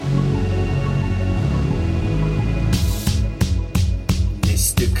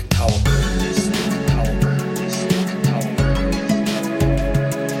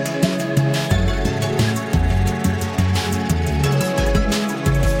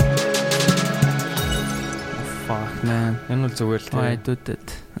Энэ бол зүгээр л тийм. Айдуудад.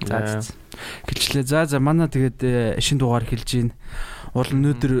 Гэлчлээ. За манай тэгээд шин дугаар эхэлж байна. Уул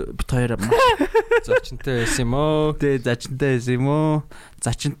өнөөдөр бит хоёр зочинтой байсан юм уу? Тэгээд зочинтой байсан юм уу?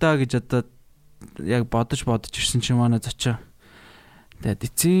 Зочинтой гэж одоо яг бодож ирсэн чинь манай зочин.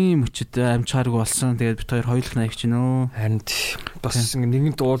 Тэгээд эцсийн мөчөд амжихааргүй болсон. Тэгээд бит хоёр хоёулах наягч гин өө. Харин бас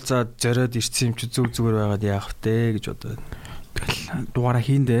нэгэн дуулзаад зориод ирсэн юм чи зүгээр байгаад яах вэ гэж бодоод. Тэгэл дугаараа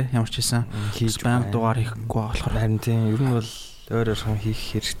хийндэ ямар ч байсан. Хийж банк дугаар хийхгүй болохоор. Харин тийм ер нь бол өөр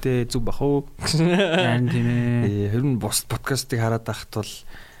хийх хэрэгтэй зүг бах уу? Харин тийм ээ. Ер нь бус подкастыг хараад байхад бол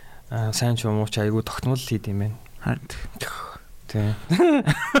сайн ч юм уу ч айгүй тогтмол хийд юм байна. Харин тийм.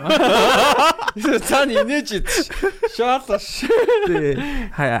 Цаана инээж ид. Шаалаш.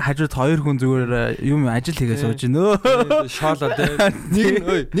 Хажууд хоёр хүн зүгээр юм ажил хийгээ сууж гинөө. Шаалаа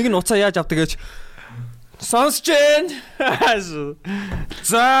тийм. Нэг нь уцаа яаж авдаг гэж сонсож байна.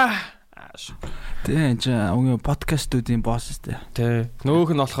 За. Тийм ч уг подкастуудын босс дээ. Тий.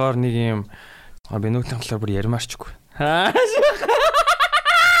 Нөгөөх нь болохоор нэг юм би нүүтэн талаар бүр ярмаарчгүй.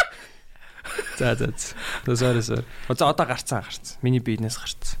 За. Sorry. За одоо гарцсан. Миний бизнес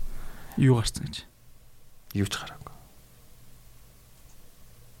гарцсан. Юу гарцсан гэж? Юу ч гараагүй.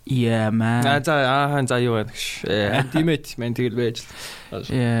 Yeah man. За юу вэ гэж. Антимет мен тэгэл байж л.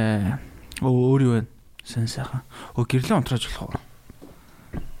 Өөр юу вэ? Сайхан. Гэрлэн унтрааж болох уу?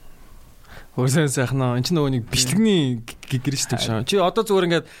 Өөрсөн сайхан нөө. Энд чинь нөгөө нэг бичлэгний гэрээстэй шаа. Чи одоо зүгээр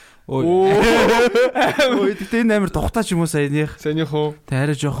ингээд тэгтээ энэ амар тухтаач юм уу саяных? Саяных уу? Тэ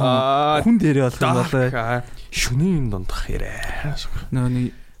арай жоохон хүн дээрээ болох юм болоо. Шүнийн дундах хэрэг. Нөө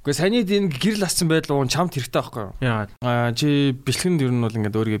нэг үгүй саяны энэ гэрэл ассан байдал уун чамд хэрэгтэй байхгүй юу? Яагаад? Чи бичлэгэнд ер нь бол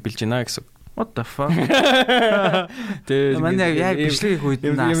ингээд өөрийгөө билж байна гэсэн. What the fuck? Тэгээ манай яг бичлэгийг үед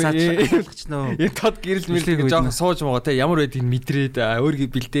насаач болгочноо. Энэ тод гэрэл мэлдэг жоохон сууж байгаа те ямар байдгийг мэдрээд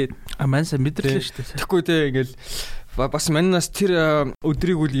өөрийгөө бэлдээд маньса мэдэрлээ шүү дээ. Тэгэхгүй те ингээл бас манаас тэр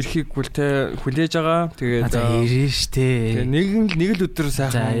өдрийг үл ирэхийг үл те хүлээж байгаа. Тэгээд ирнэ штэ. Нэг л өдөр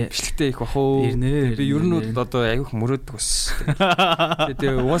сайхан бичлэгтэй их бах уу. Би ер нь бол одоо аяг мөрөөдөг ус.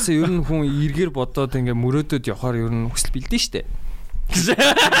 Тэгээд угаасаа ер нь хүн эргээр бодоод ингээ мөрөөдөд явахаар ер нь хүсэл бэлдэн штэ.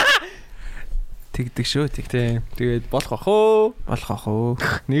 Тэгдэг шүү. Тийм. Тэгээд болох ах уу?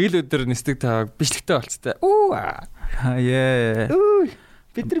 Нэг л өдөр нэстэг таваг бичлэгтэй болцтой. Yeah.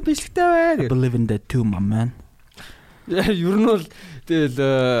 Бид нар бичлэгтэй бай. Believe in that too, my man. Ер нь бол тэгэл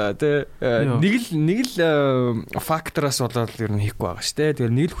нэг л фактораас болоод ер нь хийхгүй байгаа шүү дээ.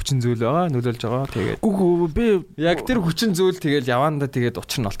 тэгэл нэг л хүчин зүйл байгаа, нөлөөлж байгаа. Тэгээд би яг тэр хүчин зүйл тэгэл яваандаа тэгээд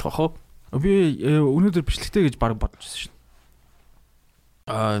учир нь олдох ах уу? Би өнөөдөр бичлэгтэй гэж баг бодчихсон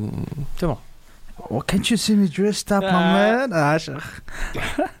шин. Тийм үү? Can't you see me dressed up, my man?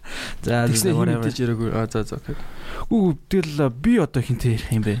 За whatever. За. Тэгэл би одоо хинтээ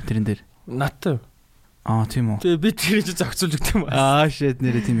ярих юм бэ тэрэн дээр? Наттай. Тийм үү. Тэгээ би тэрийг зохицуулж өгд юм аа. Shit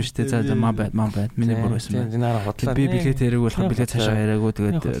нэрээ тийм шүү дээ. За my bad. Миний бүр байсан байна. Наараа хотлаа. Би билет яриаг болох билет цаашаа яриаггүй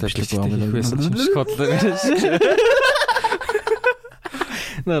тэгээд бичлэг бодлоо.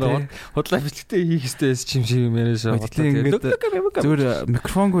 Наараа хотлаа бичлэгтэй хийх хэвээр юм шиг юм яриа шаа. Зүгээр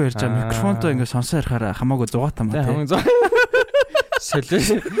микрофонгүй ярьж байгаа. Микрофонтой ингээ сонсоо ярихаар хамаагүй зугаатаа маа. Солио.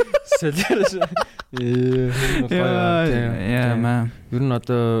 Яа маа. Ер нь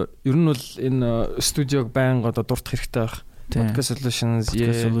бол энэ студиог байнга одоо дуртах хэрэгтэй байх. Podcast Solutions.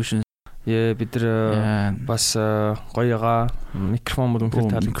 Бид нар бас гоёга микрофон бол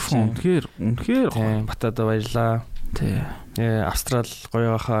үнэхээр таалагдсан. Үнэхээр гоё. Батада баярлаа. Австрал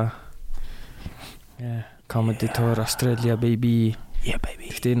гоёгахаа. Comedy Tour Australia baby. Yeah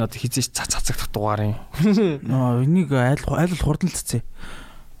baby. Гэтэ энэ одоо хизээч цацагдах дугаар юм. Энийг айл хурдан л цэцээ.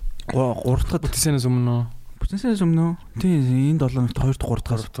 3 дахь бүтээсээс өмнө. Тийм энэ 7 ногт 2 дахь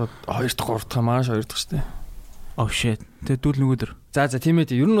 3 дахь маш 2 дахь штэ. Oh shit. Тэгээ дүүл нөгөөдөр. За тийм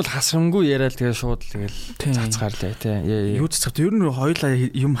ээ. Ер нь бол хасрамгүй яриад тэгээ шууд тэгэл цацгаар лээ тий. Юу цацгав. Ер нь хоёулаа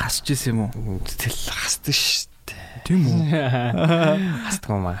юм хасж исэн юм уу? Тэл хасдаг штэ. Тийм үү? Хасдаг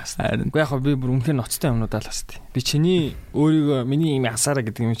юм аа. Уу яг би бүр үнхээр ноцтой юмнуудаа л хасдаг. Би чиний өөрийгөө миний юм хасаараа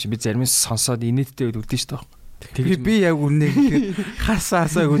гэдэг юм чи би заримс сонсоод инээдтэй үлдэн штэ. Тэгээ би яг үнэ гэхэд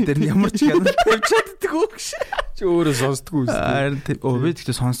хасаасаагүй дээр ямар ч гэнэ тавьж чаддаг уу гэж. Чи өөрөө сонсдгүй үстэй. Харин би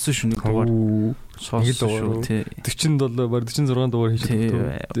тэгтээ сонссон шүү нэг дугаар. Сонссон шүү тий. 47 баг 46 дугаар хийж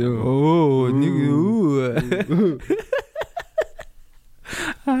чаддаг. Нэг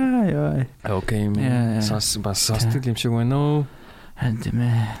яа. Окей мэн. Сонсдог юм шиг байна уу? Харин тийм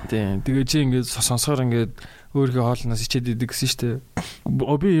ээ. Тэгээ чи ингээд сонсохоор ингээд өөрийнхөө хоолноос ичээд идэг гэсэн шүү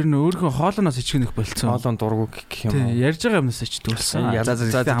дээ. Би ер нь өөрийнхөө хоолноос ичгэнэх болцсон. Хоолон дургу гэх юм уу? Ярьж байгаа юмнаас ичдэг болсон.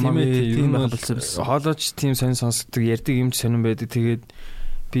 За тийм байх болсон. Хоолооч тийм сонин сонсдог, ярьдаг юм сонин байдаг. Тэгээд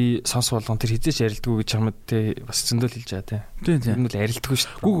би сонс болгон тэр хизээч ярилдаггүй гэж хамт те бас зөндөл хэлж байгаа те. Тийм. Энэ л ярилдаггүй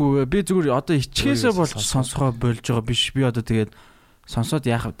шүү дээ. Гүү би зүгээр одоо ичгээсээ болж сонсохоо болж байгаа биш. Би одоо тэгээд сонсоод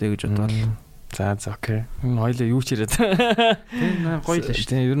яах вэ гэж бодоод. За окей. Энэ хоёлаа юу ч яриад. Тийм гоё л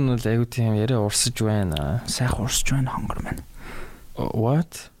шүү. Тийм ер нь бол аюу тийм яриа урсаж байна. Сайхан урсаж байна хонгор маань.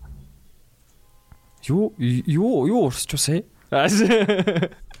 What? Юу урсаж усаа?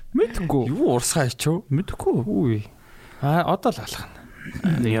 Мэдгүй. Юу урсгаа ичөө? Мэдгүй. Үгүй. Одоо л алхана.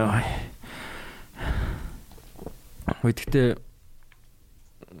 Яа. Гэхдээ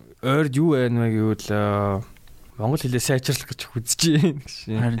ойрд юу байна вэ гэвэл монгол хэлээ сайжруулах гэж үзэж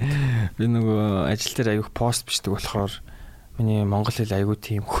байна. Би нөгөө ажил дээр аягүй пост бичдэг болохоор миний монгол хэл аягүй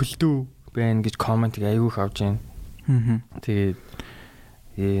тийм хөлдөө байна гэж комментиг аягүй авж байна. Тэгээд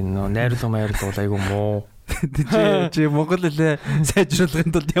нөө найруулга аягүй муу. Чи монгол хэлээ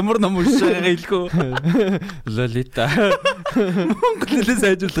сайжруулахын тулд ямар ном уншиж байгаа хэлэхөө. Лолита. Монгол хэлээ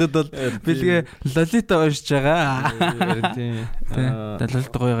сайжруулахын тулд бэлгээ лолита уншиж байгаа. Тийм.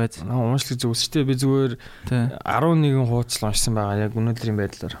 Лолита гоё гайз. Уншлах зүгс шүү дээ. Би зүгээр 11 хуудас л уншсан байгаа яг өнөөдрийн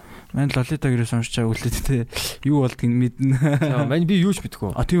байдлаар. Мань лолитаг юус уншиж байгаа үлээ те. Юу болдгийг мэднэ. Мань би юу ч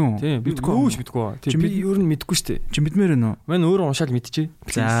мэдэхгүй. Тийм үү? Тийм. Би юу ч мэдэхгүй. Тийм би юу нь мэдэхгүй шүү дээ. Чи мэдмээр байна уу? Мань өөрөө уншаад мэдчихье.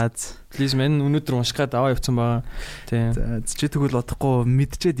 За. Please мань өнөөдөр унших гээд аваа явцсан байгаа. Тийм. За чи тэгвэл бодохгүй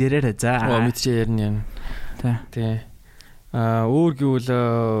мэдчихэд яриараа. За. Мэдчихье ярина. Тийм. Өөр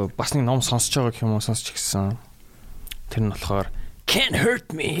гэвэл бас нэг ном сонсож байгаа гэх юм уу сонсч гисэн. Тэр нь болохоор Can't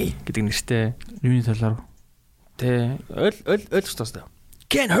Hurt Me гэдэг нэртэй. Юуны талаар? Тийм. Ойлгож тастаа.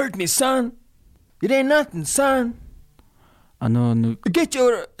 Can't hurt me, son. It ain't nothing, son. Get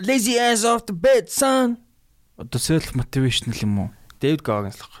your lazy ass off the bed, son. Одоо self motivational юм уу? David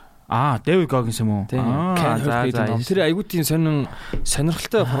Goggins л. David Goggins юм уу? Тэр аягүй тийм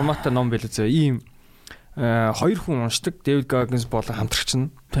сонирхолтой форматтай ном байл зөө. Ийм хоёр хүн уншдаг. David Goggins болон хамтрагч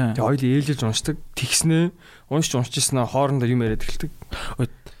нь. Тэгээ хоёул ээлжиж уншдаг. Тэгснээ уншижснаа хоорондоо юм яриад эхэлдэг.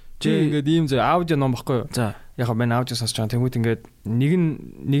 Чи ингээд ийм зөө аудио ном баггүй юу? За. Яг байна аудио сонсож байгаа. Тэнгүүд ингээд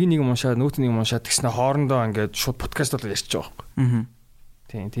нэг уншаад нөгөөт нэг уншаад тэгснэ хоорондоо ингээд шууд подкаст болоод ярьчих байгаа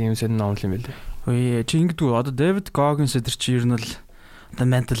байхгүй. Тийм сонир ном юм байлээ. Ой чи ингэдэг үү? Одоо David Goggins эдэр чи ер нь л одоо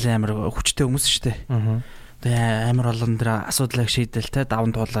ментал амар хүчтэй хүмүүс шүү дээ. Тэгээ амар олон дэр асуудлыг шийдэл те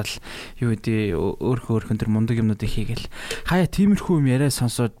даван туулаад юу гэдэг өөрхөн тэр мундаг юмнуудыг хийгээл. Хаяа тиймэрхүү юм яриа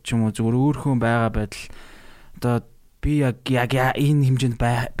сонсоод ч юм уу зүгээр өөрхөн байгаа байдал одоо би яг энэ хэмжээнд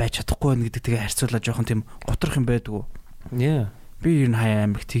байж чадахгүй байна гэдэг тэгээ харьцуулаад жоохон тийм готрох юм байдгүй. Би ер нь хаяа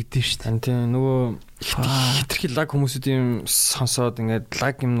амиг тэгдэж штт. Тийм нөгөө хитрхи лаг хүмүүсүүд юм сонсоод ингээд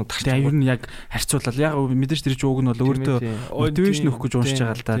лаг юмнууд тарчдаг. Ер нь яг харьцуулаад яг мэдээж тэр чинь уг нь бол өөртөө мотивашн өгөх гэж уншиж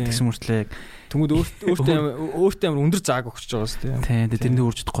байгаа л да. Тэгсэн мөртлөө яг тэнгууд өөртөө амар өндөр зааг өгч байгаа шүү дээ. Тийм тэрний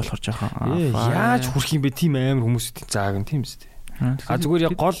үржид голохор жоохон. Яаж хүрх юм бэ тийм амар хүмүүсийн зааг нь тийм үстэй.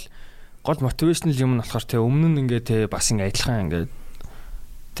 Зүгээр яг гол мотивашнл юм нь болохоор те өмнө нь ингээд те бас ингээд адилхан ингээд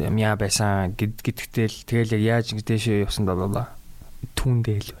те мяа байсан гэдэгтэл тэгэл яг яаж ингээд дэшээ явсан бла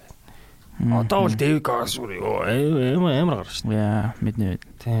түүндээ л байна. Одоо бол David Goggins амар гарч шин. Яа мэднэ.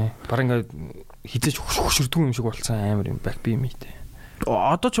 Тий. Бараг ингээд хизээч хөшөрдөг юм шиг болцсон амар юм back beam те.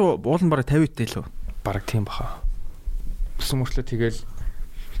 Одоо ч уул нь бараг 50 тэй л үү? Бараг тийм баха. Бүсэн мөртлөө тэгэл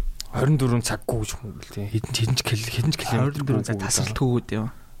 24 цаггүй ч юм бэл тий. Хэдэн ч километр 24 цаг тасралтгүй юм.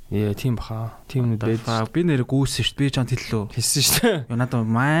 Яа тийм баха. Тийм нүд байж. Би нэр гүйсэн шүү дээ. Би чанд хэллээ. Хэлсэн шүү дээ. Юу надад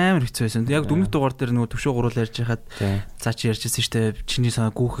амар хэцүү байсан. Яг дөнгөж дугаар дээр нөгөө төвшөө гуруулж ярьж хахад за чи ярьжсэн шүү дээ. Чиний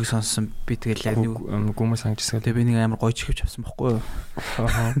санаа гүүхийг сонссон. Би тэгэл яг гүмээ сангажсан. Тэгээ би нэг амар гоё чихвч авсан байхгүй юу?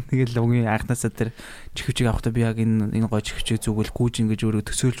 Тэгэл угийн анхнаасаа тэр чихвчийг авахдаа би яг энэ гоё чихвчийг зүгэл гүүж ингэж өөрөө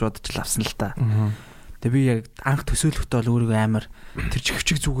төсөөлж бодож л авсан л та. Тэгээ би яг анх төсөөлөхдөө л өөрийгөө амар тэр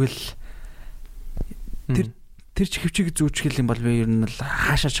чихвчийг зүгэл тэр чихвчийг зүүчгэл юм бол би ер нь л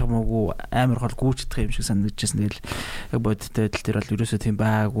хаашаа ч хамаагүй амар хол гүйчихдэг юм шиг санагдчихсан. Тэгэл яг бодтой байдал дээр бол ерөөсөө тийм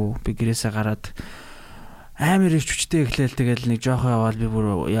байгаагүй. Би гэрээсээ гараад амар их хүчтэй эхлээл тэгэл нэг жоохоо яваал би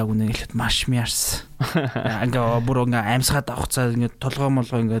бүр яг үнэ хэлэхэд маш мяарс. Ингээ бүр ингээ амьсгаад авахцаа ингээ толгой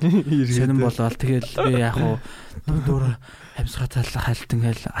молгоо ингээ сэнэн болоод тэгэл би яг хуу дуур амьсгаад хайлт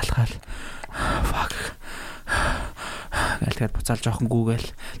ингээл алхаал fuck гэлтэйг буцаал жоохон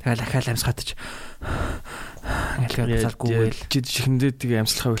гүүгээл тэгэл ахаал амьсгаадч гэлтэйг буцаал гүүгээл чи чихэндээ тийг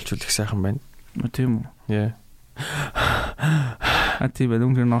амьслахаа хөлчүүлэх сайхан байна. Тийм үү? Яа. Тийм ээ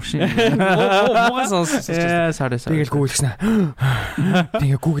өнгөр новшин. Муугаас сонсож. Sorry. Тэгэл гүйлгснэ.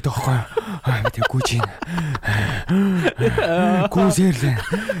 Тэгээ гүгээд байхгүй. Тэгээ гүйж ийн. Гүсэрлээ.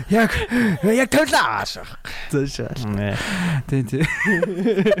 Яг тавлаа. Зашаал. Тийм.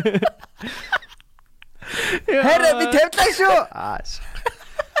 Хэрэг би тавлаа шүү.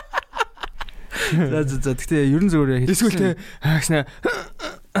 За тэгтээ ерэн зүгээр эсвэл те гэснэ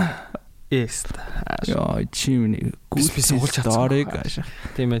Эст. Яа чимний гүүс суулж чадсан.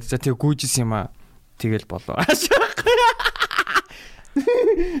 Тийм ээ. За тэг гүйжсэн юм аа. Тэгэл болоо.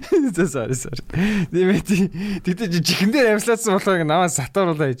 Sorry. Тэгтээ чихэндээр амьслаасан болохоор намаа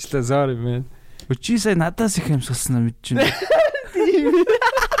сатууруулаа ижлээ. Sorry man. Чи сая надаас их амьсгалсан юм мэдэж байна.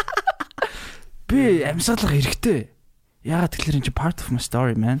 Би амьсгалах хэрэгтэй. Яагаад тэгэхээр энэ part of my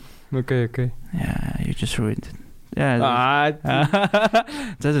story man. Okay. Yeah, you just ruined it. Yeah.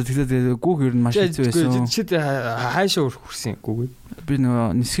 За гүүх ер нь маш хэцүү байсан. Чи хаашаа хүрсэн гүүгээ? Би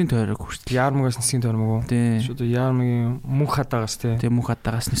нөгөө нисхийн тойрог хүртэл. Яармагаас нисхийн тойрог мөгөө. Шууд яармагийн мөнх хатаагаас тий. Тэгээ мөнх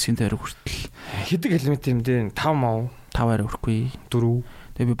хатаагаас нисхийн тойрог хүртэл. Хэдэг километр юм дээ? 5 мав. 5 арай өрөхгүй. 4.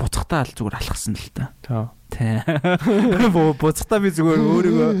 Тэгээ би буцахтаа л зүгээр алхсан л та. Тий. Буцахтаа би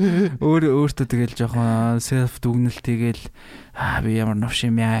зүгээр өөртөө тэгэл жоохон self дүгнэлт тэгэл би ямар новш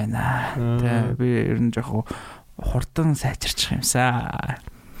юм яана. Тий. Би ер нь жоохон хурдан сайжирчих юмсаа.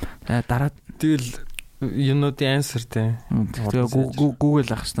 Дараа тэгэл юмнуудын ансер тий. Тэгээ Google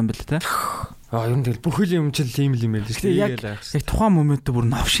авах хэрэгтэй юм байна тий. Ер нь тэгэл бүхэл юм чил ийм л юм байл шүү дээ. Яг тухайн моментд бүр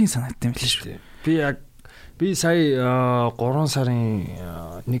новшин санагдсан юм байна шүү дээ. Би сая 3 сарын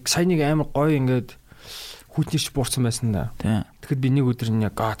нэг амар гоё ингээд хүүтнийч буурсан байсан да. Тэгэхэд би нэг өдөр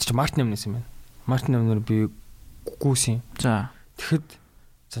яг чи Мартин амнаас юм байна. Мартин амнаар би гүүсэн. За. Тэгэхэд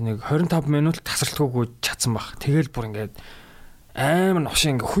за нэг 25 минут тасралтгүйгүй чадсан баг. Тэгэл бүр ингээд амар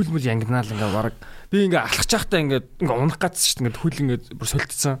новшин ингээд хөл мөл янгнаал ингээд бараг би ингээд алхаж байхдаа ингээд унах гацсан шүү дээ. Ингээд хөл ингээд бүр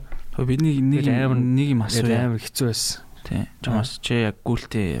солилцсон. Би нэг юм асуу амар хэцүү байсан. Тий. Чамаас чи яг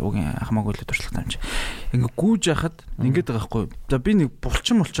гүйлтэй угийн хамаагүй л туршлах юм чи. Ингээ гүүж яхад ингээд байгаа байхгүй. За би нэг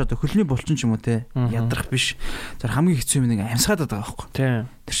булчин болчоод хөлний булчин ч юм уу те. Ядрах биш. За хамгийн хэцүү юм нэг амьсгаад байгаа байхгүй. Тий.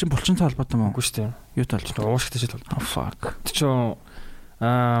 Тэр чин булчинтай холбоотой мөн. Үгүй шүү дээ. Юу талж уушигтай ч бол. Fuck. Тэр чин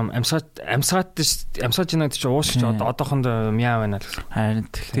амьсгаад жинаа тэр чин уушигч одоохондоо мяа байна л гэсэн. Харин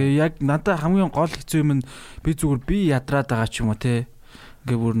тэгээ яг надад хамгийн гол хэцүү юм нь би зүгээр би ядраад байгаа ч юм уу те.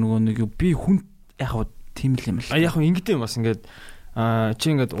 Ингээ бүр нөгөө нэг би хүн яг тийм л юм л. Яг хөө ингэдэм бас ингээд чи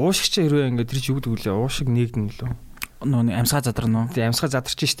ингээд уушигч хэрвээ ингээд тэр чи юу гэдэг вэ? Уушиг нэгдэн лөө. Нөгөө амьсгаа задарна уу? Тий, амьсгаа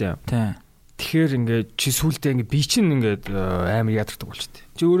задарч штэ. Тий. Тэгэхээр ингээд чи сүултээ ингээд би чинь ингээд амар ядардаг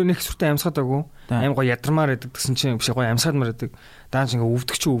болчихдээ. Чи өөрөө нэг сүртэй амьсгадаагүй. Аим гоё ядармаар байдаг гэсэн чинь биш гоё амьсгаадмаар байдаг. Даанч ингээд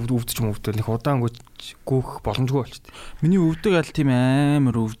өвдөл нэг удаан гүөх боломжгүй болчихдээ. Миний өвдөг аль тийм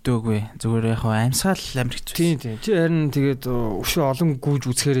амар өвдөөгүй. Зүгээр яг амьсгаал амар хэцүү. Тийм. Чи харин тэгээд өшөө олон гүүж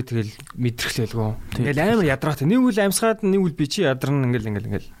үзэхээрээ тэгэл мэдрэхлэйлгөө. Ингээл амар ядраатай. Нэг үл амьсгаад нэг үл би чи ядарна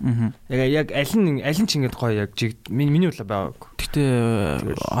ингээл. Яг аль нь ч ингээд гоё яг миний бодлоо байгаагүй. Гэтэ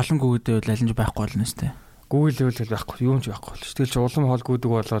олон гүгэдээ бол аль нь байхгүй болно шүү дээ. Google level байхгүй, юу ч байхгүй болж. Тэгэл чи улам хоол гүйдэг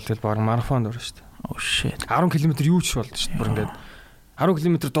болоод тэгэл баг марафонд орно шүү дээ. Oh shit. 10 км юу ч болд шүү дээ. Бүр ингээд 10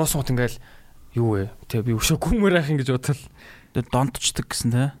 км доосгот ингээл юу вэ? Тэгээ би өшөө гүмээр ах ингэж бодвол тэгээ донтчдаг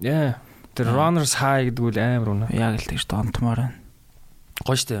гэсэн тэ. Яа. Тэр runners high гэдэг үл амар үнэ. Яг л тэгж донтмоор байна.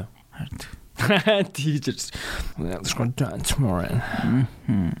 Гоё шүү дээ. Харин. Тэгж ирсэн. Скон донтмоор.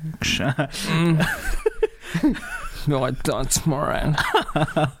 Ноо донтмоор.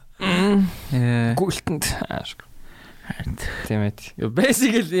 Гүйлтэнд ааш. Тийм ээ.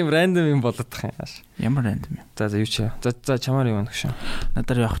 Basically юм random юм болоод тах юм ааш. Ямар random юм? За юу ч. За чамаар юм гэж.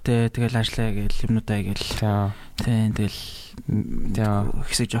 Надаар явах те тэгэл ажиллаа гээл юмнуудаа гээл. Тийм тэгэл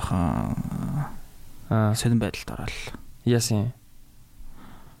хэсэг жоохон сонирн байдалд ороод. Яасан.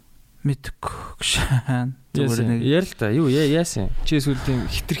 Мэдгүй гшаан. Зүгээр нэг яар л та. Юу яасан. Чи сүлдийн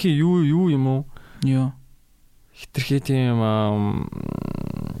хитрхи юу юм уу? Юу. Хитрхи тийм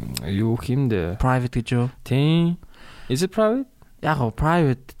юу хэмдэ private гэж юу? Тийм. Is it private? Яг гоо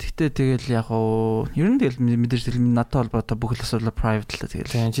private. Тэгтээ тэгэл яг гоо ер нь тэгэл мэдээж тэгэл надтай холбоотой бүх л асуудал private л тэгэл.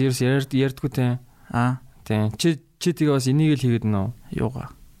 Тийм. Чи ерөөс ярьдгүй тийм. Тийм. Чи тэгээ бас энийг л хийгээд нөө.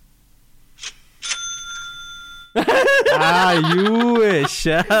 Юугаа. Юу вэ?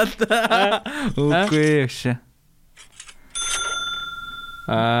 Шат. Окей, ш.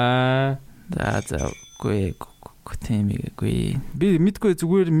 За гүй тэмээгүй. Би мэдгүй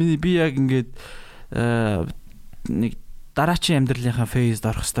зүгээр би яг ингээд нэг дараачийн амьдралынхаа фейзд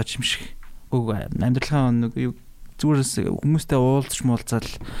орох хэрэгтэй юм шиг. Үгүй амьдралынхаа нэг зүгээр хүмүүстэй уулзч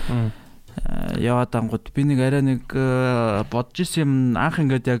муулзал яваад ангууд би нэг арай нэг бодож исэн юм анх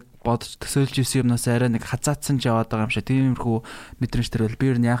ингээд яг бодож төсөөлж исэн юмнаас арай нэг хазаацсан ч яваад байгаа юм шиг тиймэрхүү мэдрэмж төрөл би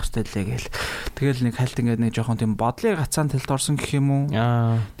ер нь яах вэ гээл. Тэгэл нэг хальт ингээд нэг жоохон тийм бодлын гацаан талд орсон гэх юм уу.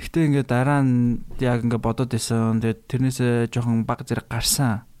 Гэхдээ ингээд дараа нь яг ингээд бодоод исэн. Тэгээд тэрнээсээ жоохон баг зэрэг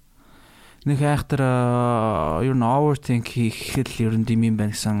гарсан. Нэг айхтар ер нь overthink хийх л ер нь дэм юм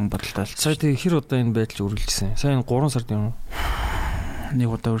байна гэсэн бодолтой. Сая тэг хэр удаа энэ байдал үргэлжилсэн. Сая 3 сард юм уу? Нэг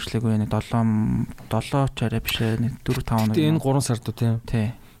удаа үргэлжлээгүй нэг 7 ч арай биш нэг 4 5 хоног. Тэгээ энэ 3 сард үү тийм.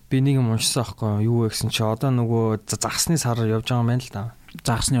 Тий. би нэг юм уншсан аахгүй юу вэ гэсэн чи одоо нөгөө загсны сар явж байгаа юм байна л да.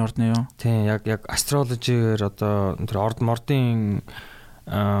 Загсны ордны юу? Тийм яг астрологиэр одоо тэр орд мордын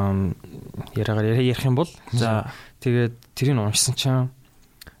ярих юм бол за тэгээд тэрийг уншсан чинь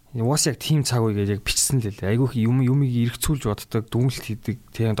уус яг тийм цаг үе гэж яг бичсэн л лээ. Айгүйх юмыг эргцүүлж боддог, дүгнэлт хийдэг,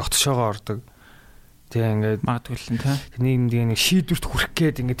 тийм дотгошоогоо ордог. Тийм ингээд магадгүй л нэг шийдвэрт хүрэх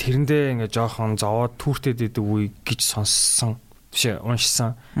гээд ингээд тэрэндээ ингээд жоохон зовоод түүртэд идэг үе гэж сонссон. Биш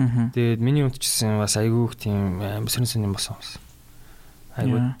уншсан. Тэгээд миний унтчихсан бас айгүйх тийм сонирхсан юм болсон.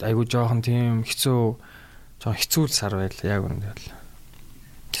 Айгуу жоохон тийм хэцүү сар байл яг үнэндээ.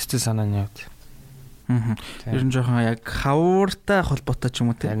 Тэстэй санааны явд. Ер нь жоохон яг хавууртай холбоотой ч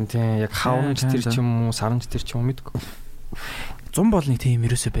юм уу тийм яг хаврамж тэр ч юм уу сарамж тэр ч юм мэдгүй. 100 бол нэг тийм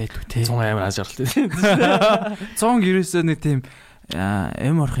ерөөсөө байдгүй те. 100 амар ажиглалтай. 100 ерөөсөө нэг тийм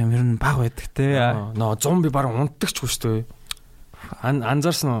орох юм ер нь баг байдаг те. Нөө 100 би баран унтдагчгүй шүү дээ.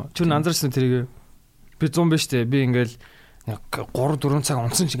 Анзаарсан уу? Чи анзаарсан тэрийг? Би 100 биш те. Би ингээл 3-4 цаг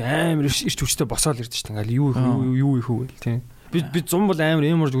унтсан чинь амар ирч хүчтэй босоод ирдэ шүү дээ. Ингээл юу их үү тийм. Би 100 бол амар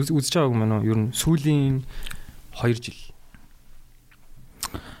юм орж үзэж байгаагүй мэн үү? Ер нь сүүлийн 2 жил.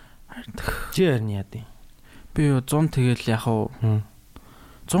 Чи ярь яа дээ. Би 100 тэгэл яг уу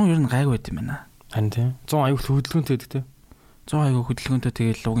 100 ер нь гайгүй байт юм байна. Харин тийм. 100 аюул хөдөлгөөнтэй гэдэг тийм. 100 аюул хөдөлгөөнтэй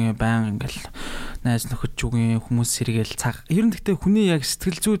тэгэл угийн баян ингээл найз нөхөд жүгийн хүмүүс сэргээл цаг. Ер нь гэхдээ хүний яг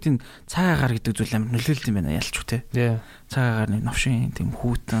сэтгэл зүйдийн цаг агаар гэдэг зүйл амар нөлөөлт юм байна ялч үү те. Цаг агаар нэг новшин тийм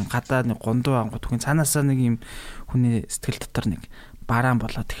хүүтэн гадаа нэг гондуу ангууд хүн цаанаасаа нэг юм хүний сэтгэл дотор нэг бараан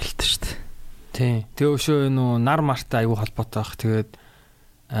болоод эхэлдэг шүү дээ. Тий. Тэгээ өшөө нөө нар мартай аюул холбоотой байх. Тэгээд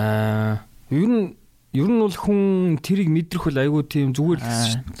ер нь бол хүн тэрийг мэдрэх бол аюул тийм зүгээр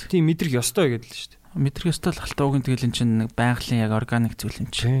л тийм мэдрэх ёстой гэдэг л шүү дээ. Мэдрэх ёстой л хальтаа уг нь тэгэл эн чинь нэг байгалийн яг органик зүйл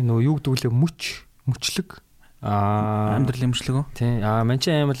юм чи. Тий. Нөө юу гэдэг вэ? Мөчлөг. Амьдралын мөчлөг үү? Тий.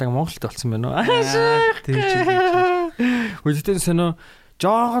 Манчин аймаг Монголд болсон байна уу? Тий. Үдтэн соно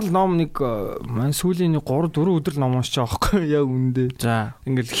жоогол ном нэг маань сүүлийн 3-4 өдөр ном уншиж байгаа байхгүй яг үндэ. За.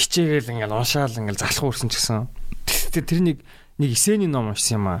 Ингээл хичээгээл ингээл уншаал ингээл залхуу урсан ч гэсэн. Тэр нэг эсэний ном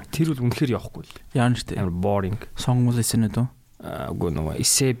уншсан юм аа. Тэр бол үнэхээр явахгүй л. Яан штэ. Амар boring. Сонгол эсэнүүд үү? Үгүй нөгөө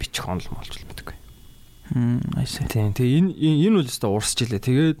эсэ бичих онол молж мэдгүй. Айсаа. Тийм. Тэгээ энэ бол өстой урсч илээ.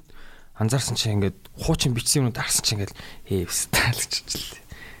 Тэгээд анзаарсан чинь ингээд хуучин бичсэн юмнууд харсан чинь ингээд стайлччихлээ.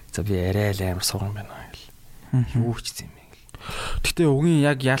 За би арай л амар сурган байна гэл. Юу ч юм. Гэхдээ угийн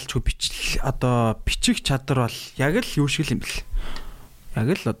яг яалч бичил одоо бичих чадвар бол яг л юу шиг юм бэл. Яг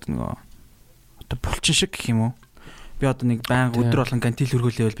л одоо нөгөө одоо булчин шиг гэх юм уу? Би одоо нэг баян өдөр болгон кантил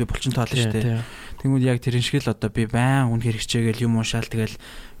хөргүүлээвэл би булчин тоолно шүү дээ. Тэгмүүд яг тэрэн шиг л одоо би баян үнэхээр хичээгээл юм уушаал тэгэл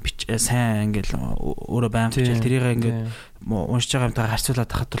сайн ингээл өөрөө баян хичээл тэрийг ингээд уншиж байгаа юмтайгаа харьцуулаад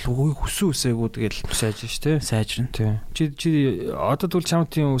тахад бол хүсэн үсээгүү тэгэл сайжрна шүү дээ. Сайжрна. Чи одоо тэгвэл чамд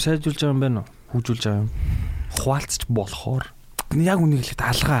тийм сайжруулж байгаа юм байна уу? Хөгжүүлж байгаа юм. Хуваалцч болохоор яг үнийг хэлэхэд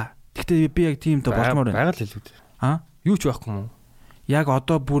алгаа. Гэхдээ би яг тийм дэ болмоор байна. Байгаль хэлүүд. Юу ч байхгүй юм уу? Яг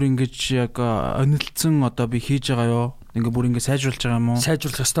одоо бүр ингэж яг онилцсон одоо би хийж байгаа юу? Ингээ бүр ингээ сайжруулж байгаа юм уу?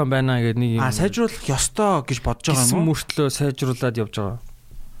 Сайжруулах ёстой байна гэдэг нэг юм. Сайжруулах ёстой гэж бодож байгаа юм уу? Мөртлөө сайжруулад явж байгаа.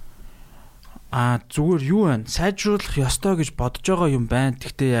 Зүгээр юу вэ? Сайжруулах ёстой гэж бодож байгаа юм байна.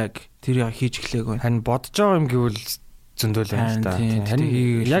 Гэхдээ яг тэр хийж эхлэегүй. Харин бодож байгаа юм гэвэл зөндөөл байна л да.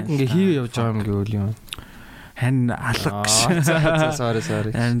 Харин яг ингээ хийгээ явж байгаа юм гэвэл юм. Харин алга гэж. Sorry.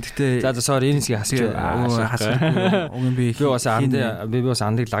 Гэхдээ за sorry энэ хэсгийг хасчих. Уг би бас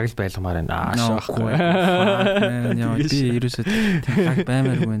андыг лагл байлгамаар байна. Шаахгүй. Би ерөөсөө тэг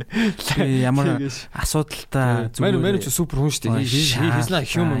баймаар байна. Би ямар асуудалтай зүгээр. Мэн ч супер хүн шүү дээ. He's not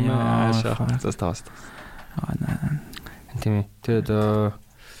human. Застаас. Тийм. Тэгээд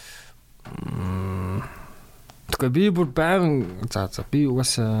тэгээ би бүр байнг би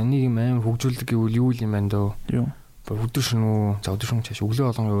угаасаа нэг юм амар хөгжүүлдэг гэвэл юу юм байна дөө. Юу. Өдөр шөнө өдөр шөнө чааш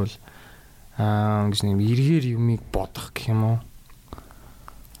өглөө болгон гэвэл гэж нэг эргээр юмыг бодох гэх юм уу.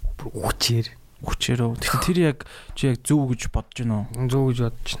 Хүчээр үү. Тэгэхээр тэр яг чи яг зөв гэж бодож байна уу? Зөв гэж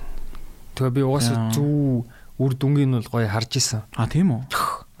бодож байна. Тэгээ би угаасаа зөв үр дүнгийн бол гоё харж исэн. Тийм үү.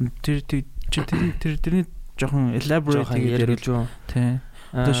 Тэрний жоохон elaborate яриулж юу. Тийм.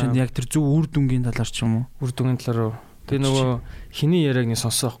 Одоо шинэ яг тэр зөв үр дүнгийн талаар ч юм уу? Үр дүнгийн талаар. Тэгээ нөгөө хиний яриаг нь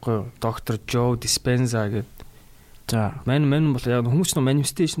сонссон байхгүй юу? Доктор Joe Dispenza гэдэг. За, мань бол яг хүмүүс нь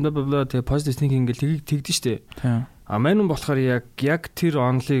manifestation бла тэгээ positive thinking ингээл тэгдэж штэ. Тийм. Мань болохоор яг тэр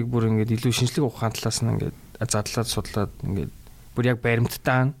онлыг бүр ингээд илүү шинжлэх ухааны талаас нь ингээд задлаад судлаад ингээд бүр яг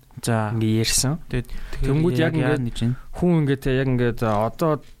баримттай. За, ингээд ярьсан. Тэнгүүд яг ингээд хүн ингээд яг ингээд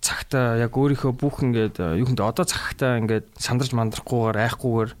одоо цагтаа яг өөрийнхөө бүх ингээд юухэнд одоо цагтаа ингээд сандарч мандрахгүйгээр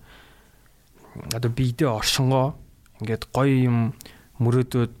айхгүйгээр одоо биедээ оршингоо ингээд гоё юм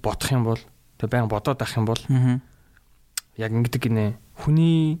мөрөөдөөд бодох юм бол тэг баян бодоод авах юм бол яг ингэдэг гинэ.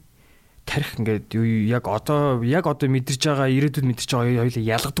 Хүний тарих ингээд яг одоо мэдэрж байгаа ирээдүйд мэдэрж байгаа хоёулаа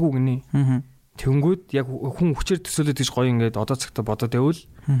ялгадаггүй гинэ. Тэнгүүд яг хүн хүчээр төсөөлөд гэж гоё ингээд одоо цагта бодоод байвал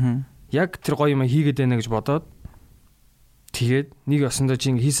яг тэр гоё юм хийгээд байна гэж бодоод тэгээд нэг осондоо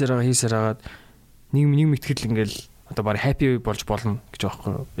чи хийсээр агаад нэг мэтгэл ингээл одоо баг happy болж болно гэж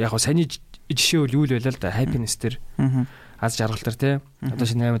байхгүй. Яг нь саний жишээ бол юу л байлаа л да happiness төр аз жаргал төр тий. Одоо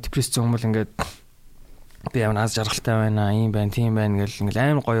шинэ амар депрессцэн хүмүүс ингээд би амар аз жаргалтай байна, ийм байна, тийм байна гэл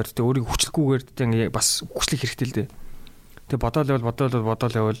ингээл амар гоёор тий өөрийг хүчлэхгүйгээр тий ингээд бас хүчлэх хэрэгтэй л дээ. Тэгээ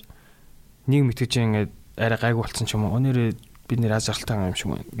бодоол явал нэг мэтгэж ингээд арай гайгүй болсон ч юм уу. Өнөөрөө бид нэр аз жаргалтай юм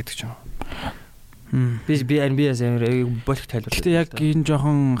шиг байна гэдэг ч юм уу. Би амар болох тайлбар. Гэтэ яг энэ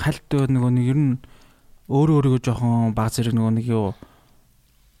жоохон хальт нөгөө нэг ер нь өөрөөгөө жоохон баг зэрэг нөгөө нэг юу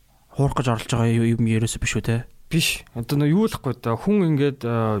хуурах гэж оролж байгаа юм ерөөсөө биш үү те? Биш. Одоо юу лхгүй да хүн ингээд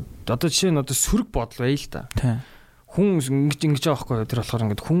одоо жишээ нь одоо сөрөг бодол бай л да. Хүн ингэж байгаа байхгүй тэр болохоор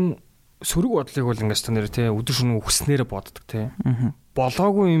ингээд хүн сөрөг бодлыг бол ингээд стандарт те өдөр шөнө хүснээрээ боддог те.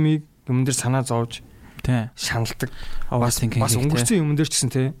 Болоогүй юмыг юм дээр санаа зовж шаналдаг. Бас өнгөрсөн юм дээр ч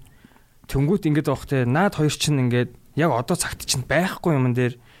гэсэн те. Тэнгүүт ингээд авах те наад хоёр чинь ингээд яг одоо цагт чинь байхгүй юм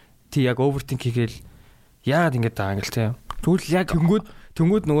дээр тий яг overthink хийгээл яагаад ингэж байгаа юм гээл те. Тэгвэл яг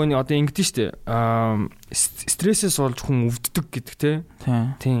тэнгүүд нөгөө нь одоо ингэдэж штэ стрессээс болж хүн өвддөг гэдэг те.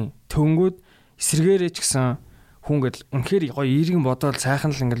 Тийм. Тэнгүүд эсрэгээрээ ч гэсэн хүн гэл үнэхээр гоё эергэн бодоол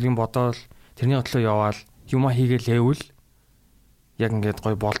сайхан л ингээл юм бодоол тэрний готлоо яваал юма хийгээл яавал яг ингээд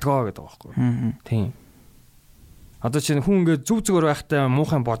гоё болдгоо гэдэг байгаа байхгүй. Тийм. Одоо чинь хүн ингээд зүг зүгээр байхтай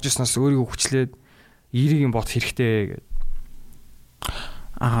муухай бодож ирснаас өөрийгөө хүчлээд эергэн бод хэрэгтэй гэдэг.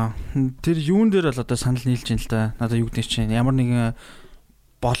 Тэр юун дээр бол одоо санал нийлж байна л да. Надад юу гэдэг чинь ямар нэгэн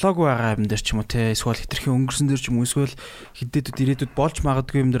болоогүй байгаа юм дээр ч юм уу те эсвэл хитрхийн өнгөрсөн дээр ч юм уу эсвэл хидээдүүд ирээдүйд болж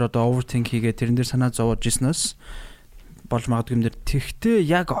магадгүй юм дээр одоо overthink хийгээ тэрэн дээр санаа зовж ирснээс болж магадгүй юм дээр тэгтээ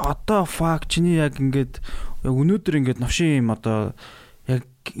яг одоо fuck чиний яг ингээд яг өнөөдөр ингээд новшин юм одоо яг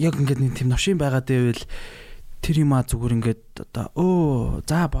ингээд нэг тийм новшин байгаад байвал тэр юм зүгээр ингээд одоо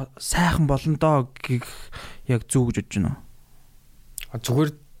за сайхан болно доо гэх яг зүг гэж бодож байна.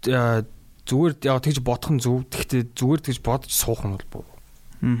 Зүгээр яг тэгж бодох нь зөв. Тэгтээ зүгээр тэгж бодож суух нь бол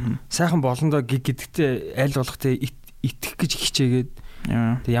сайхан болондоо гэдэгтээ аль болох те итгэх гэж хичээгээд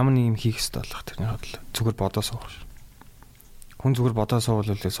тэг ямар нэг юм хийх хэрэгтэй болох тэрний бодлоо. Зүгээр бодоо суух ш. Хүн зүгээр бодоо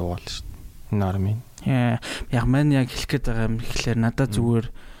суувал л суугаал ш. Энэ армын. Яг маань яг хэлэх гээд байгаа юм ихлээр надад зүгээр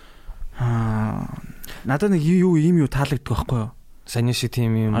надад нэг юм таалагддаг байхгүй юу? Саний шиг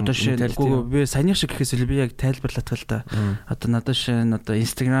тийм юм. Одоо шийдэлгүй би саний шиг гэхээс илүү би яг тайлбарлах л та. Одоо надад шин одоо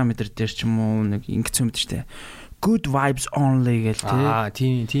Instagram дээр ч юм уу нэг ингэсэн юм дээ. Good vibes only гэл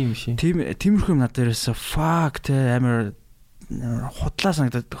тий. Тийм шин. Тиймэрхүү юм надад ерөөсө fuck те амар худлаа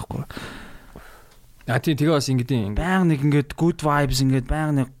санагдаад байхгүй. Тийм тэгээ бас ингэдэм. Баян нэг ингээд good vibes ингээд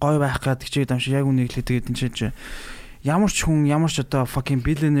баян нэг гой байх гэдэг чигэд юм шиг яг үнийг л тэгээд энэ чинь ямар ч хүн ямар ч одоо fucking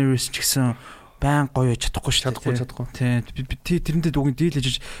billionaires ч гэсэн баян гоё чадахгүй шүү дээ. Чадахгүй. Тий тэрнтэй дүгэн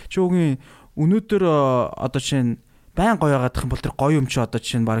дийлэж чи үгийн өнөөдөр одоо чинь баян гоё байгаадах юм бол тэр гоё юм чи одоо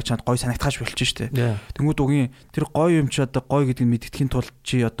чинь бараг чанд гоё санагдахаш болчих шүү дээ. Тэнгүүд үгийн тэр гоё юм чи одоо гоё гэдгийг мэддэхийн тулд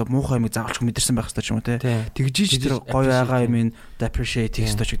чи одоо муухай юмыг заавалч мэдэрсэн байх хэрэгтэй ч юм уу те. Тэгжиж тэр гоё байгаа юм appreciate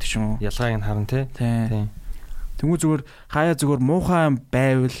хийх хэрэгтэй ч гэдэг ч юм уу. Ялгааг нь харна те. Тэнгүүд зүгээр хаяа зүгээр муухай юм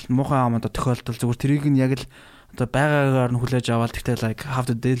байвал муухай юм одоо тохиолдол зүгээр тэрийг нь яг л одоо байгаагаар нь хүлээж аваад тэгтэл like have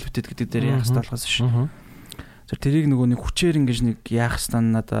to deal with it гэдэг дээр яах хэрэгтэй болохоос шүү. Тэрийг нөгөө нэг хүчээр ингэж нэг яах хэрэгтэй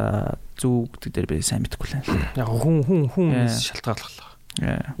надаа зүг гэдэг дээр би сайн мэдэхгүй л байна. Яг хүн шалтгааллах.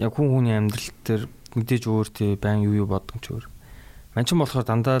 Яг хүний амьдрал дээр мэдээж өөр тий байн юу бодсон ч өөр. Манчин болохоор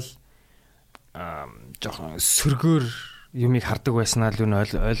дандаа л жоохон сөргөөр юмыг хардаг байснаа л юу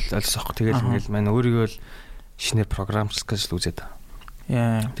ойлгосохгүй. Тэгэл ингээл маань өөрийгөө л шинээр програмчлах гэж л үзээд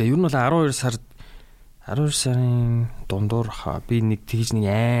байгаа. Тэгээ ер нь бол 12 сарын дундуур би нэг тэгж нэг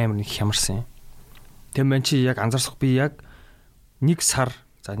амар нэг хямарсан юм. Тэгээ мэн чи яг анзаарсах би яг 1 сар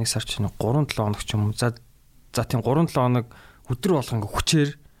ч 3-7 хоног ч юм уу. За тийм 3-7 хоног өдөр болгон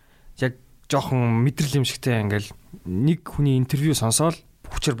хүчээр яг жоохон мэдрэл юм шигтэй ингээл нэг хүний интервью сонсоол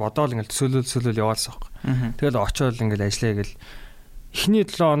хүчээр бодоол ингээл төсөөлөл яваалсан байхгүй. Тэгэл очиод ингээл ажиллая гэл эхний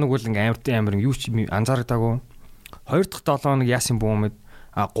 7 хоног бол ингээл амар юу ч анзаарагдаагүй. 2 дахь 7 хоног яасан бүү мэд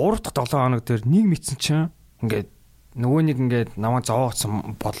 3 дахь 7 хоног дээр нэг мэдсэн чинь ингээд нөгөө нэг ингээд намайг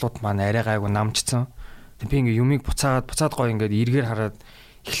зовоогдсон бодлууд маань арай гайгүй намжцсан. Би ингээ юмыг буцаад гоё ингээд эргээр хараад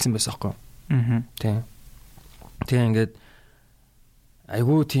эхэлсэн байсан байхгүй. Тийм. Тэгээ ингээд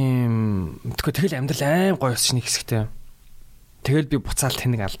айгуу тийм тэгэл амьдрал аим гоё болчихны хэсэгтэй. Тэгэл би буцаал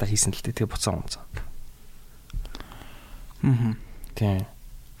тэнэг алдаа хийсэн л дээ. Тэгээ буцаа унцаа. Тийм.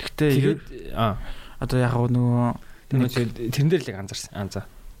 Гэхдээ одоо яг нөгөө тэрэн дээр л анзаарсан. За.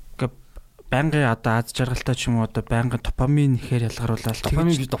 Байнгын одоо аз жаргалтай ч юм уу одоо байнгын допамин ихээр ялгаруулаад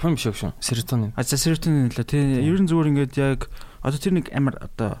допамин биш шүү. Серотонин. Серотонин л тий. Ер нь зүгээр ингээд яг одоо тэр нэг амар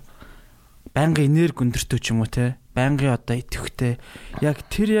одоо байнгын энерги өндөртөө ч юм уу те. Байнгын одоо идэвхтэй яг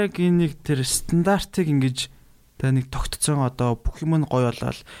тэр яг энэ нэг тэр стандартыг ингэж тэ нэг тогтцсон одоо бүх юм нь гоё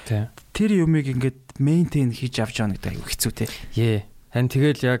болол тэр юмыг ингээд мейнтейн хийж авч явах гэдэг аюу хэцүү те. Харин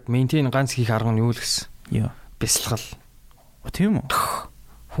тэгэл яг мейнтейн ганц хийх арга нь юу л гэсэн. Бясалгал. Тийм үү?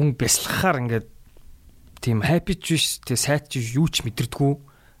 Хүн бясалгахаар ингээд тийм happy ч биш, тийм сайт ч юу ч мэдэрдэггүй.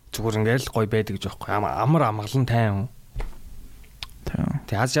 Зүгээр ингээд л гоё байдаг гэж байхгүй. Амар амгалан тайван.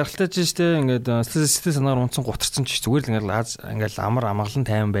 Тэгээ аз жаргалтай ч штэ ингээд сэтгэл санаагаар унтсан гутарсан ч зүгээр л ингээд амар амгалан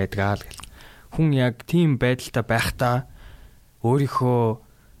тайван байдгаа л гэл. Хүн яг тийм байдалтай байхдаа өөрийнхөө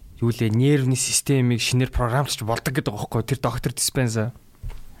юу лээ нервны системийг шинээр програмчлж болдог гэдэг байхгүй. Тэр доктор Диспенза.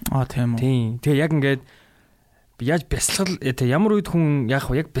 Тийм үү. Тийм. Тэгээ яг ингээд яаж бясалгал ямар үед хүн яг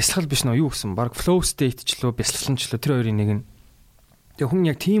бясалгал биш нөө юу гэсэн баг flow state ч лөө бясалгалчлаа тэр хоёрын нэг нь. Тэгээ хүн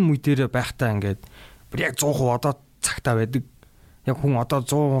яг тийм үе дээр байхдаа ингээд бүр яг 100% одоо цагтаа байдаг. Яг хүн одоо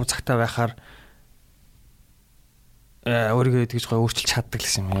 100% цагтаа байхаар өөрийгөө тэгж гоё өөрчилж чаддаг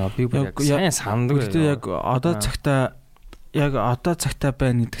гэсэн юм. Би бүр яг сайн сандаг. Гэхдээ яг одоо цагтаа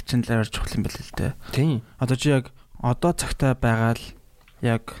байна гэдэг чинь л амар чухал юм байна л дээ. Тийм. Одоо чи яг одоо цагтаа байгаа л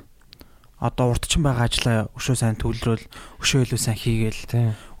яг одоо урдчин байгаа ажлаа өшөө сайн төвлөрөөл өшөө илүү сайн хийгээл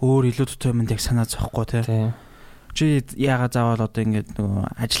өөр илүү тутамд яг санаа зовхгүй тий. Чи яага заавал одоо ингээд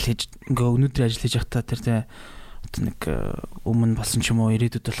нөгөө ажил хийж ингээ өнөөдөр ажил хийж явахдаа тэр тий одоо нэг өмнө болсон ч юм уу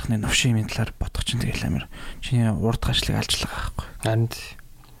ирээдүйд болох нэг новшин юм талаар бодох чинь тэгэл амар чиний урд ажлыг алжлага байхгүй. Харин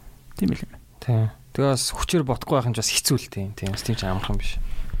тийм л юм. Тий. Тэгээс хүчээр бодохгүй байх нь бас хэцүү л тийм тийм ч амархан биш.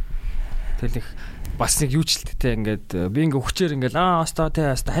 Тэгэл их бас нэг юучлэлтэй ингээд би ингээ хүчээр ингээл оста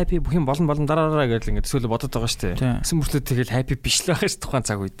happy бүх юм болон дараараа гэж ингээд эсвэл бодоод байгаа шүү дээ. Гэсэн мөртлөө тэгэл happy биш л байгаа ш тухайн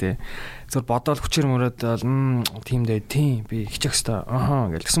цаг үедээ. Зөв бодоол хүчээр мөрөөд тийм дээ тийм би хичих өстой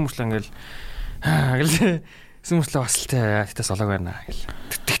гэл гэсэн мөртлөө ингээл гэл гэсэн мөртлөө бас л тэтээс олоог байна гэл.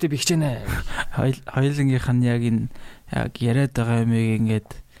 Тэгтээ би хичээнэ. Хоёулынгийнх нь яг энэ яг яриад байгаа юмыг ингээд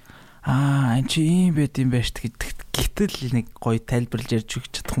ань чи юм байт юм байж гэдэг гэтэл нэг гоё тайлбарлаж ярьж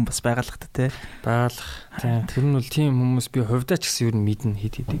өгч чадах хүн бас байгалах та тий. Байгалах. Тэр нь бол тийм хүмүүс би хувьдаа ч гэсэн юу мэднэ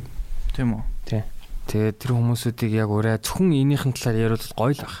хэд хэдэг. Тийм үү? Тий. Тэгээд тэр хүмүүсүүдийг яг ураа зөвхөн энийхэн талаар яриулбал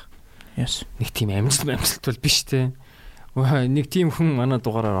гоё л ах. Yes. Нэг тийм амжилт бол биш тий. Нэг тийм хүн манай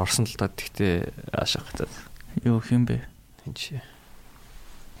дугаараар орсон л та гэхдээ аашаа гацаад. Юу юм бэ? Хинч.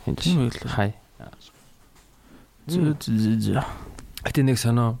 Хай. Гэтэ нэг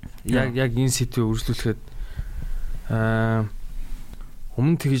санаа яг энэ сэдвээ үргэлжлүүлэхэд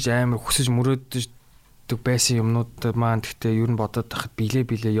өмнө тэгж амар хүсэж мөрөөддөг байсан юмнууд маань гэхдээ ер нь бодоод тахад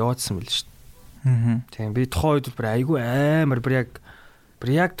билээ яваадсан байл шүү дээ. Тийм би тухайн үед бүр айгүй амар бүр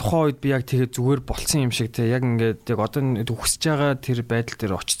яг тухайн үед би яг тэгээ зүгээр болцсон юм шиг те яг ингээд яг одоо хүсэж байгаа тэр байдал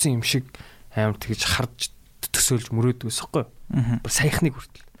дээр очсон юм шиг амар тэгж харж төсөөлж мөрөөдгөөс хэвгүй. Бүр саяхныг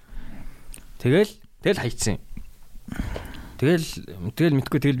хүртэл. Тэгэл хайцсан. Тэгэл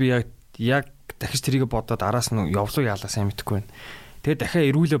мэдгүй тэгэл би яг дахиж тэрийг бодоод араас нь явлуу яалаа сайн мэдгүй байна. Тэгээ дахиад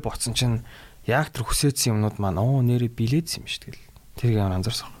ирүүлээ боцсон чинь яг тэр хүсээдсэн юмнууд маань нэрээ билээдсэн юм шүү тэгэл. Тэрийг амар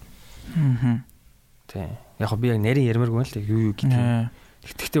анзаарсан. Тийм. Яг би яг нарийн ярмааргүй л юу гэдэг.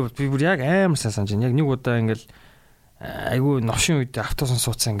 Гэхдээ би бүр яг амар сайн санаж байна. Яг нэг удаа ингээл айгүй новшин үед автобусан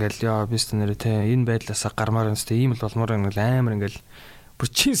суудсан ингээл яа би ч нэрээ те энэ байдлаас гармаар юм тест ийм л болмоор ингээл амар ингээл бүр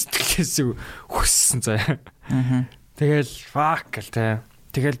чин сэтгэлээс хүссэн заяа. Тэгэл fuck гэл те.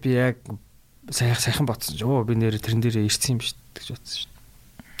 Тэгэл би яг сайхан ботсон ч би нэр тэрэн дээрээ ирсэн юм биш гэж бодсон шүү.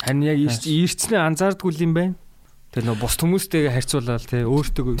 Харин яг ирцнээ анзаардгүй юм байна. Тэр нөө бус хүмүүстэйгээ харьцуулаад те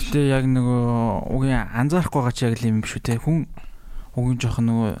өөртөө тэгээ яг нөгөө угийн анзаарахгүй байгаа ч яг л юм биш үү те. Хүн угийн жоох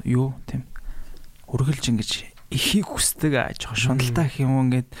нөгөө юу тийм өргөлж ингэж ихийг хүсдэг жоох шуналтай гэх юм уу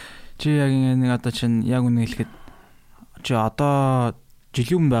ингээд чи яг нэг одоо чинь яг үнэ хэлэхэд чи одоо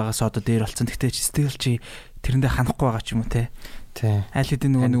жилийн өмнө байгаас одоо дээр болсон. Тэгтээ чи сэтгэл чи тэрэндээ ханахгүй байгаа ч юм уу те. Тий. Аль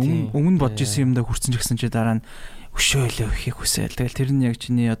хэдийн нөгөө өмнө бодож исэн юмдаа хүрсэн ч гэсэн чи дараа нь өшөөлөө ихийг хүсээл. Тэгэл тэр нь яг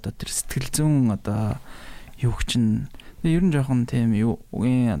чиний одоо тэр сэтгэл зүйн одоо юу чинь ер нь жоохон тийм юу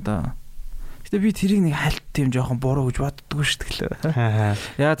үгийн одоо гэтээ би тэрийг нэг хальт тийм жоохон буруу гэж боддгоо шүү дээ.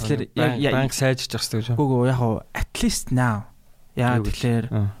 Яа тэгэхээр яг банк сайжирч явах хэрэгтэй гэж. Үгүй яг at least now. Яа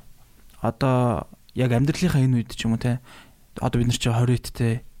тэгэхээр одоо яг амьдралынхаа энэ үед ч юм уу те. Одоо бид нар чи 20-д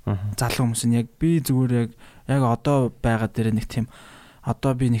те залуу хүмүүс нь яг би зүгээр яг одоо байгаа дээр нэг тийм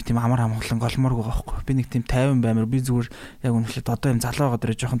одоо би нэг тийм амар амгалан голмооргүй байхгүй. Би нэг тийм 50 баймар би зүгээр яг үнэхээр одоо юм залуугаа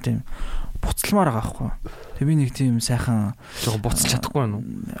дөрөө жоохон тийм буцалмаар байгаа байхгүй. Тэг би нэг тийм сайхан жоохон буцалж чадахгүй байна уу?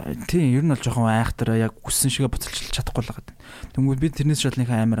 Тийм ер нь бол жоохон айхтар яг үссэн шигээ буцалж чадахгүй л байгаа. Тэнгүүд би тэрнээс шал нэг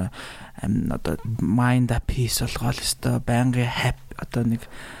амар одоо mind a peace болгоол өстой байнгын happy одоо нэг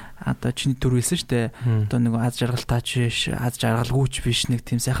одоо чиний төр хэлсэн шүү дээ. Одоо нэг аз жаргалтаач биш, аз жаргалгүйч биш нэг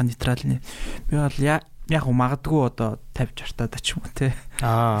тийм сайхан нейтрал би бол яг магадгүй одоо 50 60 таа ч юм уу те.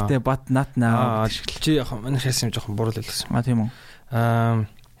 Гэтэ бат нат наа чи яг манай хэсэм жоохон буруу л хэлсэн. Тийм үү.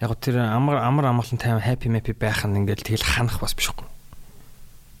 Яг тэр амар амгалан тайван happy mappy байх нь ингээд тэгэл ханах бас биш үгүй.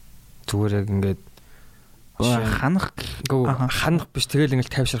 Зүгээр яг ингээд ханах биш тэгэл ингээд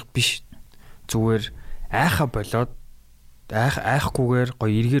тайвшрах биш. Зүгээр айха болоод айхгүйгээр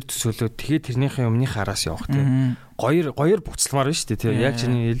гоё эргээр төсөөлөө тэгээд тэрнийхээ өмнөх хараас явах те. Гоёр буцалмаар биш үү те. Яг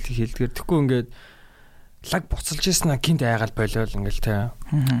чиний хэлдгээр тэгэхгүй ингээд лаг буцалж ийснэ гинт айгаал болоод ингээл те.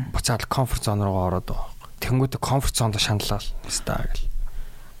 Буцаад комфорт зон руугаа ороод байгаа. Тэнгүүд комфорт зонд шаналал стаа гэл.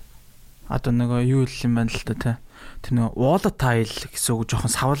 Одоо нөгөө юу юм байна л да те. Тэр нөгөө volatile гэсэн үг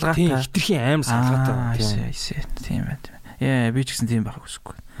жоохон савлгаатай. Хитрхийн аим савлгаатай. Тийм байна. Яа би ч гэсэн тийм байх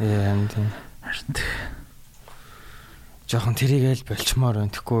үсэхгүй. Тийм. Харин жоохон тэрийгээл болчмоор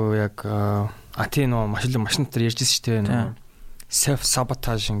байна. Тэгэхгүй яг тийм нөгөө машин дээр ярьжсэн шүү дээ. Нөгөө self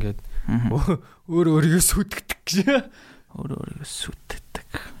sabotage ингээд өөрийгөө сүтгэдэг гэж. Өөрийгөө сүтгэдэг.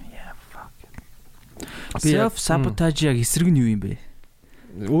 Yeah fuck. Self sabotage яг эсрэг нь юу юм бэ?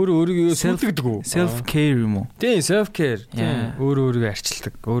 Өөрийгөө сүтгэдэг үү? Self care юм уу? Тийм, self care. Тийм. Өөрийгөө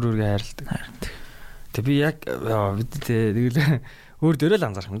арчилдаг, өөрийгөө хайрладаг. Тэг би яг тэгэл өөр дөрөө л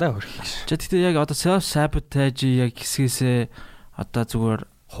анзаарах юм да хөрх. За тэгтээ яг одоо self sabotage яг хэсгээсээ одоо зүгээр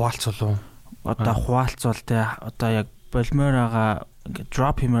хуваалцуулуу. Одоо хуваалцуул те одоо яг болмоор байгаа ингээ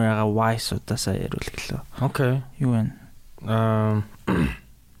drop хэмээр байгаа wise удаасаа яриул гэлөө. Окей. Юу вэ?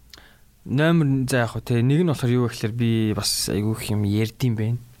 Номер за яг те нэг нь болохоор юу гэхээр би бас айгүй их юм ярьдсан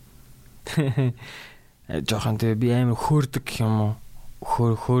байна. Жохон те би амар хөөрдөг юм уу?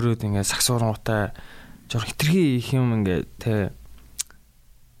 Хөөрөөд ингээ сагсуурангуудаа жохон хитрхи их юм ингээ те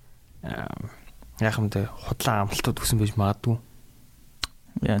яг юм те худлаа амлалтууд өгсөн байж магадгүй.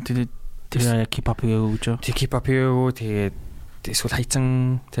 Яа тэр яг keep up өгөөж. Тэг keep up өгөө тэгээд эсвэл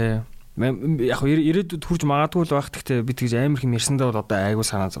хайцсан те яг ирээдүйд хурж магадгүй л байх. Гэхдээ би тэгж амар хэм ярьсандаа бол одоо айгуу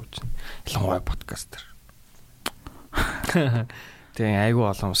санаа зовж байна. Ялангуяа подкастер. Тэгээ айгуу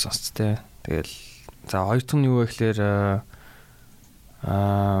олон сонсч те. Тэгэл за хоёр дахь нь юу вэ гэхээр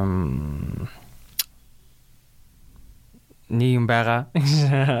нийгэм байгаа.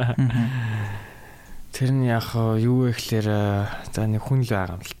 Тэр нь яг юу вэ гэхээр за нэг хүн л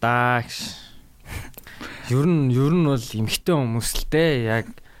байгаа юм л да гэж. Ер нь бол эмхтэй хүмүүс л те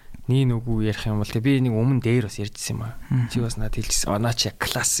яг нэг үгүй ярих юм бол те би нэг өмнө дээр бас ярьжсэн юм аа. Чи бас надад хэлчихсэн. Наа чи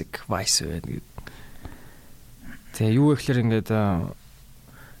classic vice байна гэдэг. Тэгээ юу вэ гэхээр ингээд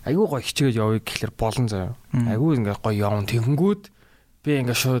айгүй гоё хичээж явъя гэхэлэр болон заяа. Айгүй ингээд гоё явна тэгэнгүүт би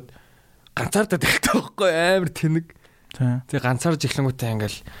ингээд шууд ганцаардаа тэгтэй байхгүй амар тэнэг. Тэгээ ганцаарж эхлэнгүүтээ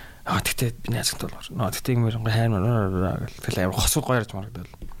ингээд тэгтээ би найзгт болмоор. Тэгтээ юм ингээ хайрмаар тэгэл амар хосууд гоё ярьж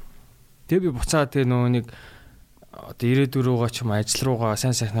марагдал. Тэгээ би буцаад тэгээ нөгөө нэг одоо ирээдүг рүүгээ ч юм ажил руугаа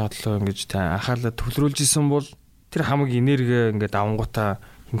сайн сайхнаа төлөө ингэж анхаарлаа төвлөрүүлж исэн бол тэр хамаг энерги ингээд авангуудаа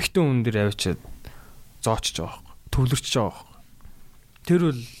эмхтэн хүн дээр авчиад зоочж байгаа байхгүй. Төвлөрч байгаа байхгүй.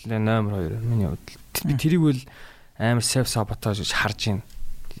 Тэр бол номер 2 миний хувьд. Би тэрийг бол амар self sabotage гэж харж байна.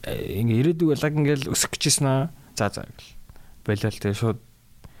 Ингээ ирээдүг лаг ингээл өсөх гэжсэн аа. За гэл. Болол тэгээ шууд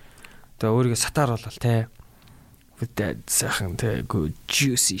тэгээ өөрийгөө сатаар болол те. With that сайхан те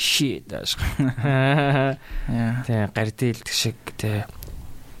juicy shit аш. Тэ гардийлдэг шиг те.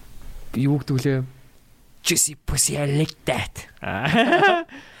 Юу гэдгүүлээ? Juicy pussy I like that.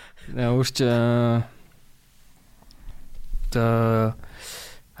 Өөрч тэ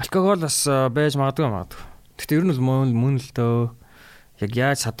алкогол бас байж магадгүй. Гэхдээ ер нь мөн л дөө. Яг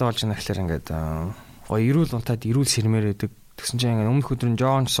яаж сатаа болж байна гэхээр ингээд гоё ирүүл унтаад ирүүл сэрмээр байдаг. Тэгсэн чинь ингээд өмнөх өдөр нь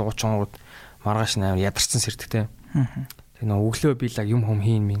жоон суугчонгууд маргааш нээр ядарсан сэрдэгтэй. Тэгээ нөө өглөө би лаг юм хүм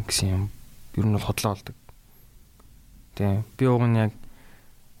хийн мин гэсэн юм. Ер нь бол хотлоо болдог. Тэгээ би уг нь яг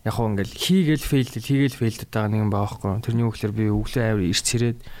хөө ингээл хийгээл фейлдэд байгаа нэг юм баахгүй. Тэрний үгээр би өглөө авир ирц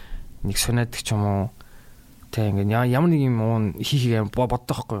ирээд нэг сонаадаг ч юм уу. Тэг ингээд ямар нэг юм уун хийхийг аим боддог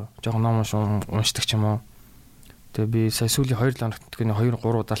байхгүй. Жохон ном уншдаг ч юм уу. Тэгээ би сая сүүлийн 2 хоногт тэний 2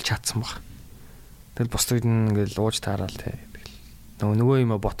 3 удаал чаатсан баг. Тэгэл бусдыг ингээд ууж таараал тэг. Нөгөө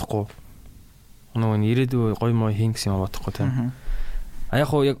юм бодохгүй. Нөгөө ирээдүй гоё моо хийн гэсэн юм бодохгүй тийм. Яг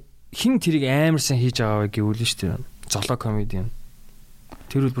хоо яг хин тэрийг амар сайн хийж байгаа гэвэл нь шүү дээ. Золоо комедиан.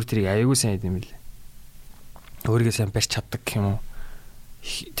 Тэр үлбэр тэрийг аягүй сайн хийд юм билээ. Өөрийгөө сайн барьж чаддаг гэх юм уу.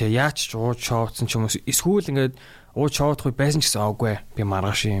 Тэгээ яаж ч ууж шоуцсон ч юм уу эсвэл ингээд ууж шоудахгүй байсан ч гэсэн аагүй би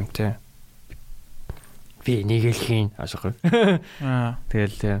маргааш юм те. Би нэг л хийн ашиггүй.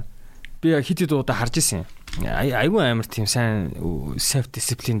 Тэгэл би хит хит удаа харж исэн. Айгүй амар тийм сайн self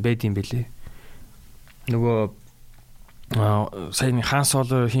discipline байд юм бэлээ. Нөгөө сайн хаан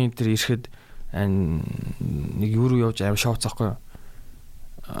соло хийн дээр ирэхэд нэг юу руу явж амар шоуцахгүй.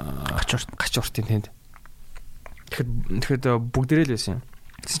 Гач уртын тэнд. Тэгэхэд бүгдээрээ л байсан юм.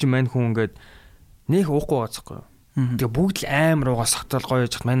 Тэгсэн чинь мань хүн ингээд нэх уухгүй байцахгүй. Тэгээ бүгд л амар уугаа согтол гоё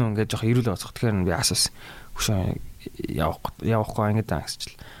яж хат мань хүн ингээд жоох ирүүл байцах. Тэгэхээр би асаас хөшөө явахгүй ингээд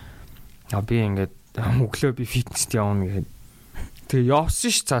агсчил. Би ингээд өглөө би фитнест явна гэхэд. Тэгээ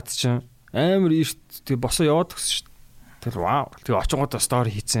явсан ш цаад чинь амар ирт тэгээ босоо яваад гисэн ш. Тэр вау. Тэгээ очингуудаа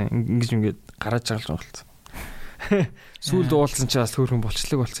стори хийцэн ингээд гараад байгаа л болсон. Сүүлд уулзсан чи бас хөөрхөн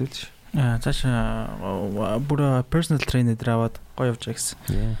болчлог болцсон л ш. Цааш бүр personal trainer аваад гоё явж байгаа гэсэн.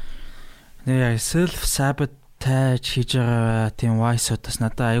 Нэ self sabotage хийж байгаа тийм voice-одоос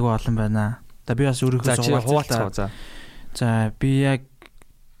надад айгүй олон байна. Би бас өөрийнхөө хуваалцаа. За би яг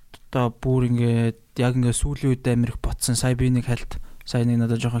одоо бүр ингээд сүүлийн үед амирх ботсон. Сая би нэг хальт сая нэг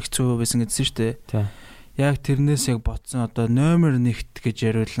надад жоохон хэцүү байсан гэсэн шүү дээ. Тийм. Яг тэрнээс яг ботсон одоо номер 1 гэж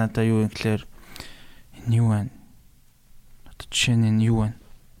яриул надад юу юм гэхээр энэ юу вэ? Одоо жишээ нь энэ юу вэ?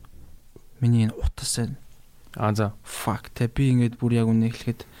 Миний энэ утас байна. За. Fuck. Тэ би ингээд бүр яг үнэ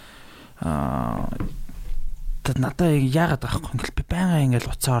хэлэхэд надад яагаад байхгүй ингээл би байнга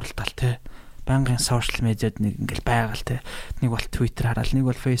ингээл уцаа оролдоол те. Байнгын сошиал медиад нэг ингээл байгаал те. Нэг бол Twitter хараал, нэг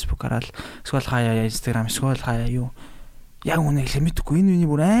бол Facebook хараал, эсвэл хаяа Instagram, эсвэл хаяа юу. Яг үнэ хэлээ мэдгүй энэ миний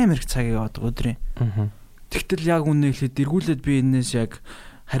бүр амар их цаг яваад өдрийн. Тэгтэл яг үнэ хэлээд эргүүлээд би энэс яг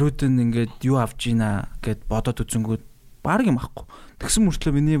хариуд нь ингээд юу авж гинэ гэд бодоод үзэнгүүд баг юм ахгүй. Тэгсэн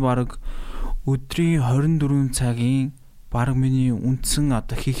мөртлөө миний баг өдрийн 24 цагийн баг миний үндсэн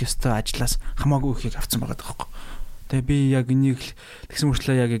одоо хийх ёстой ажлаас хамаагүй ихийг авсан байгаа даахгүй. Тэгээ би яг энийг тэгсэн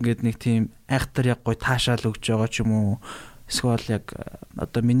мөртлөө яг ингээд нэг тийм айхтар яг гой таашаал өгж байгаа ч юм уу. Эсвэл яг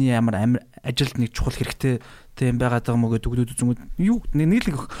одоо миний ямар ажилд нэг чухал хэрэгтэй тийм байгаад байгаа мөгөө дүгдүүд үзэнгүүд юу нэг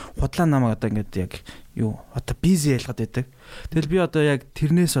л худлаа намайг одоо ингээд яг юу одоо busy ялгаад байдаг. Тэгэл би одоо яг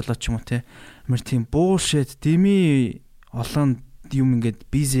тэрнээс болоод ч юм уу те амар тийм bullshit дими олон юм ингээд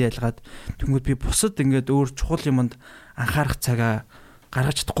busy ялгаад тэгмүүд би бусад ингээд өөр чухал юмд анхаарах цагаа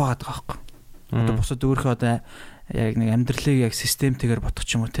гаргаж чадахгүй байгаа байхгүй. Одоо бусад өөрийнхөө одоо яг нэг амьдралыг яг системтэйгээр бодох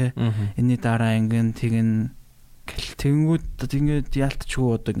ч юм уу те. Энийний дараа ингэн тэгэн тэгэнгүүт ингээд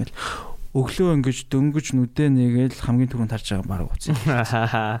яалтчгүй одоо ингээд өглөө ингэж дөнгөж нүдэ нэгээл хамгийн түрүүнд харж байгаа баг уцсан.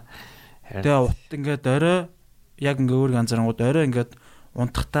 Тэгээ ут ингээд орой яг ингээ өөрийг анзаарангууд орой ингээд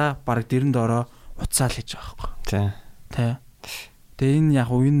унтахтаа баг дэрэнд ороо уцаал хийж байгаа байхгүй. Тэ. Тэгээ энэ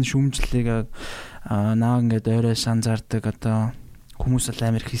яг энэ шүмжлэлийг наа ингээд оройш анзаардаг одоо хүмүүс л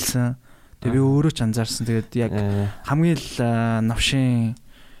амар хэлсэн. Тэгээ би өөрөө ч анзаарсан. Тэгээд яг хамгийн л навшин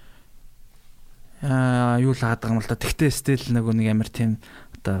юу л хаадаг юм л да. Тэгтээ стил нэг амар тийм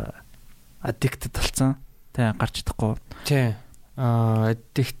одоо addicted болсон. Тэ гарч чадахгүй. Тий.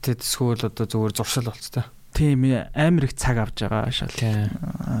 Addicted эсвэл одоо зүгээр зуршил болцтой. Тийм амар их цаг авч байгаа шал.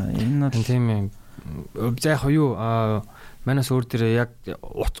 Энэ бол тийм юм. За яг юу манаас өөр дээр яг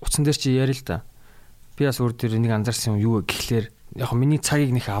утсан дээр чи яри л да. Би бас өөр дээр нэг анзаарсан юм юу гэхлээр яг миний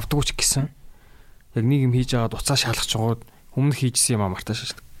цагийг нэх авдаггүй ч гэсэн яг нэг юм хийж аваад уцаа шалгах чугууд өмнө хийжсэн юм мартаа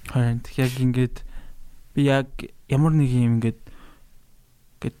шашдаг. Харин яг ингээд би яг ямар нэг юм ингээд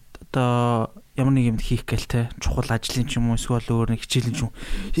одоо ямар нэг юм хийх гээл те чухал ажлын ч юм уу эсвэл өөр нэг хичээлийн ч юм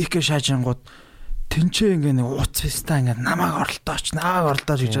хийх гээ шаажингууд тэнцээ ингээ нэг уц феста ингээ намайг оролдооч гэж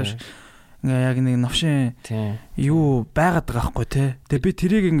байгаа ш. Ингээ яг нэг новшин юу байгаад байгаа байхгүй те. Тэгээ би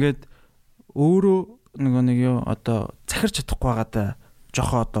тэрийг ингээд өөрөө нэг юу одоо захирч чадахгүй байгаадаа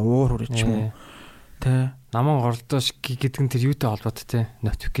жохоо одоо уур хүрээч юм уу те. Намайг оролдооч гэдэг нь тэр юутай холбоотой те.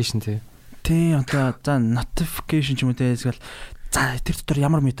 Notification те. Тий одоо за notification ч юм уу те эсвэл за тэр дотор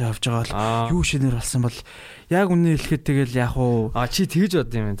ямар мэдээ авч байгаа бол юу шинээр болсон бол яг үнэ хэлэхэд тэгэл яг уу чи тэгж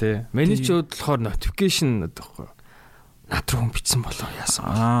бод юм те. Менежүүд болохоор notification гэхгүй. Над руу хүн бичсэн болоо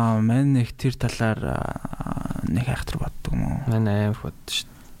яасан. Мань их тэр талаар нэг хайхтар боддог юм уу? Мань амар боддог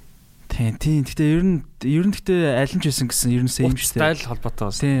шүү. Тийм. Гэхдээ ер нь гэхдээ аль нь ч байсан гэсэн ер нь same шүү дээ. Стайл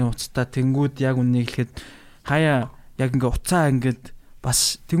холбоотой байна. Тийм уцтай тэнгүүд яг үнэ хэлэхэд хаяа яг ингээ уцаа ингээд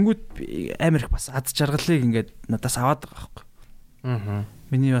бас тэнгүүд амар их бас ад жаргалыг ингээд надаас аваад байгаа байхгүй.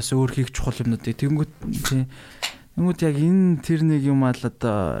 Миний бас өөр хийх чухал юмнуудыг тэнгүүд яг энэ тэр нэг юм аа л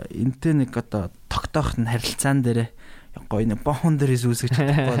одоо энтэй нэг одоо тогтоох нь харилцаан дээрээ гоё нэг boundaries үүсгэж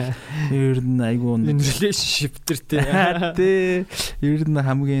чадахгүй ер нь айгүй энэ relationship төр тий ер нь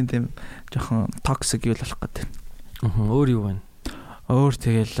хамгийн тийм жоохон toxic юу болох гэдэг. Өөр юу байна? Өөр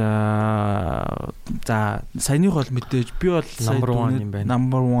тэгэл за саяных бол мэдээж би бол number 1 юм байна.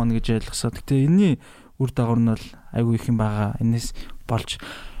 Number 1 гэж ойлгосоо. Гэтэ энэний үр дагавар нь бол айгүй их юм байгаа. Энэс болж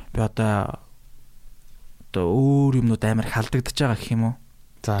би одоо өөр юмнууд амар халдагдаж байгаа гэх юм уу.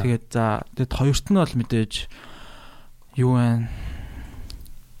 Тэгээд хоёрт нь бол мэдээж юу вэ?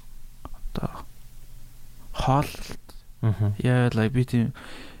 Одоо хоол яа лай би тийм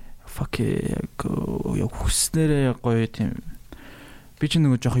яг хүснээрээ гоё тийм би ч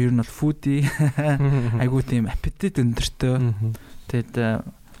нэг жоох ер нь бол фуди айгуу тийм аппетит өндөртэй. Тэгээд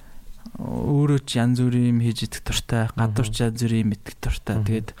өөрөө ч янз бүрийн юм хийж идэх дуртай, гадуур ч янз бүрийн юм идэх дуртай.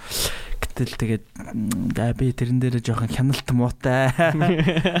 Тэгээд би тэрэн дээр жоохон хяналт муутай.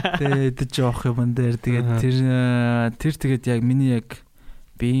 Тэгээд жоох юм дээр тэгээд тэр тэгээд яг миний яг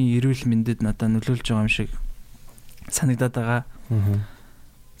биеийн эрүүл мэндэд надад нөлөөлж байгаа юм шиг санагдаад байгаа.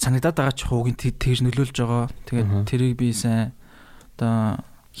 Санагдаад байгаа ч хуугийн тэгж нөлөөлж байгаа. Тэгээд тэрийг би сайн одоо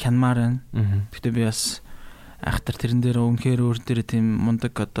хянмаар байна. Гэтэ би бас ахтар тэрэн дээр үнэхээр өөр дээр тийм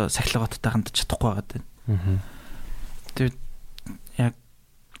мундаг одоо сахилгаттай хандж чадахгүй байгаа дээ. Тэгээд яг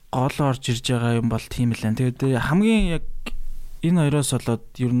гол орж ирж байгаа юм бол тийм л байна. Тэгээд хамгийн яг энэ хоёроос болоод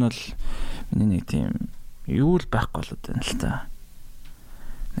ер нь бол миний нэг тийм юу л байхгүй болоод байна л та.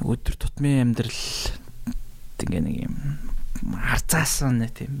 Нэг өдөр тутмын амьдрал тэгээ нэг юм харцаасан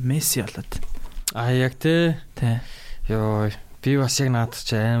нэг тийм месси болоод. Яг тий. Йоо би бас яг надад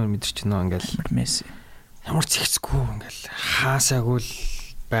ч амар мэдэрч байна ингээл месси. Ямар ч ихцгүй ингээл хаасаагүй л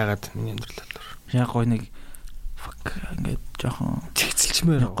байгаад миний амьдрал бол. Яг гой нэг ингээд жоохон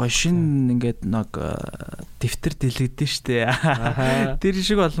цэгцэлчмээр гой шин ингээд нэг дэвтэр дэлгдэн штэ. Тэр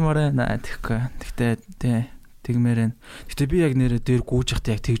шиг болмоор байна тэгэхгүй. Тэгтээ тий тэгмээр байна. Гэтэ би яг нэрээ дээр гүүж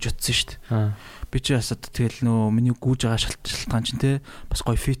явахдаа яг тэгж утсан штэ. Би ч бас тэгэл нөө миний гүүж байгаа шалтгаан чинь те бас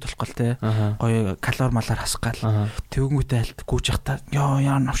гоё фит болох гал те гоё калори малаар хасах гал тэгвнгүүтээ альт гүүж явахдаа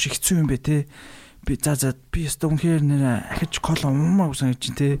яа навш хэцүү юм бэ те би за би өстө үнхээр нэр ахиж кол умаа гэсэн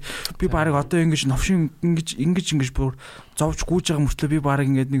чинь те би баг одоо ингэж навшин ингэж бүр зовж гүүж байгаа мөртлөө би баг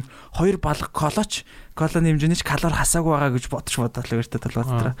ингэж нэг 2 балга колоч колоны хэмжээний ч калори хасаагүй байгаа гэж бодож бодлоо гэртээ толгой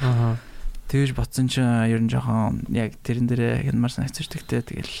дотроо тэгж ботсон чинь ер нь жоохон яг тэрэн дээр хянмар санагдаж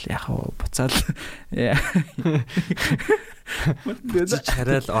тэгтээ тэгэл яг буцаал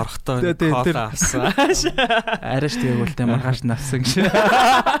чараал орохдоо кола авсан арайш тээгүүлтэй маргааш навсан гэж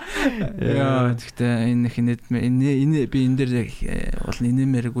яа тэгтээ энэ би энэ дээр бол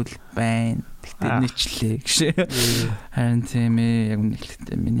инээмэргүй л байна тэгтээ нэчлээ гэж харин тийм ээ яг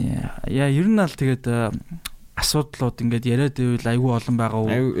үнэхээр миний яа ер нь аль тэгээд асуудлууд ингээд яриад байвал айгүй олон байгаа уу?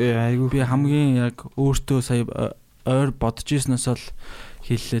 Айгүй. Би хамгийн яг өөртөө сая ойр бодож ирснээс л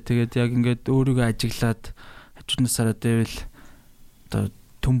хэллээ. Тэгээд яг ингээд өөрийгөө ажиглаад хажуунасаараа дэвэл одоо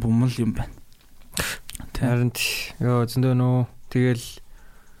төм бумал юм байна. Харин ёо зөндөө нөө тэгэл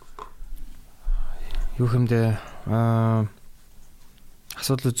юу хэмдэ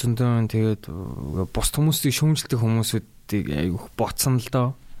асуудал зөндөө тэгээд бус хүмүүсийг шүүмжилдэг хүмүүсүүдийг айгүй боцсон л доо.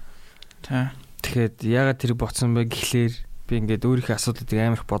 Тэгэхээр ягаад тэр боцсон бэ гэхлээр би ингээд өөрийнхөө асуудлуудыг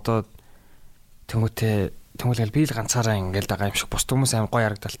амар их бодоод тэнгуүтэл би л ганцаараа ингээд байгаа юм шиг бус хүмүүс амар гоё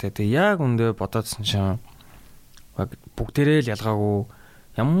харагдaltaй. Тэгээ яг үндэ бодоодсэн чинь бүгдээрээ л ялгаагүй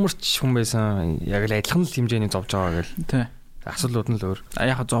ямар ч хүн байсан яг л адилхан л хэмжээний зовж байгаа гэл. Тий. Асуудлууд нь л өөр.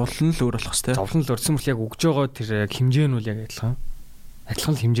 Яг зовлон л өөр болох хэвээр. Зовлон л өөрсөн мөрт яг өгж байгаа тэр яг хэмжээ нь үл яг адилхан.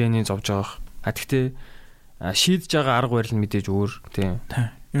 Адилхан л хэмжээний зовж байгаа. Гэхдээ шийдэж байгаа арга барил нь мэдээж өөр. Тий.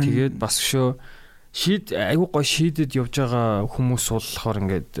 Тэгээд бас өшөө айгуу гой шийдэд явж байгаа хүмүүс болохоор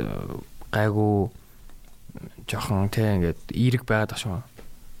ингээд гайгүй жоохон тий ингээд эерэг байгаад байгаа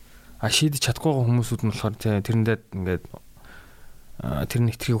шүү. Шийдэж чадахгүй байгаа хүмүүсүүд нь болохоор тий тэрэндээ ингээд тэр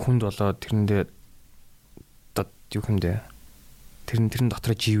нэтрийг хүнд болоод тэрэндээ юу хэмдэ тэрэн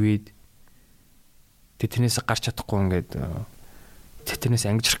дотроо живээд тэрнээс гарч чадахгүй ингээд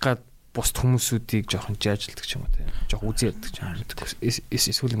тэрнээс ангижрах гад бус хүмүүсүүдийг жоохон жаажилдаг ч юм уу тий. Жоох үзээ яддаг ч юм.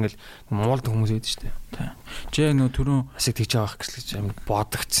 Эсвэл ингээл муулд хүмүүс байдаг шүү дээ. Чи яг нөө түрүүн асыг тэгж авах гэж амар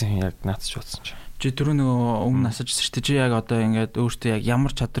бодогдсон яг наадч бодсон чи. Чи түрүүн нөгөө өмнө асуужсэн шүү дээ. Чи яг одоо ингээд өөртөө яг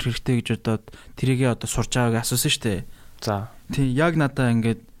ямар чадвар хэрэгтэй гэж бодоод тэрийгээ одоо сурч байгааг асуусан шүү дээ. За. Тий яг надаа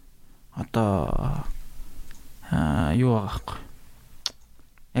ингээд одоо юу байгаа байхгүй.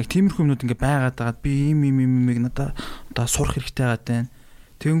 Яг тиймэрхүү юмнууд ингээд байгаад байгаа. Би ийм надаа одоо сурах хэрэгтэй байгаа тань.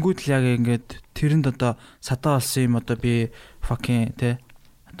 Тэнгүүд л яг ингээд тэрэнд одоо садаа болсон юм одоо би fucking те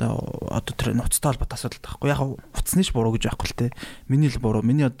одоо тэр нуцтай холбоотой асуудал таахгүй яг утасны ч буруу гэж байхгүй л те миний л буруу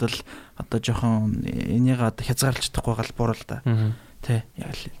миний одоо л одоо жоохон энийг одоо хязгаарлаж чадахгүй гал буруу л да те яг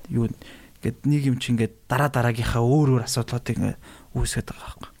л юу ингээд нэг юм чи ингээд дараагийнхаа өөр асуудлуудыг ингээд үүсгэж байгаа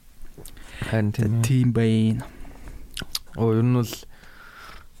байхгүй харин тийм байна. Ер нь бол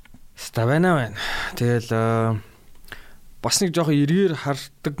Ста байна. Тэгэл бас нэг жоохон эргээр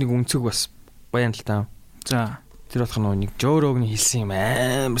хардаг нэг өнцөг бас байна л та. За тэр болох нэг Жорогны хэлсэн юм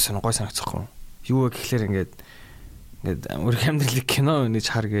амар сонирхой санагцахгүй. Юу вэ гэхлээр ингээд өрх амьдралыг кино гэж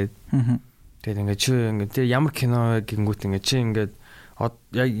хар гээд. Тэгээд ингээд чи ингээд тэр ямар кино гингүүт ингээд чи ингээд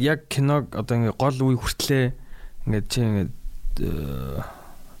яг киног одоо ингээд гол үе хүртлээ ингээд чи ингээд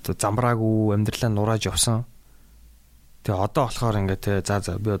замбраагүй амьдралаа нурааж явсан. Тэгээ одоо болохоор ингээд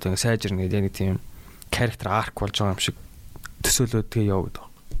за би одоо ингээд сайжирна гэдэг нэг тийм character arc болж байгаа юм шиг төсөөлөд тэгээ яваад байгаа.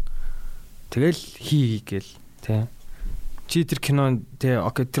 Тэгэл гээл тий. Чи тэр кинонд тий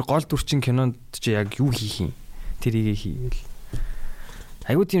окей тэр гол дүрчин кинонд чи яг юу хийх юм? Тэрийг хийгээл.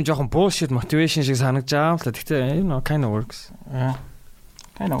 Айгуу тийм жоохон bullshit motivation шиг санагдаж байгаа юм л та. Гэхдээ kind of works.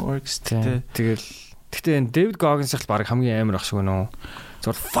 Kind of works тий. Тэгэл гэхдээ Дэвид Гоггинс их баг хамгийн амар ах шиг өнөө.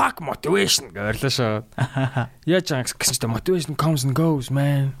 Зүгээр fuck motivation гэрлээ шүү. Яаж байгаа гэсэн чинь motivation comes and goes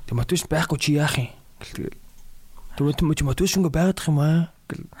man. Тэ motivation байхгүй чи яах юм? Тэгэл. Түрүүн motivation байгаад их юм аа.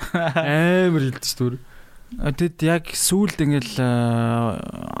 Амар хэлдэж түр. Тэгэд яг сүүлд ингээл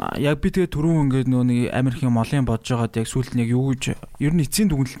яг би тэгээ түрүүн ингээд нэг амар их юм олон бодож байгаад яг сүүлд нь яг юу гэж ер нь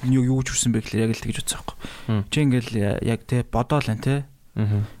эцсийн дүгнэлт нь юу гэж хүрсэн бэ гэхэл яг л тэгж бодсон байхгүй. Чи ингээл яг тэ бодоол энэ тэ.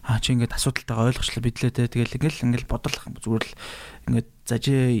 Чи ингээд асуудалтайгаа ойлгочлаа бидлээ тэ. Тэгэл ингээл бодлох зүгээр л ингээд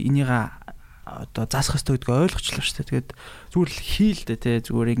зажээ энийг одоо заасах хэрэгтэй гэдгийг ойлгочлаа шүү дээ. Тэгээд зүгээр л хийлдэ те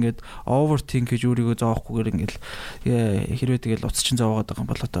зүгээр ингээд overthink гэж өөрийгөө зоохгүйгээр ингээд хэрвээ тэгэл утас чин зовоод байгаа юм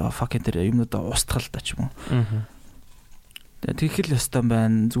бол одоо fucking тэр юмнуудаа устгал та ч юм уу. Тэгэх л ёстой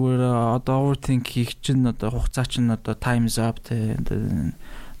байна. Зүгээр одоо overthink хийх чинь одоо хугацаа чинь одоо time's up те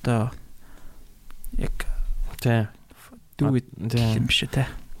одоо яг те do it юм шиг те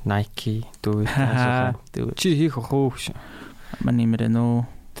Nike do it чи хийх хөө мань имрэнэ.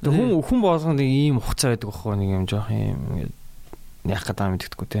 Хүн болгоно нэг ийм хугацаа байдаг байхгүй нэг юм жоох юм ингээд яах гэдэг юм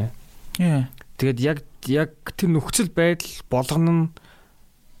мэддэггүй те. Тэгээд яг тэр нөхцөл байдал болгоно нь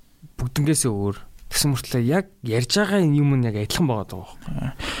бүгднгээс өөр. Тэгсэн мөртлөө яг ярьж байгаа юм нь яг адилхан байгаа даа.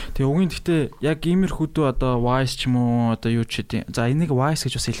 Тэгээ угийн гэхдээ яг иймэрхүүдөө одоо wise ч юм уу одоо юу ч хэдий. За энийг wise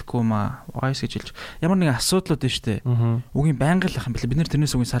гэж бас хэлэхгүй юм аа. Wise гэж хэлж ямар нэгэн асуудлууд байна шүү дээ. Угийн байнга л ах юм бэлээ. Бид нэр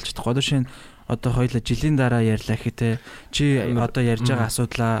тэрнээс угийн салж чадахгүй. Одоо шинэ одоо хоёулаа жилийн дараа ярьлаа гэхтээ чи одоо ярьж байгаа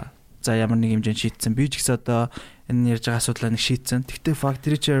асуудлаа за ямар нэг хэмжээнд шийдсэн. Би ч гэсэн одоо энэ ярьж байгаа асуудлаа нэг шийдсэн. Тэгтээ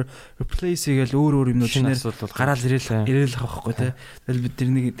factory replace хийгээл өөр юмнууд шинээр гараал ирээл авахгүй те. Тэгэл бид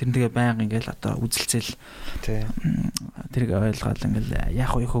тэрнийгээ байнга ингээл одоо үзэлцэл тий. Тэрийг ойлгоод ингээл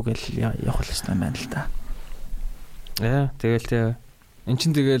яах вэ хөөгээл явах хэрэгтэй байна л да. Тэгэл тий. Эн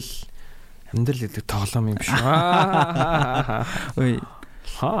чин тэгэл амьдрал гэдэг тоглоом юм шүү. Ой.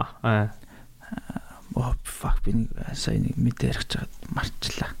 Oh fuck би нэг сайн нэг мэдээ ярих чад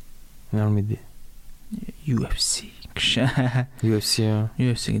марчлаа. Ямар мэдээ? UFC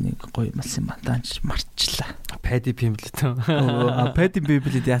нэг гоё малсын матанч марчлаа. Paddy Pimblett. Paddy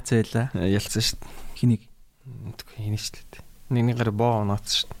Pimblett яац байлаа. Ялцсан шүү дээ. Хэнийг? Хэнийг ч лээ. Нэг гараа боо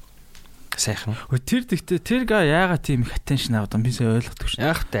онооцсон шүү дээ. Сайхан. Тэр тэгтээ тэр яагаад тийм их attention аваад юм би сая ойлгохгүй шүү.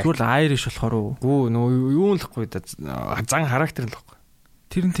 Яах вэ? Зүгээр л Irish болохоор уу? Гүү нөө юу л хгүй да. Зан характер л хгүй.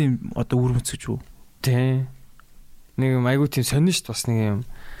 Тэр нь тийм одоо үрмэц гэж үү? Тий. Нэг айгуу тийм сонин шүү дээ бас нэг юм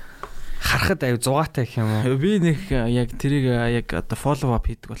харахад аюу зугаатай гэх юм уу. Би нэг яг тэрийг яг одоо follow up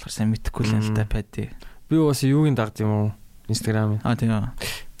хийдэг болохоор сайн мэдэхгүй л юм л да Paddy. Би бас юугийн дагд юм уу? Instagram-ын. Тийм.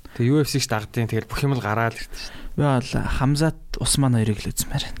 Тэгээ UFC-г дагдیں۔ Тэгэл бүх юм л гараад ирдэ шүү дээ. Би бол Хамзат Усман хоёрыг л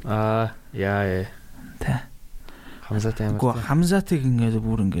үзмээр байна. Яа. Тэ. Хамзат амар. Гү Хамзатыг ингээд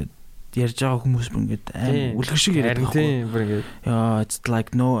бүр ингээд ярьж байгаа хүмүүс бүр ингээд амар үлгэр шиг яриад байгаа. Тийм бүр ингээд. It's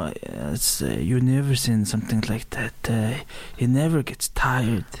like no you never seen something like that. He never gets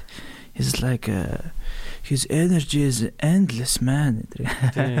tired. He's like his energy is endless man.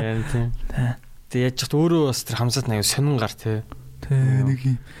 Тийм. Тэгээ яаж ч өөрөө бас тэр Хамзат аяа сонин гар тий. Тэ нэг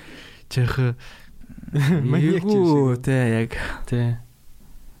юм жах маньяк тий яг тий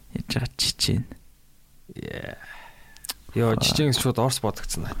яаж байгаа чичэн. Яа чичэн шууд орс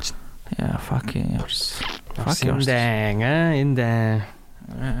бодогцсон наа чинь. Яа fucking орс. Fucking энэ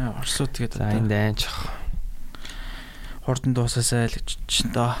орсууд тэгээд за энэ чих. Хурдан дуусаасай л гэж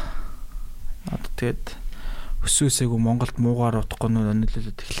чинь доо. Одоо тэгээд өсөөсэйгөө Монголд муугаар утахгүй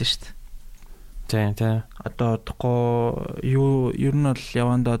нөлөөлөд эхэллээ шүү дээ. Тийм. Одоо утахгүй юу ер нь бол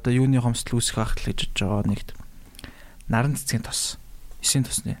яванда одоо юуны хомсдол үүсэх ах л гэж бодож байгаа нэгт. Наран цэцгийн тос. 9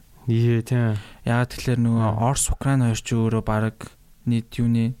 тосны. Тийм. Яагаад тэгэхээр нөгөө Орос Украин хоёр ч өөрөө баг нийт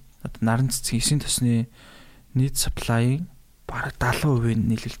юуны одоо наран цэцгийн 9 тосны нийт supply-ийн баг 70%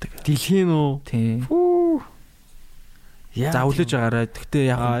 нийлүүлдэг. Дэлхийн үү? Тийм. За үлээж байгаарай. Гэхдээ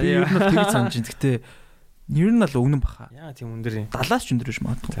яг би ер нь тэгж санаж байна. Гэхдээ Ер нь л өгнөн баха. Яа тийм өндөр юм. 70-аас ч өндөр биш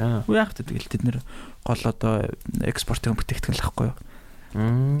магадгүй. Уу яах вэ тэгэл тэд нэр гол одоо экспортын бүтээгдэхүүн л ахгүй юу.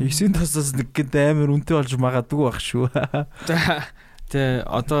 9 тосоос нэг гээд амар үнэтэй болж магадгүй байх шүү. Тэ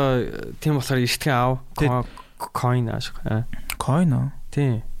одоо тийм болохоор иштгэн аав coin ааш. Coin аа.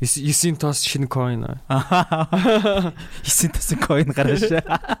 Тийм. 9 тос шинэ coin аа. 9 тосын coin гарааш.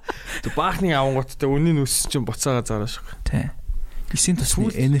 Тэг баахны авангуудтай үнийн өссөн чинь буцаага заарааш. Тийм. 9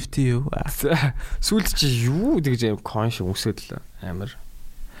 тосны NFT юу? Сүүлд чи юу гэж coin шиг өсөд л амар.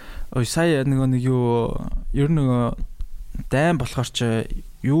 Ой сая нэг юу ер нь дайм болохоор ч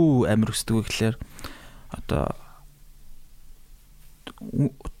юу амар өсдөг вэ гэхлээр одоо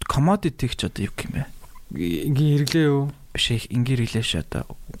commodity ч одоо юу гэх юм бэ? Ингийн хэрэглээ юу? Биш их ингийн хэрэглээ ш одоо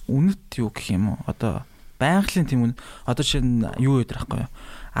үнэт юу гэх юм уу? Одоо байгалийн тийм үн одоо чинь юу гэдэг байхгүй юу?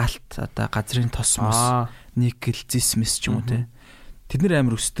 Алт одоо газрын тос мос никел зисмис ч юм уу те. Тэд нэр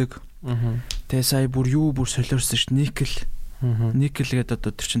амар өсдөг. Тэгээ сая бүр солиорсон ш никел. Никел гэдэг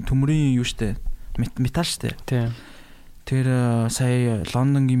одоо тэр чин төмрийн юу штэ? Металл штэ. Тийм. Тэр сая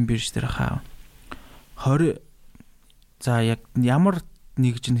Лондонгийн бирж дээр хаа 20 за яг ямар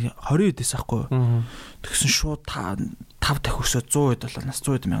нэг чинь 20 эдээс ахгүй. Тэгсэн шууд 5 дахь өсөд 100 доллараас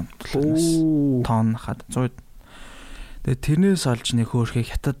 100 мянган доллараас тонн хаад 100. Тэгээ тэрнээс олж нэг хөөрхийг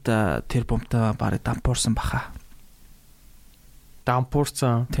хятад тэр бомтой барыг дампуурсан баха.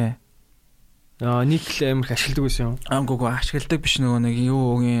 Дампуурсан. Тий. Никл амар их ашигладаг байсан юм. Гоо ашигладаг биш нөгөө нэг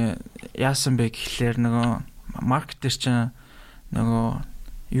юу яасан бэ гэхлээр нөгөө маркет дээр чинь нөгөө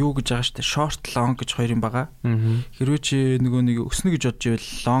юу гэж байгаа штэ short long гэж хоёр юм байгаа. Хэрвээ чи нөгөө нэг өснө гэж бодж ивэл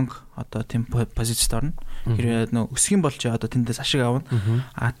long одоо тийм позицид орно. Хэрвээ нөгөө өсөх юм бол чи одоо тэндээс ашиг авна.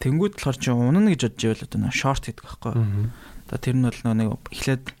 Тэнгүүд болохоор чи унана гэж бодж ивэл одоо нөгөө short гэдэг байхгүй. Одоо тэр нь бол нөгөө нэг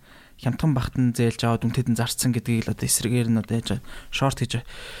эхлээд хямдхан бахтан зээлж аваад үнтэд нь зарцсан гэдгийг л одоо эсрэгээр нь одоо яаж short гэж.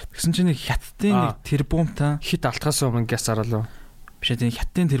 Тэгсэн чинь нэг хаттын нэг тэрбумтай хит алтгаас өмнө гяс зарлаа. Биш тийм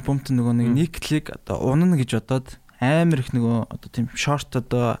хаттын тэрбумтай нөгөө нэг никлийг одоо унана гэж бодоод амар их нөгөө одоо тийм short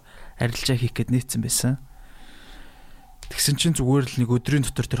одоо арилжаа хийх гээд нээсэн байсан. Тэгсэн чинь зүгээр л нэг өдрийн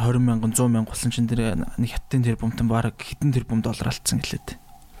дотор тэр 20 мянган 100 мянга болсон чинь тэр нэг хаттын тэрбумтай бараг хэдэн тэрбум доллар алдсан гэлээд.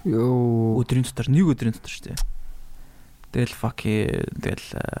 Йоо. Өдрийн дотор нэг өдрийн дотор шүү дээ. Тэгэл тэгэл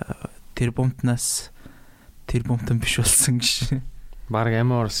тэрбумтнаас тэрбумтан биш болсон гэж. Бараг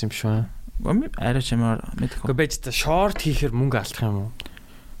амар орсон юм шүү. Арай ч амар мэдэх. Гэхдээ байж та short хийхээр мөнгө алдах юм уу?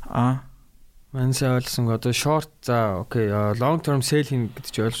 Манайсаа ойлгосон одоо short за окей long term sale хийн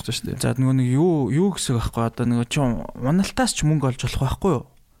гэдэг чинь ойлгож шүү дээ. За нөгөө нэг юу гэсэн байхгүй одоо нөгөө чи уналтаас ч мөнгө олж болох байхгүй юу?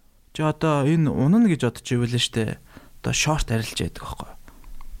 Чи одоо энэ унана гэж бодож ивэл нь штэ. Одоо short арилж яадаг байхгүй юу?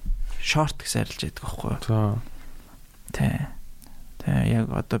 Short гэсэн арилж яадаг байхгүй юу? Тэ яг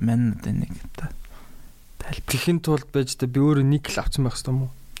одоо мань одоо нэг одоо тайлбархийн тулд байж та би өөрөө никл авсан байх хэвээр юм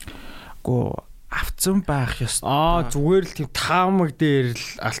уу? Гүү авцсан байх ёстой. Зүгээр л тийм таамаг дээр л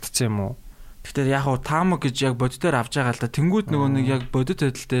алдсан юм уу? Тэгэхээр яг уу таамаг гэж яг бодит дээр авч байгаа л да. Тэнгүүд нөгөө нэг яг бодит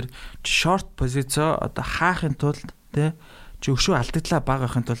байдал дээр short позицоо одоо хаахын тулд тий чи өшөө алдагдлаа бага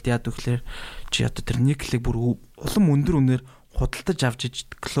байхын тулд яад гэхлээр чи одоо тэр никлийг бүр улам өндөр үнээр худалдаж авч иж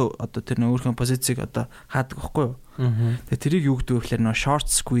одоо тэр өөрхөн позицийг одоо хаадаг байхгүй юу? Тэгээ тэрийг юу гэдэг вэ гэхээр нөгөө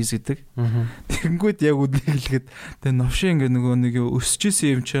short squeeze гэдэг. Тэнгүүд яг үнийг хэлэхэд тэгээ новшин ингээ нөгөө нэг өсөж исэн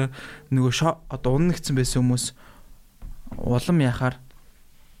юм чи нөгөө одоо унагцсан байсан хүмүүс улам яхаар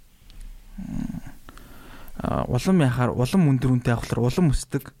улам өндөр үнэтэй авахлаар улам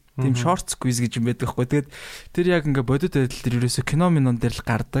өсдөг. Тийм short squeeze гэж юм байдаг байхгүй. Тэгээд тэр яг ингээ бодит байдал дээр ерөөсө кино минон дээр л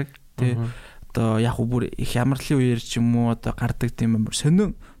гардаг. Тэ одоо яг бүр их ямарлын үеэр ч юм уу одоо гардаг тийм амар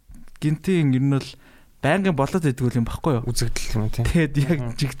сонин гинтийн ер нь бол байнгын болоод байдаг юм баггүй юу? Үзэгдэл юм тийм. Тэгээд яг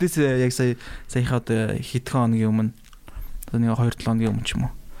жигдээс яг саяхаа одоо хэдхэн хоногийн өмнө одоо нэг 2-7 хоногийн өмнө ч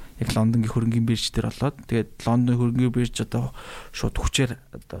юм уу. Яг Лондонгийн хөрөнгөний бирж дээр болоод тэгээд Лондон хөрөнгөний бирж одоо шууд хүчээр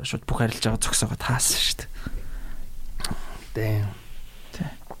одоо шууд бүх арилжаага зогсоогоо таасан шүү дээ.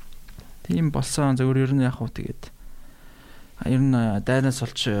 Тийм болсон. Зөвөр ер нь яг хөө тэгээд ер нь дайнаас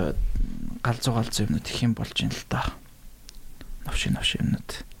олж галзуу юмнууд их юм болж юм л да. Новшин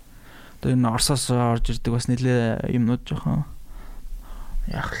юмнууд. Одоо энэ Оросоос орж ирдэг бас нэлээ юмнууд жоохон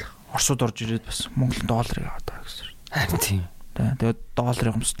яг Оросууд орж ирээд бас Монголын долларыг аваад байгаа гэсэн. Харин тийм. Тэгээд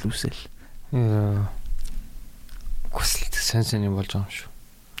долларын хомсдол үүсэл. Хүсэлт сэн юм болж байгаа юм шүү.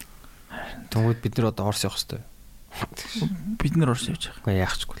 Тэгвэл бид нар одоо Орос явах хэрэгтэй. Бид нар Орос явж байгаа.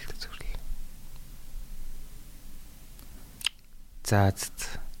 Яах ч үгүй л зөвхөн. За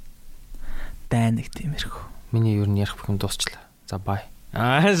дайнаг тиймэрхүү. Миний юу н ярих бүх юм дуусчлаа. За бай.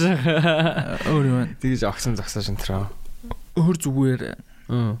 Өөр юм. Тэгж огсон зогсоо шинтраа. Өөр зүгээр.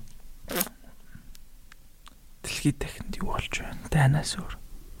 Дэлхийд дахинд юу болж байна? Дайнаас өөр.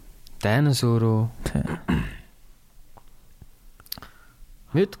 Дайнаас өөрөө.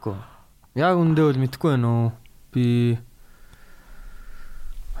 Мэдгүй. Яг үндэ бол мэдгүй байна уу. Би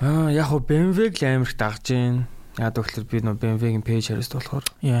яг хөө BMW-г л амирх дагж гин. Яг тэгэхээр би нөө BMW-гийн пэйж хариуцд болохоор.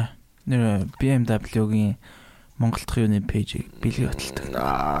 Яа. Нэр BMW-гийн Монгол дахь юуны пэйжийг бэлгээ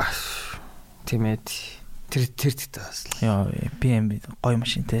баталдаг. Тийм ээ. Тэр тас. Яа, BMW гоё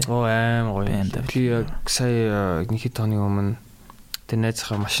машин те. Аим гоё. Би яг сая нэг хэд тооны өмнө тэр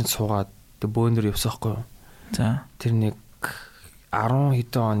найзынхаа машинд суугаад тэр бөөндөр явсаахгүй юу. За. Тэр нэг 10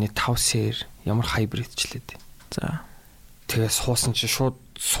 хэдэн оны 5 сер ямар хайбридчлээ дээ. За. Тэгээ суусан чинь шууд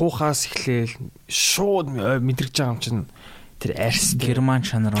суухаас эхлээл шууд мэдрэгж байгаа юм чинь тэр арьс герман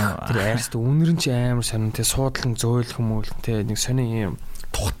шанар тэр арьс үнэр нь ч амар сонин тэ суудлан зөөлөх юм уу тэ нэг сонин юм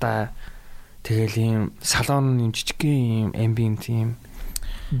тухтай тэгэл ийм салон юм жижигхэн ийм амбиент ийм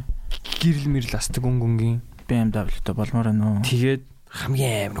гэрэл мэрэл астаг өнгөнгийн BMW-тэй болмоор байна уу. Тэгээд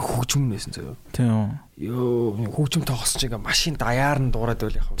хамгийн амар хөгжим байсан зөө. Тийм. Йоо хөгжим тоогсон чинь машин даяар нь дуурайд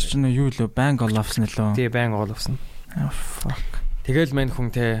байл яхав. Чинь юу лөө банк оловсон лөө. Тий банк оловсон. Fuck. Тэгэл мань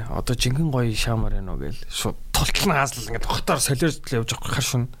хүн те одоо жинхэнэ гоё шаамаар байна уу гээл шууд тултал нь хаазлал ингээд хотоор солиорж явж байгаа хар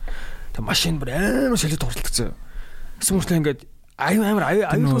шун. Тэг машин бүр амар солиод турталцсан. Эсвэл ингээд амар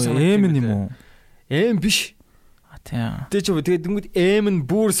аюулгүй санагдав. Эм юм уу? Эм биш. Тийм. Тэг чи тэгээд дүнгууд эм нь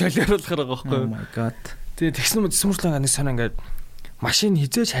бүр солиоруулахаар байгаа байхгүй юу? Oh my god. Тэгээд тэгсэн мэт сүмжлэн нэг санаа ингээд машин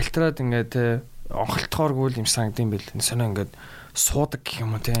хизээж хальтраад ингээд онхолтохооргүй юм санагдсан байл. Санаа ингээд суудаг гэх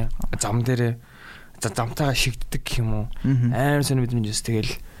юм уу те. Зам дээрээ замтайгаа шигддэг гэх юм уу. Амар сонир мэдрэмжээс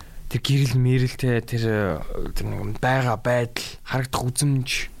тэгэл тэр гэрэл мэрэлтэй тэр нэг байгаа байдал харагдах үзэмж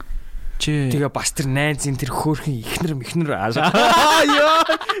чи тэгээ бас тэр найзын тэр хөөрхөн ихнэр яа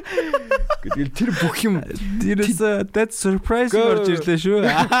гэдэг тэр бүх юм that surprise орж ирлээ шүү.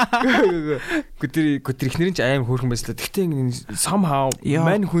 Тэр ихнэрийн ч аим хөөрхөн байслаа. Гэхдээ somehow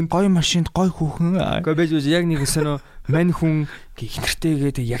мань хүн гоё машинд гоё хүүхэн. Гэхдээ байж яг нэг өсөнө мань хүн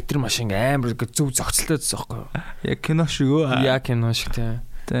ихнэртэйгээ яг тэр машин амар зөв зохицолтой байсан байхгүй юу? Яг кино шиг үү? Яг кино шиг тийм.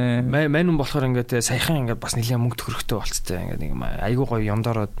 Мань хүн болохоор ингээд саяхан ингээд бас нэлээд мөнгө төгрөгтэй болцтой. Ингээд нэг айгуу гоё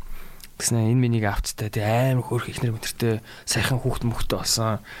ёндороод гэснээр энэ минийг авцтай тийм амар хөөрх ихнэр мэтэртэй саяхан хүүхд мөхтэй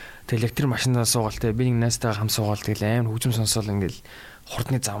болсон. Тэгэл яг тэр машинаа суугаал те би нэг найзтайгаа хам суугаал тэгэл амар хөгжим сонсоол ингээл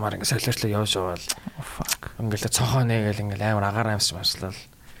хурдны замаар ингээд солиорчлоо явж байгаа л fuck ингээл цонхоо нэгээл ингээл амар агаар амслал.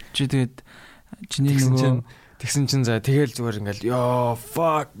 Чи тэгээд чиний нөгөө тэгсэн чинь за тэгэл зүгээр ингээл ёо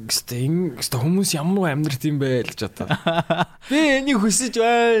fuck гэстэ хүмүүс ямар амьдрт юм бэ л гэж бодоо. Би энийг хүсэж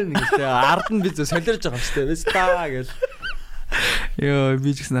байна гэхтээ ард нь би зөв солиорж байгаа юм шүү дээ. Бис та гэл. Ёо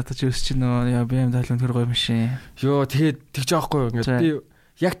би ч гэсэн натач өсч нөө яа BMW тэр гоё машин. Ёо тэгээд тэгж аахгүй юу ингээд би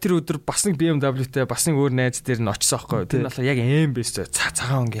яг тэр өдөр бас нэг BMW-тэй бас нэг өөр найз дээр нь очсон аахгүй юу. Тэр нь болохоор яг эм байсан.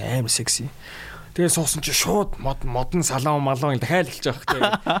 Цагаан өнгийн амар секси. Тэгээ суусан чи шууд модон салон малон дахиад эхэлж байгаа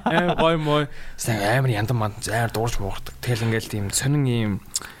хэрэг. Амар гоё мой. Амар яндан манд амар дуурж муурдаг. Тэгэл ингээл тийм сонин ийм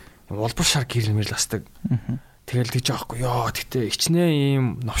улбар шар гэрэл мэрэл астдаг. Тэгэл тэгж байгаа хгүй ёо тэгтээ ичнээ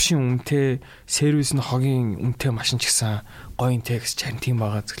ийм новшин үнэтэй сервис нь хогийн үнэтэй машин ч гэсэн гоё интекс чань тийм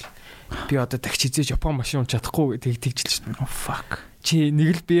байгаа зүгэл. Би одоо такси хизээж Япон машин унч чадахгүй тэгжилж шүү дээ. Fuck. Чи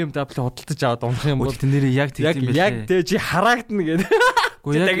нэг л BMW худалдаж аваад унах юм бол нэрээ яг тэгдэм байлээ. Яг тэ чи хараагдана гэдэг.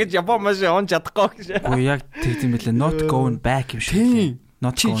 Гэхдээ тэгэж Япон машин унч чадахгүй гэж. Гэхдээ яг тэгдэм байлээ. Not going back юм шиг.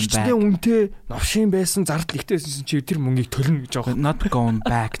 Not going back. Чи үнэтэй новшин байсан зардал ихтэй байсан чи тэр мөнгийг төлнө гэж байгаа. Not going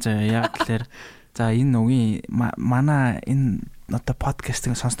back яг тэгэхээр за энэ үгийн манай энэ одоо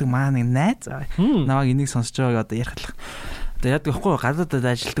подкастыг сонсдог маа нэг найз наваг энийг сонсож байгааг одоо ярихлах. Одоо яадаг вэ? Гадаадад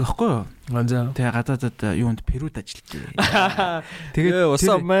ажилладаг байхгүй юу? Тэгээ гадаадад юунд Перуд ажилладаг. Тэгээд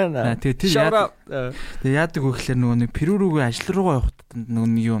усаа мэн. Тэгээ яадаг вэ гэхээр нөгөө нэг Перу руугаа ажил руугаа явахдаа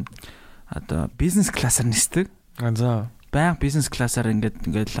нөгөө нэг юу одоо бизнес классаар нисдэг. За. Баян бизнес классаар ингээд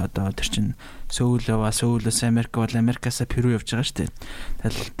л одоо тэр чин Сөүл яваа, Сөүлөөс Америк бол Америкаасаа Перу явж байгаа шүү дээ.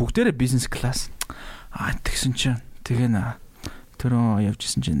 Тэгэл бүгдээрээ бизнес класс. Тэгсэн чинь тэгээ түрүү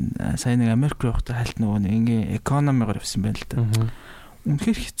явжсэн чинь сая нэг Америк руу явахдаа хальт нөгөө нэг ингийн экономигаар явсан байна л да.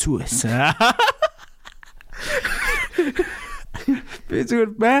 Үнэхээр хэцүү байсан. Би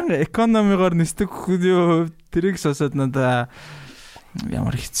зүгээр баян экономигаар нисдэг хүмүүс тэрийг сонсоод надаа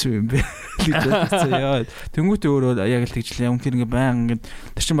ямар хэцүү юм бэ гэж бодсон яа. Тэнгүүтээ өөрөө яг л тэгжлээ. Үнэхээр ингээ баян ингээ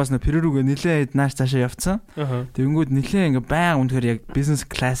тэр чинь бас нэ Перу рүүгээ нилээ нааш цаашаа явцсан. Тэнгүүд нилээ ингээ баян үнэхээр яг бизнес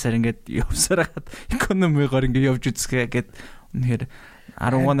классаар ингээ явсараад экономигаар ингээ явж үзгээ гэд үнэхээр I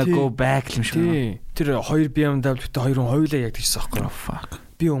don't wanna go back юм шиг. Тэр хоёр BMW-тэй хоёр хүн хоёулаа яг тэгсэн аахгүй. Fuck.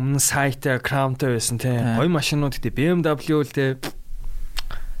 Би өмнө сайтаа Crown-тай байсан те. Гоё машинууд гэдэг BMW л те.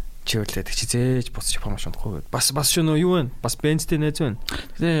 Чиглээд чи зээж босч Япон машин удахгүй. Бас шөнө юу вэ? Бас Benz-тэй найз байна.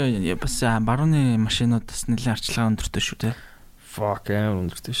 Тэгээ бас барууны машинууд бас нэлээд арчилгаа өндөртэй шүү те. Fuck амар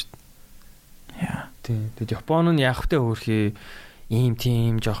өндөртэй шүү. Тэгээд Япон нь яах вэ хөрхий ийм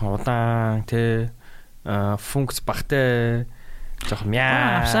тийм жоохон удаан тий функц багтай жоохон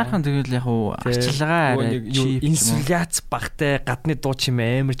авсаархан тэгэл яг уу арчилгаа инсуляц багтай гадны дуу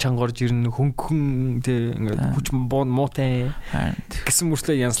чимээ амар чангорж ирнэ хөнгөн тий ингээд хүч муутай гэсэн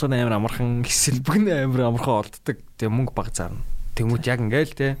мөрчлөө янзлан амар амархан хэсэлбэг амар амархан олддог тий мөнгө баг зарна тэмүүт яг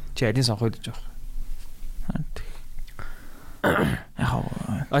ингээл тий чи алин сонгох гэж байгаа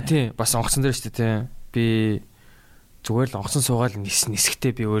яг тий бас онгоцсон дээр шүү дээ тий би зүгээр л онгоцсон суугаал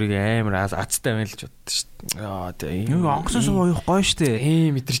нисгтээ би өөрийгөө амар азтай байна л гэж боддоо шүү дээ. Тэгээ юм онгоцсон суугаа гоё шүү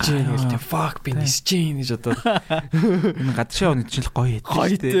дээ. Мэдэрч юм гэл тэг fuck би нисэж юм гэж бодоод энэ гадшаа оны чинь л гоё хэдэж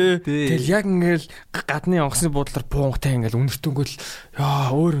шүү дээ. Тэгэл яг ингээл гадны онгоцны буудлаар пунгтай ингээл үнэртөнгөл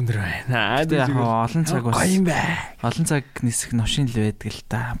яа өөр өндөр байна. Тэгээ олон цаг бас гоё юм бай. Олон цаг нисэх новшин л байдаг л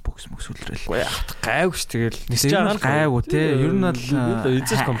та бүкс мөксүүлрэл. Гайгүй ш тэгэл нисэж байгаа нь гайгүй те. Ер нь бол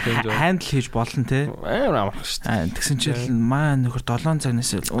эзэж комплейн жоо. Хандл хийж болно те. Амар амарх ш. Тэгсэн чинь маа нөхөр 7 цаг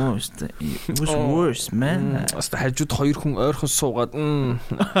нисэл worse man. Аста хажууд 2 хүн ойрхон суугаад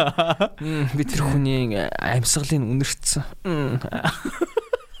би тэр хүний амьсгалыг үнэрчсэн.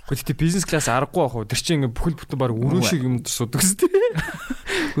 Гэхдээ бизнес класс аргагүй ах уу. Тэр чинь ингээ бүхэл бүтэн баг өрөө шиг юм судаг зү.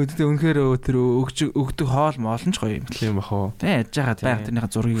 Гэхдээ үнэхээр тэр өгдөг хоол моолн ч гоё юм тийм бах уу. Тэ яж байгаа байг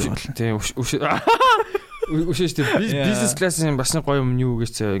тэрнийхээ зургийг болно. Тийм Үшээштэй бизнес классын бас нэг гоё юм юу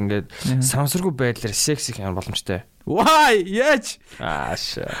гэж ингээд самсаргүй байдлаар секс их юм боломжтой. Why? Яаж?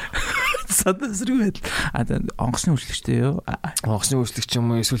 Аашаа. Самсаргүй байдал. Онгоцны үйлчлэгчтэй юу? Онгоцны үйлчлэгч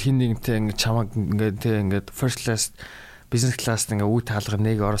юм уу? Эсвэл хин нэгнтэй ингээд чамаг ингээд first class бизнес класс ингээд үе таалга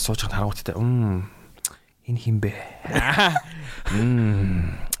нэг ороо сууж харангуйтай. Энэ хин бэ?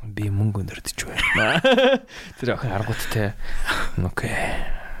 Би мөнгө өндөрдөж байна. Тэр охин харангуйтай. Окей.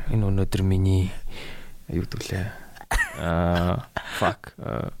 Энэ өнөөдөр миний юу гэвэл fuck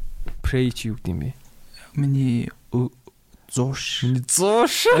preach юу гэдэм бэ? Миний зоош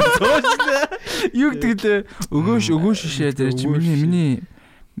юу гэвэл өгөөш шээ тэр чи миний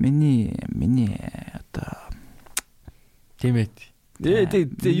одоо тиймээ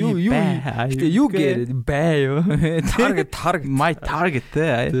Тэ юу гэдэг бай юу target my target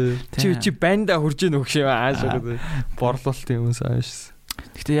чи банда хурж ийн өгш юм аашаа борлуулалт юм ааш.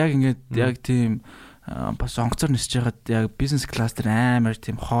 Гэтэ яг ингээд яг тийм бас онгоцоор нисэж байгаад яг бизнес класс дээр амар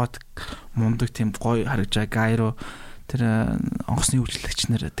тийм хот мундаг тийм гоё харагдаж байгаа гайро тэр онгоцны үйлчлэгч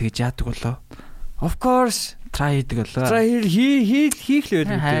нар тэгж яадаг болоо. Of course try хийдэг болоо. Try хийх л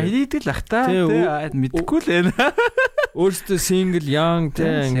байл. Хийдэг л ах та. Мэдхгүй л байна. Өөртөө single young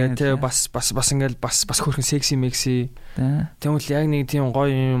тэ ингээд тэ бас ингээд бас хөрхэн sexy mexy. Тэгвэл яг нэг тийм гоё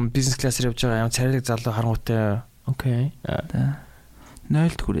юм бизнес классээр явж байгаа юм царайлаг залуу харангуйтай. Окей. 0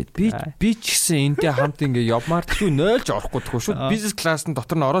 хүрээд би ч гэсэн энтэй хамт ингээ явмаар тэгвэл 0 ч орохгүй тхүү шүү. Бизнес класс нь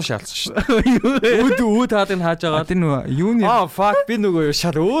дотор нь ороо шаалсан шүү. Өө таадыг хааж байгаа. Тэр нөгөө юуны fuck би нөгөө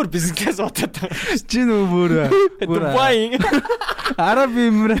шал өөр бизнес класс утаад байгаа. Чи нөгөө бүр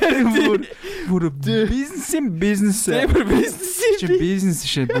араби мөр бизнес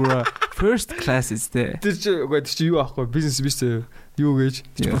шээ бүр first class истэ. Тэр чи юу аахгүй бизнес биш үү? Юу гэж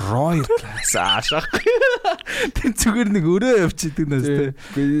royal class аашаа. Тэг зүгээр нэг өрөө явчихдаг нас тэ.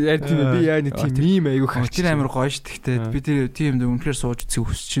 Би яа нэг тийм айгу хавчир амар гоё ш. Тэгтээ би тэр тийм үнэхээр сууж үзэх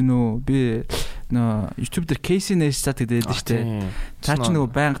хүсэж гинөө. Би нөө YouTube дээр Casey Neistat гэдэг байдаг штэ. Цаа чи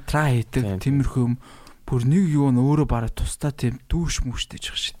нөгөө байнга try хийдэг тиймэрхүү бүр нэг юу н өөрөө бараг тусдаа тийм дүүш мүштэйж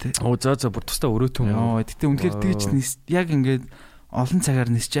байгаа ш тэ. Оо за бүр тусдаа өрөөтөн. Йоо тэгтээ үнэхээр тэгж яг ингээд олон цагаар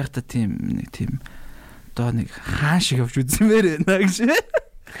нисэж байхдаа тийм нэг тийм одоо нэг хаан шиг явж үзмээр байна гэж.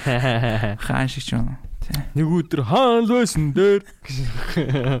 Хаан шиг ч юм. Нэг өдөр хаан байсан дээр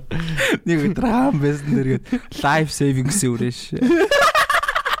нэг өдөр хаан байсан дээр гээд life savings үрээш.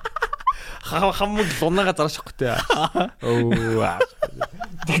 Хамаг лунага зарчихгүй те. Оо.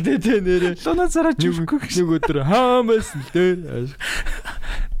 Тэгтээ нэрээ лунаа зараач өгөхгүй. Нэг өдөр хаан байсан дээр.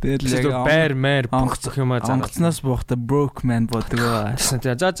 Тэгэл яг байр мэр бохцох юм аа зараа. Онгоцноос буухта broke man бодгоо. За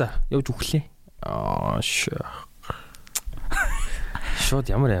явж өглөө. Шууд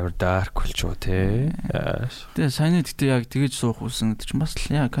ямар dark болчихоо те. Тэгээ сайн гэхдээ яг тэгэж суух үсэн гэдэг чинь бас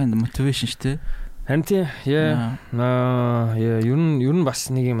л яа kind motivation шүү дээ. Харин тийм ер нь бас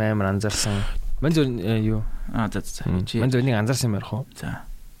нэг юм амар анзаарсан. Мань зөв юу? За. Мань зөв нэг анзаарсан юм ярих уу? За.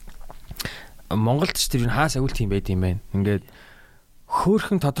 Монголд ч тэр хаас агуул тийм байд юм байна. Ингээд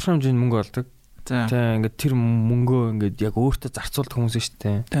хөөхөн тодорхой хэмжээний мөнгө олдог. За. Тэгээ ингээд тэр мөнгөө ингээд яг өөртөө зарцуулдаг хүмүүс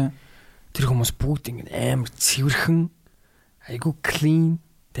шүү дээ. Тэр хүмүүс бүгд ингээд амар цэвэрхэн айгу clean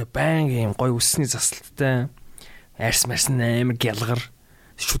тэ банг юм гой үсний засалттай арс марсан амар гялгар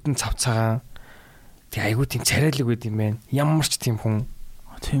шүтэн цавцагаа тэг айгу тийм царайлаг байд юм байна. Ямар ч тийм хүн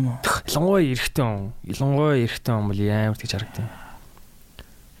тийм үү. Илангуй эрэгтэй хүн бол амар тэгж харагдав.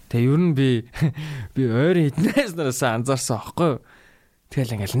 Тэгээ ер нь би ойрын хитнээс нараас анзаарсан аахгүй.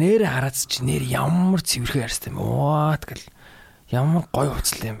 Тэгэл ингээл нэрэ хараац чи нэр ямар цэвэрхэн харьцтай юм уу тэгэл ямар гоё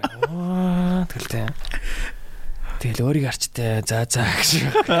уцалтай юм байна. Тэгэл өөрийг арчтай за гэж.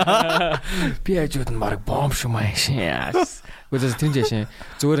 Би хажууд нь баг бомб шумаа шин. Гэхдээ тийм жишээ.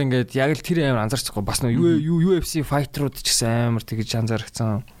 Зүгээр ингээд яг л тэр амар анзаарчихгүй бас нэг UFC файтерууд ч гэсэн амар тэгж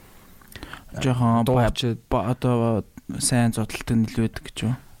анзаарчихсан. Жохон одоо сайн зодтолтой нөлөөдөг гэж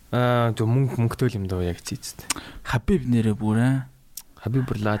юу? Тэг мөнгөтэй юм даа яг цэцтэй. Хабиб нэрээ бүрээ. Хабиб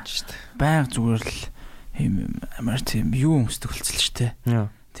бурлааж штт. Баян зүгээр л амар тийм юу өмсдөг болцол штэ.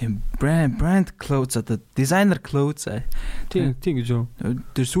 Тийм брэнд clothes одоо designer clothes. Тийм гэж юу.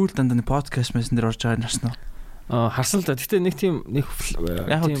 Тэр сүүл дандаа podcast мессен дээр орж байгаа нарсан уу? Харсан л да. Гэтэ нэг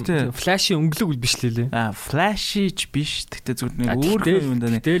флаши өнгөлөг биш лээ. Флаши ч биш. Гэтэ зүгээр нэг өөр юм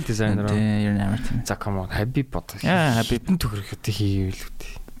даа. Дээл дизайнер. Тийм ямар тийм. За come on. Хабиб бод. Хабиб төгрөгтэй хийвэл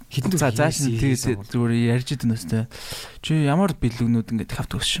үү. Хитэн зааш нь тэгээд зүгээр ярьж идэн өстэй. Чи ямар бэлгнүүд ингээд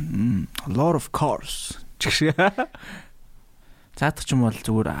хавт өгсөн. A lot of cars. Заадах ч юм бол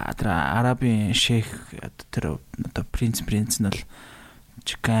зүгээр арабын шейх тэр одоо принц нь бол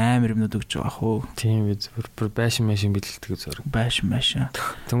чигээр юмнууд өгч байгаа хөө. Тийм зүгээр байшин бэлгэлдэг зориг. Байшин.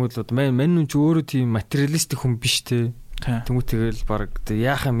 Тэнгүүд мань ч өөрөө тийм материалистик хүн биш те. Тэнгүүд тэгэл баг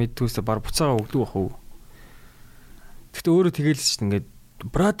яахаа мэддгүйсээ баг буцаага өгдөг бах уу. Гэтэ өөрөө тэгэлсэн чинь ингээд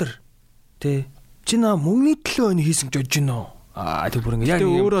brother тэ чи наа мөнгөний төлөө энэ хийсэн гэж бодож байна уу? Тэг бүр ингээд яг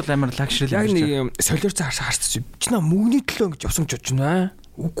өөрөө л амар лагшрал яг нэг солиор цааш харцчих. Чи наа мөнгөний төлөө гэж явсан гэж бодож байна.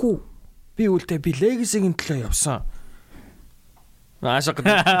 Үгүй. Би үлдээ би легасигийн төлөө явсан. Аашаа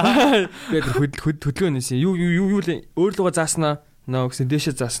гэдэг хөдөлгөөнөөс юу өөрлөгөө зааснаа нөө гэсэн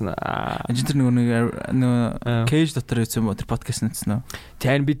дэшээ зааснаа. Энд тэр нөгөө кейж дотор байсан юм уу тэр подкаст нэцсэн үү?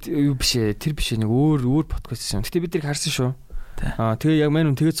 Тэр бид юу биш ээ тэр биш нэг өөр подкаст байсан. Гэтэ бид нар харсан шүү. Тэгээ яг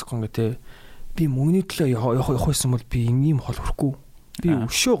мань тэгээцэхгүй ингээ те би мөнгөний төлөө явах байсан бол би ийм хол хөрөхгүй. Би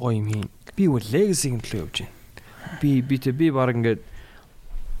өшөө гоё юм хийн. Би үл легасигийн төлөө явж байна. Би баг ингээд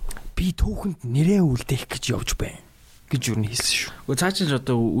би түүхэнд нэрээ үлдээх гэж явж байна гэж юу хэлсэн шүү. Цаа чинь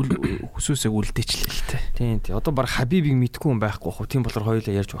одоо хүсүүсээ үлдээчлээ л те. Тийм. Одоо баг Хабибыг мэдгүй юм байхгүй хөө. Тийм болохоор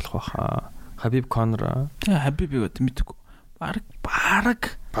хоёулаа ярьж болох байхаа. Хабиб Конор. Хабибыг мэдгүй.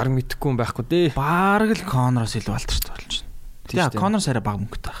 Бараг мэдгүй юм байхгүй дээ. Бараг л Конороос илүү алтартай болж байна. Тэгээ Конор сарай баг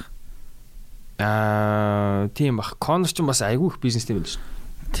мөнгөтэй байх. Тийм баг. Конор ч бас айгүй их бизнестэй байл шүү.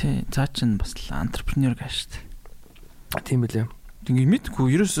 Тий. Цаа чинь бас антрепренер гаш шүү. Тийм билээ. Ингээ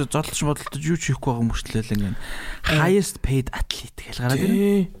мэдгүй ерөөсө зодолч бодолтож юу ч хийхгүй байгаа мөрчлөөл ингээ highest paid athlete гэж гараад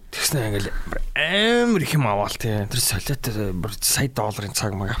ирнэ. Тэгснэ ингээл амар их юм аваал тий. Тэр солиотой сая долларын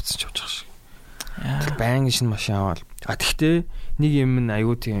цаг маг авцсан ч явж байгаа шиг. Тэр байнгын шинэ машин аваал. Тэгтээ нэг юм нь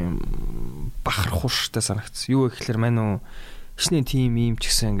аюу тийм бахархууштай санагдсан. Юу гэхээр мань нөө хичнээн тим юм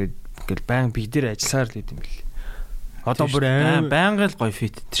ч гэсэн ингээл баян бид дээр ажилласаар л идэм бил. Одоо бүр амар байнга л гоё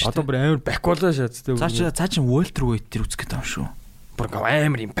фит дээ шүү. Одоо бүр амар баквала шаацтай. Цаа чинь welterweight дээр үзэх гэдэг юм шүү. Бүр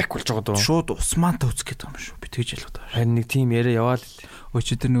амар импакт болж байгаа дөө. Шууд Усмантай үзэх гэдэг юм шүү. Би тэгж ялгаад байгаа. Харин нэг тим яриа яваал.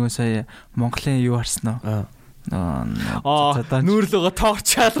 Өчигдөр нөгөө сая Монголын юу харсан уу? Нүүрлөгөө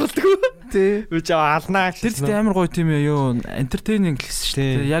тоорч хаалгалдаг. Тий. Үгүй аалнаа. Тэр ихтэй амар гоё тим юу entertaining гэсэн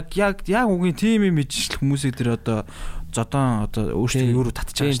шүү дээ. Яг үгийн тим юм ижил хүмүүсийг тэр одоо зодон одоо өөрсдөө юу руу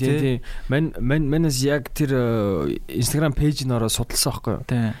татчих байгаа шүү дээ. Манайс яг тэр Instagram пэйж нь ороо судалсан байхгүй юу?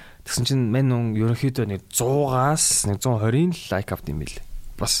 Тий. Тэгсэн чинь мань ерөнхийдөө нэг 100-аас 120-ын лайк авт юм бил.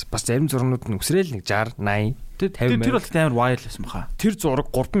 Бас зарим зургууд нь өсрөөл нэг 60, 80, 50. Тэр бол амар wild байсан баха. Тэр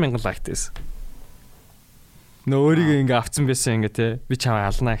зураг 3000 лайктай байсан. Өөрийгөө ингээ авцсан байсан ингээ те. Би чамаа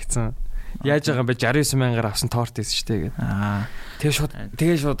алнаа гэсэн. Яаж байгаа юм бэ 69000-аар авсан торт байсан шүү дээ гэдэг.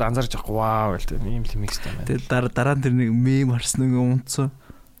 Тэгээ шууд анзаарч авахгүй вау гэл те. Ийм л микстэй байна. Тэгээ дараа нь тэр нэг мем харсан нөгөө унтсан.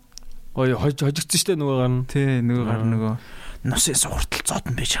 Ой хожигдсон шүү дээ нөгөө гар нь. Тий нөгөө гар нөгөө нусын сугартал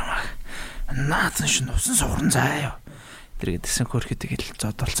зодон байж хамаа. Наадсан шин нусан сугран заяа. Тэр гэдсэн хөрхөд тэгэл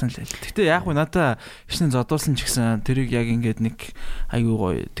зодолцсон л л. Гэтэ яг уу надаа хичнээн зодуулсан ч гэсэн тэрийг яг ингээд нэг аюу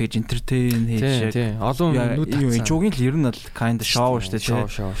гоё тэгж entertain хийж яг олон нүд татсан. Чугийн л ер нь л kind of show шүү дээ.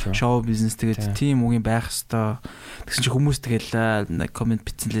 Show business тэгээд team үгийн байх хэвээр. Тэгсэн чи хүмүүс тэгэл нэг comment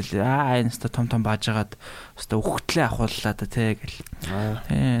бичсэн лээ. Энэ хэвээр том баажгаад хэвээр өгтлээ авахуллаа да тий гэл.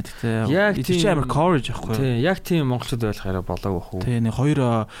 Тэгтээ чи амар courage ахгүй. Тий яг тийм монголчууд байх хараа болоог ах уу. Тий нэг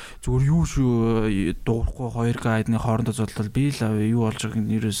хоёр зүгээр юу шүү дуурахгүй хоёр гайдны хоорондоо зодлол би л юу болж байгааг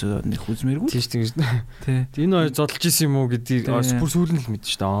нь ерөөсөө нэг үзмээргүй. Тий шүү дээ. Тий энэ хоёр зодолж исэн юм уу гэдгийг бүр сүүлэн л мэдэн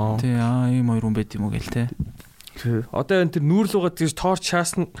шүү дээ. Тий ийм хоёр хүн байт юм уу гэл тий. Одоо энэ тэр нүүр лугаад тийж торч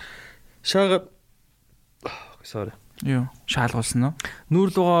шаасан шаага sorry. Юу, шаалгуулсан уу? Нүүр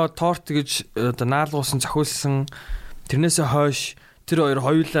лугаа торт гэж оо наалгуулсан зохиулсан. Тэрнээсээ хойш тэр хоёр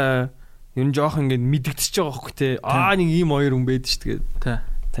хоёулаа ер нь жоох ингээд мэдэгдэж байгаа хөөхгүй те. Нэг ийм хоёр хүн байдаг шүү дээ.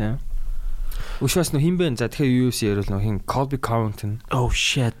 Тэ. Ушаас нөх хин бэ? За тэгэхээр UFC ярил нөх хин Colby Covington. Oh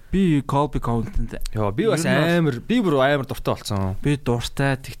shit. Би Colby Covington. Йоо би бас амар дуртай болсон. Би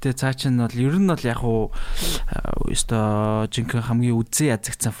дуртай. Тэгтээ цаа чинь бол ер нь бол яг уу өстой жинхэнэ хамгийн үзэн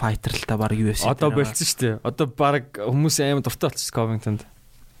язагцсан файтер л та баг UFC. Одоо болцсон шүү дээ. Одоо баг хүмүүс амар дуртай болсон Covington-д.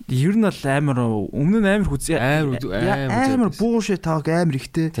 Ер нь бол амар өмнө нь амар хүзээ амар bullshit talk амар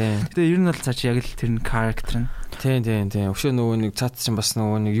ихтэй. Гэтэ ер нь бол цаа чи яг л тэр character нь. Тийм. Өшөө нөгөө нэг цаад чинь бас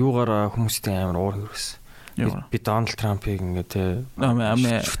нөгөө нэг юугаар хүмүүстэй амар уур хөрөөс. Би Дональд Трампыг ингээ те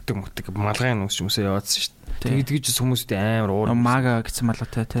шүтэг малгайн хүмүүсээ яваадсан шүү дээ. Тэгж хүмүүстэй амар уур. Мага гэсэн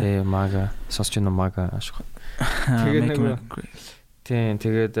малгайтай те. Тийм мага. Сонсч нөө мага ашиг. Тэгээд нэг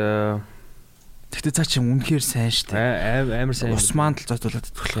тэгээд тэгтээ цаа чинь үнэхээр сайн шүү дээ. Амар сайн. Усман л зодуулаад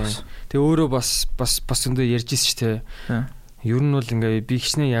идэх. Тэгээ өөрөө бас өндөө ярьж ирсэн шүү дээ. Ер нь бол ингээ би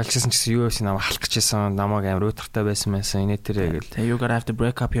хичнээн ялчсан ч гэсэн UFC намайг халах гэжсэн, намайг амар уйтгартай байсан инээ тэрэ гэл. You gotta have to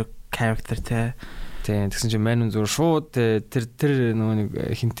break up your character те. Тийм тэгсэн чинь мань зүгээр шууд тэр нөгөө нэг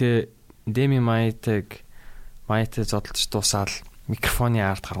хинтээ Demi Maia-тэй зодолж дуусаал микрофоны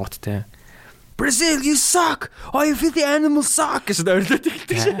ард гаргуут те. Brazil you suck. Oh you feel the animal suck гэж ойрлоод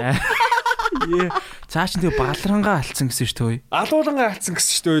хэлдэг шээ. Цаа чин тэг балрангаа алдсан гэсэн шүү дээ. Алуулангаа алдсан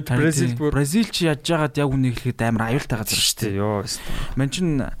гэсэн шүү дээ. Бразил чи яаж яагаад яг үнийг хэлэхэд амар аюултай газар шүү дээ. Йоо. Ман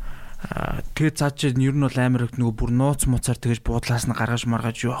чин тэгээ цаа чин ер нь бол амар нөгөө бүр нууц муцаар тэгэж буудлаас нь гаргаж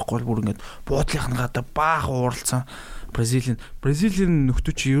маргаж юу ахгүй бүр ингээд буудлынхаа гадаа баах ууралсан Бразилийн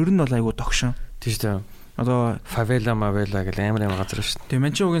нөхдөө чи ер нь бол айгуу тогшин. Тийм шүү дээ. Одоо favela гэл амар газар шүү дээ. Тэгээ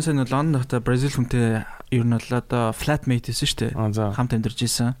ман чи угийн сайн Лондон дахта Бразил хүнтэй ер нь бол одоо flatmate гэсэн шүү дээ. Хамт амьдарч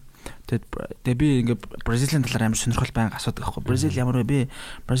ийсэн. Тэгээ би ингээ Бразилийн талаар амар сонирхол байнга асуудаг байхгүй. Бразил ямар вэ? Би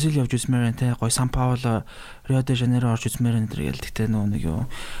Бразил явж үзмээр те гой Сан Пауло, Рио де Жанейро орж үзмээр энэ төр гээл тэгтээ нөгөө нэг юу.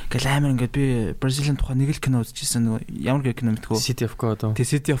 Ингээл амар ингээ би Бразилийн тухай нэг л кино үзчихсэн нөгөө ямар кино мэдгүй. City of God. Тэ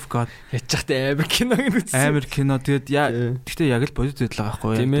City of God. Ячхтай амар кино үзсэн. Амар кино тэгээд тэгтээ яг л бодит байдлаа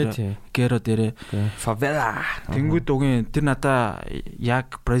байхгүй. Тийм ээ. Гэро дээрээ favela. Тэнгүүд угийн тэр надаа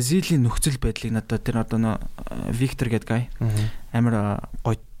яг Бразилийн нөхцөл байдлыг надаа тэр одоо Виктор гэдэг гай амар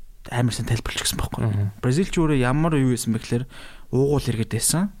гой амарсан тайлбарлаж гисэн байхгүй. Бразилч өөрөө ямар юу байсан бэ гэхээр уугуул иргэд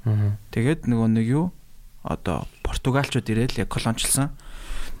байсан. Тэгээд нөгөө нэг юу одоо португалчууд ирээл яг колончлсан.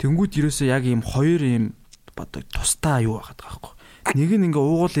 Тэнгүүд ерөөсөө яг ийм хоёр ийм одоо тусдаа юу байгаад байгаа байхгүй. Нэг нь ингээ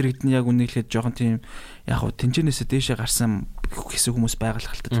уугуул иргэд нь яг үнэхээр жоохон тийм яг хуу тэнцэнээсээ дээшээ гарсан хэсэг хүмүүс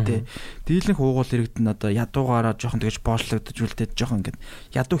байгалах л та тий. Дийлэнх уугуул иргэд нь одоо ядуугаараа жоохон тэгэж боочлогдож үлдээд жоохон ингээ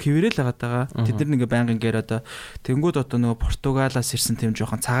ядуу хിവэрэл байгаа. Тэд нар ингээ байнгын гээр одоо тэнгууд одоо нөгөө Португалаас ирсэн тийм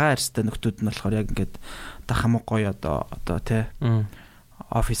жоохон цагаан арьстай нөхдүүд нь болохоор яг ингээ одоо хамаг гоё одоо тий.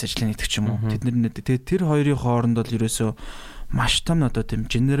 Офис ажлын нэгтгэж ч юм уу. Тэд нар тэр хоёрын хооронд бол ерөөсөө маш том одоо тийм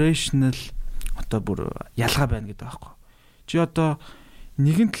generational одоо бүр ялгаа байна гэдэг байхгүй. Чи одоо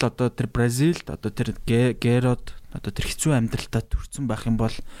нэгэнт л одоо тэр Бразилд одоо тэр Герод одоо тэр хэцүү амьдралтаа төрсэн байх юм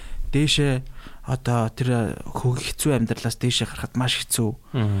бол дээшээ одоо тэр хэцүү амьдралаас дээшээ гарахад маш хэцүү.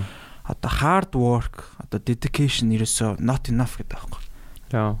 Одоо hard work одоо dedication ерөөсөө not enough гэдэг байхгүй.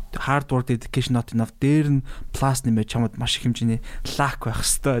 Hard work dedication not enough дээр нь plus нэмээ чамд маш их хэмжээний lack байх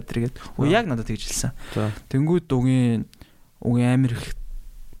хэвээр тэргээд яг надад тэгж хэлсэн. Тэнгүүд угийн амир их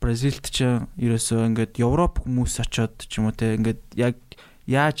Бразилд ч ерөөсөө ингээд Европ хүмүүс очоод ч юм уу те ингээд яг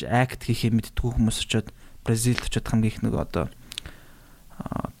яаж акт хийхээ мэддэггүй хүмүүс очоод Бразилд очоод хамгийн их нэг одоо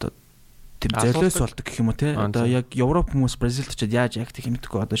тийм золиос болдог гэх юм уу те одоо яг Европ хүмүүс Бразилд очоод яаж акт хийхээ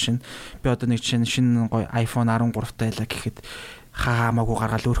мэддэггүй одоо би одоо нэг шинэ гоё iPhone 13 тайлаа гэхэд хамаагүй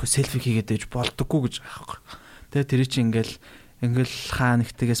гаргаал өөрөө селфи хийгээд байж болдоггүй гэж аахгүй. Тэгээ тэр чинь ингээл хаа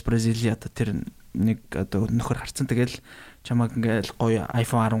нэгтгээс Бразили одоо тэр нэг одоо нөхөр харцсан тэгэл чамаг ингээл гоё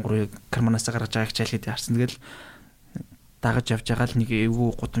iPhone 13-ыг карманаас гаргаж байгаа хичээл хийдэг харсан. Тэгэл дагаж явж байгаа л нэг эвгүй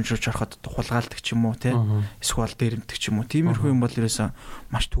гудамжуулж ороход тухулгаалдаг ч юм уу те. Эсвэл дээрэмдэг ч юм уу. Тиймэрхүү юм бол ерөөсөө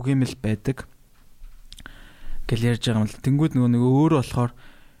маш түгээмэл байдаг. Гэл ярьж байгаа юм л. Тэнгүүд нөгөө өөрөө болохоор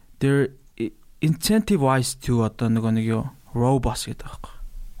there incentive-wise to одоо нэг юу robots гэдэг байхгүй.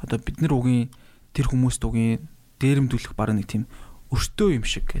 Одоо бид нар угийн тэр хүмүүст угийн дээрэмдүүлэх баг нэг тийм өртөө юм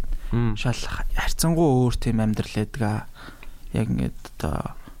шиг гээд шал харьцангуй өөр тийм амьдрал байдаг. Яг ингээд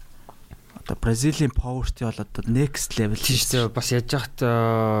одоо Бразилийн poverty бол одоо next level тийм бас яаж яхад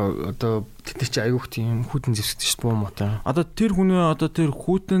одоо тэд чи аюух тийм хүүтэн зэвсэгтэй шүү буу муутай. Одоо тэр хүний одоо тэр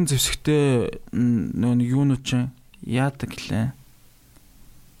хүүтэн зэвсэгтэй нэг юунууд чинь яадаг гэлээ.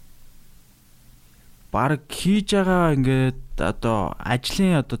 баг хийж байгаа ингээд одоо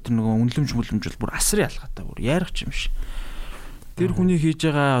ажлын одоо тэр нөгөө үнэлэмж бол бүр асар ялгаатай бүр ярих юм шиг. Тэр хүний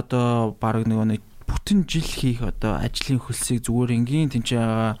хийж байгаа одоо баг нөгөө бүтэн жил хийх одоо ажлын хөлсийг зүгээр энгийн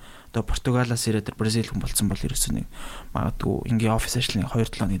тэнцээ одоо Португалаас ирээд Бразил хүн болсон бол ерөөсөө нэг магадгүй энгийн офис ажлын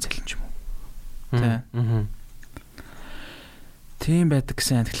 2-7 хоногийн цалин ч юм уу. Тийм байдаг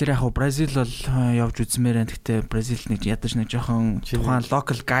гэсэн. Тэгэхээр яг Бразил бол явж үзмээр байна. Гэхдээ Бразил нэг ядаж нэг жоохон тухайн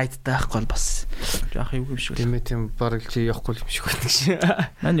local guide таахгүй бол бас жоох юу юм шиг байна. Тийм бараг чи явахгүй юм шиг байна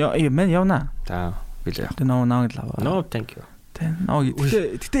шээ. Мэн явна. За билээ. No thank you.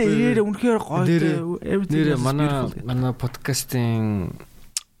 Тэгтээ ирээрээ үнэхээр гоё. Нэр манай подкастын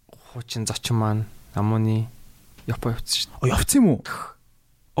хуучин зочин маань Амоны Япон явцсан шүү дээ. Явцсан юм уу?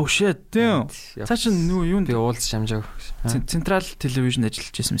 Oh shit. Цаа чин нүү юунд би уулз шамжааг. Централ телевизэнд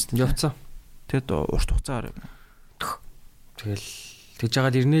ажиллаж байсан юм шүү дээ. Явцсан. Тэгэд урт хугацаагаар. Тэгэл тэгж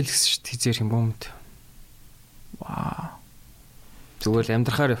жагаад ирнэ л гэсэн шүү дээ. Хизээр юм бомд. Вау. Зүгээр л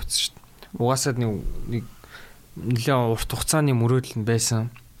амьдрахаар явцсан шүү дээ. Угаасаа нэг нэлээд урт хугацааны мөрөөдөл нь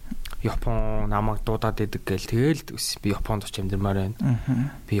байсан. Япон намайг дуудаад идэг гээл тэгэл би Японд очиж амьдмаар байна.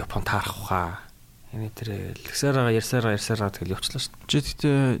 Би Япон таарах хаа. Энэ тэр лгсараа ярьсараа тэгэл явчлаа шүү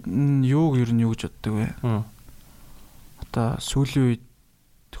дээ. Гэхдээ юуг ер нь юу гэж боддог вэ? Одоо сүүлийн үед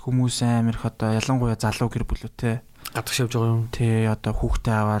хүмүүс амар их одоо ялангуяа залуу гэр бүлүүтэй гадагш явж байгаа юм. Тий одоо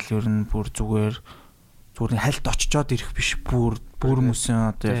хүүхдээ аваад ер нь бүр зүгээр хальт очичоод ирэх биш бүр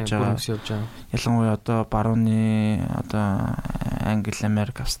хүмүүсээ одоо явж байгаа. Ялангуяа одоо барууны одоо Англи,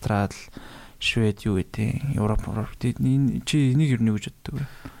 Америк, Австрали, Швед юу гэдэг Европ чи энийг ер нь юу гэж боддог вэ?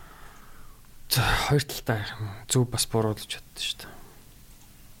 За хоёр талтай зөв бас буруулж чаддаг шүү дээ.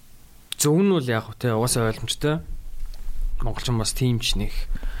 Зөв нь бол яг тий угаасаа ойлгомжтой. Монголчин бас тиймч нэг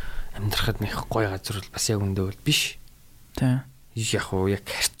амьдрахад нэг гоё газар бол бас яг үндэ бол биш. Тий. Яг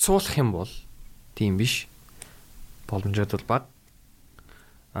харьцуулах юм бол тийм биш. Боломжууд бол бага.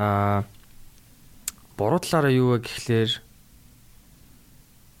 Буруу талаараа юу вэ гэхлээр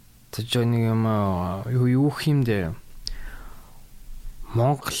тэр нэг юм юу хэмдэ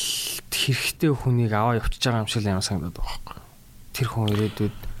Монголд хэрэгтэй хүнийг аваа явчихж байгаа юм шиг л юм санагдаад байгаа байхгүй. Тэр хүн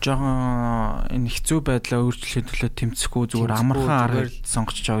ирээдүйд жоохон энэ хэцүү байдлаа өөрчлөхөд төлөө тэмцэхгүй зүгээр амархан аргыг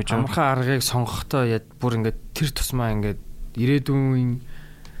сонгож байгаа гэж байна. Амархан аргыг сонгохдоо бүр ингээд тэр тусмаа ингээд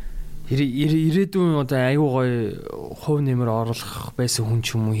ирээдүйн одоо аюу гой хувь нэмэр оруулах байсан хүн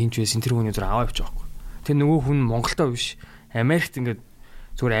ч юм уу хинч байсан тэр хүний зүр аваа явчих واخгүй. Тэр нөгөө хүн Монголдоо биш Америкт ингээд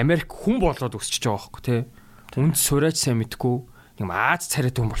зүгээр Америк хүн болоод өсчихөж байгаа واخгүй тий. Үнд сураач сайн мэдгүй юм Аз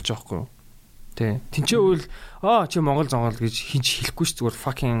царайтай хүн болчих واخгүй. Тий. Тинчээ үл чи Монгол зонгол гэж хинч хэлэхгүй ш зүгээр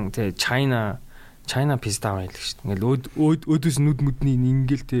fucking тий China пизда байл гэж. Ингээл өөдөөс нүд мүдний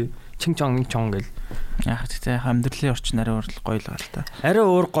ингээл тий чин чон гэл. Яг тэгтээ амьдралын орчин арай өөр гоё л гал та. Арай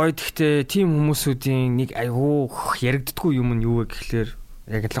өөр гоё гэхдээ тийм хүмүүсүүдийн нэг айгүй яригддаггүй юм нь юу вэ гэхлээр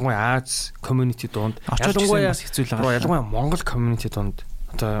яг ялангуяа Аз community донд ялангуяа хэцүү л байгаа. Ялангуяа Монгол community донд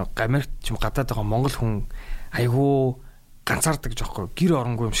одоо Америкт ч юм гадаад байгаа Монгол хүн айгүй ганцаардаг жоохгүй гэр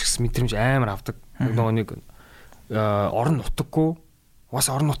оронгүй юм шигс мэдрэмж амар авдаг. Нөгөө нэг орон нутаггүй бас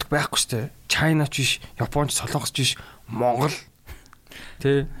орон нутаг байхгүй штэ. China ч биш, Японч, Солонгос ч биш, Монгол.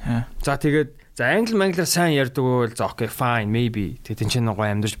 Тэ. За тэгээд англи манглаар сайн ярьдаг бол за окей fine maybe. Тэгээд энэ ч нэг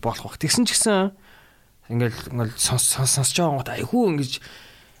гоё амьдарч болох бах. Тэгсэн ч гэсэн ингээл сонсож байгаа гот айгүй ингэж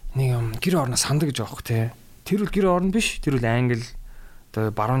нэг юм гэр орноос сандаг гэж байгаа хөх тэ. Тэр үл гэр орн биш. Тэр үл англи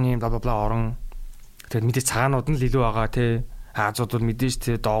одоо барууны бла бла бла орон. Тэгээд мэдээ цагаанууд нь л илүү байгаа тэ. Аазууд бол мэдээж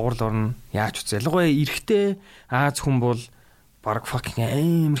тэ доогуур л орно. Яаж үз. Ялангуяа эрэгтэй Аз хүн бол баг fucking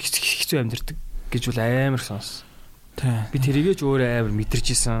амар хэцүү амьдэрдэг гэж бол амар сонс. Би тэрийгээ ч өөрөө амар мэдэрч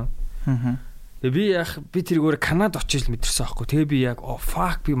исэн. Тэгээ би тэрийг өөрөө Канад очиж л мэдэрсэн аахгүй. Тэгээ би яг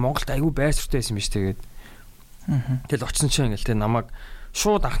fuck би Монголд аягүй байрштай байсан биз тэгээд. Тэгэл очсон чинь ингээл тэ намайг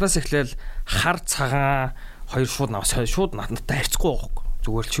шууд анхнаас эхлээл хар цагаан хоёр шууд надтай харьцахгүй байхгүй.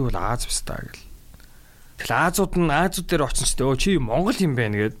 Зүгээр чи бол Аз биш та гэл. Тэгэл Азууд дээр очсон ч чи Монгол юм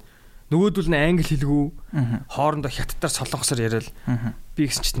байна гэд. Нөгөөдөл нь англи хэлгүй хоорондоо хятадаар солонгосоор яриад би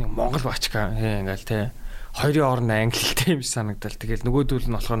гэсэн чинь Монгол баачка ингээл тэ хоёрын хооронд англи хэлтэй юм санагдал. Тэгэл нөгөөдөл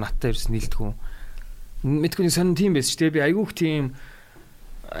нь болохоор надтай ирсэн нийлдэггүй. Мэдгүй нэг сонин тийм байсан ч тэгээ би айгүйх тийм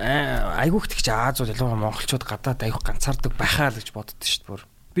айгүйх тэгч Аазууд ялангуяа монголчууд гадаад айгүйх ганцаардаг байхаа л гэж боддоо шүү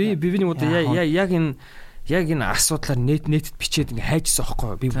дээ. Би нэг удаа яг энэ асуудлаар нэтэд бичээд ингээ хайжсан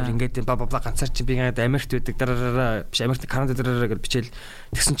аахгүй. Би бүр ингээд бла бла ганцаар чи би ингээд Америкт байдаг дараараа биш Америкт Канадад дараараа гэж бичээл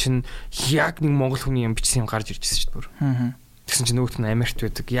тэгсэн чинь яг нэг монгол хүний юм бичсэн юм гарч иржсэн шүү дээ. Тэгсэн чинь нөгөөт нь Америкт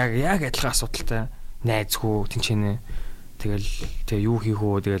байдаг яг адилхан асуудалтай найзгүй тэнчэнэ. Тэгэл тэгээ юу хийх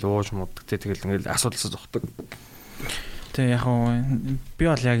үү тэгэл ууж мууддаг тэгэл ингээл асуудалсаа зогтдог. Тэгээ яг би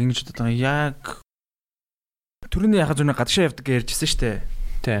бол яг ингэж боддог. Яг Түрүүний яхаа зүнэ гадагшаа явдаг гэж ярьжсэн шүү дээ.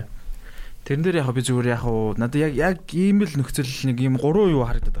 Тий. Тэрэн дээр яхаа би зүгээр яхаа надад яг ийм л нөхцөл нэг ийм 3 юу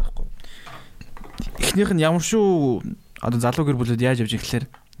харагдаад байгаа байхгүй. Эхнийх нь ямар шүү одоо залуу гэр бүлүүд яаж явж ирэхлээр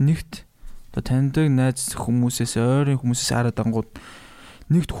нэгт одоо таньдаг найз хүмүүсээс ойрын хүмүүсээс хараад ангууд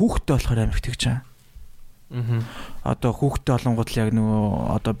нэгт хүүхдтэй болохоор амар итгэж байгаа. Одоо хүүхдтэй олонгууд л яг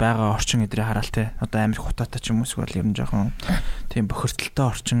нөгөө одоо байгаа орчин эдрээ хараал те. Одоо амар хутаатай ч юм уу эсвэл ер нь жоохон тийм бохирдолтой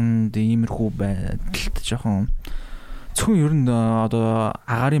орчинд иймэрхүү байдалд жоохон зөвхөн ер нь одоо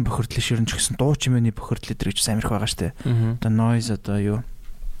агаарын бохирдол ширэн ч гэсэн дуу чимээний бохирдол эдрэг ч амирх байгаа штэ. Одоо noise одоо юу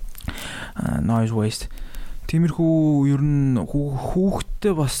noise waste тиймэрхүү ер нь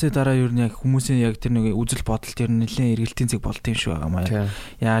хүүхдтэй болсны дараа ер нь яг хүмүүсийн яг тэр нэг үзэл бодол тэр нэлээд эргэлтийн зэг болд юм шиг байгаа маа.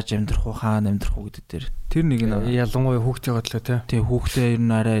 Яаж амьдрах уу, хаана амьдрах уу гэдэг тэр нэг нь ялангуяа хүүхдийн бодлоо тий. Тэгээ хүүхдээ ер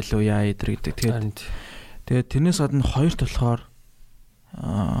нь арай илүү яа идэр гэдэг. Тэгээд тэрнээс гадна хоёрт болохоор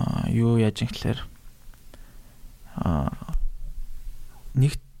юу яаж юм гэхээр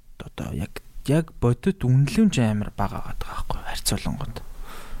нэгт одоо яг бодит үнэлэмж амар бага байгаа байхгүй харьцуулангууд.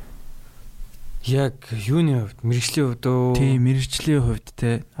 Яг юуны хувьд мэрэгжлийн хувьд өө тийм мэрэгжлийн хувьд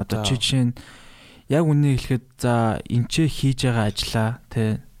те одоо жишээ нь яг үнэ хэлэхэд за энчээ хийж байгаа ажлаа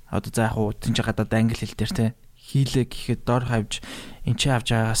те одоо за яг уу тэнцээ гадаад англи хэл дээр те хийлээ гэхэд дор хавж энчээ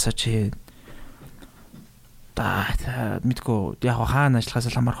авч байгааасаа чи мэдгүй яг хаана ажиллахаас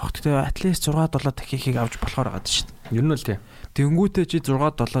хамаарх хот те атлист 6 7 дахихийг авч болохоор байгаа шүү дээ. Ер нь л тийм. Тэнгүүтээ чи 6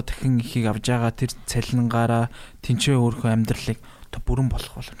 7 дахин ихийг авж байгаа тэр цалингаараа тэнцээ өөрхөн амьдралыг бүрэн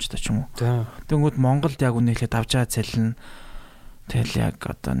болох боломжтой ч юм уу. Тэнгүүд Монголд яг үнэ хэлээд авч байгаа цалин тэгэл яг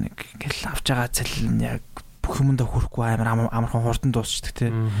одоо нэг гэл авч байгаа цалин яг бүх юмдаа хүрэхгүй амархан хурдан дуусчдаг те.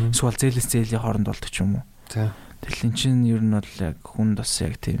 Эсвэл зээлээс зээлийн хооронд болдог ч юм уу. Тэгэл эн чинь ер нь бол яг хүнд бас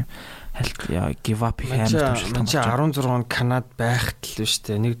яг тийм give up их амар томшилт. Чи 16 он Канад байхад л биш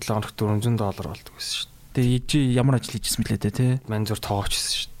те. Нэг 7 хоногт $400 болдог гэсэн шүү дээ. Тэгээ ямар ажил хийжсэн мөлий те. Мань зур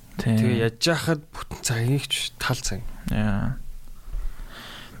тоогчсэн шүү дээ. Тэгээ яж хахад бүтэн цагийг ч тал цаг. Яа.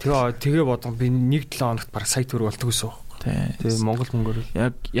 Тэгээ бодсон би нэг 7 хоногт баг сая төгрөг болдог гэсэн үг. Тэгээ Монгол мөнгөөр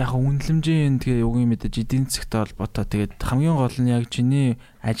яг үнэлэмжийн тэгээ юугийн мэдээж эдийн засгтай холбоотой тэгээд хамгийн гол нь яг чиний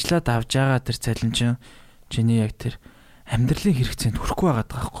ажиллаад авж байгаа тэр цалин чинь чиний яг тэр амьдралын хэрэгцээнд хүрэхгүй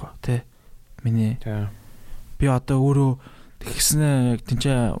байгаад байгаа байхгүй тий. Миний би одоо өөрөө тэгснэ яг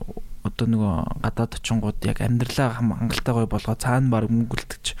тэнцээ одоо нөгөө гадаад очингууд яг амьдралаа хангалттай гоё болгоо цаана баг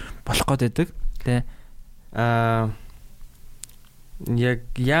мөнгөлдөж болох гээд байдаг тий. Яг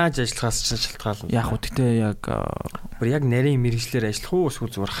яаж ажиллахаас ч шалтгаална. Яг уу тэгтээ яг нарийн мэрэгчлэр ажиллах уу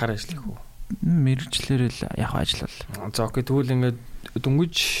эсвэл зүгээр хар ажиллах уу? Мэрэгчлэр л яг ажиллавал. За окей тэгвэл ингээд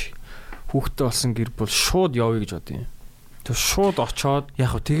дөнгөж хүүхдтэй болсон гэр бол шууд явъя гэж бодъё. Тэг шууд очоод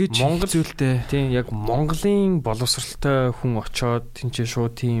яг уу тэгэж Монгол зүйлтэй тийм яг Монголын боловсралтай хүн очоод тэнцээ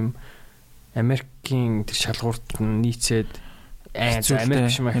шууд тийм Америкийн тэр шалгуурт нийцээд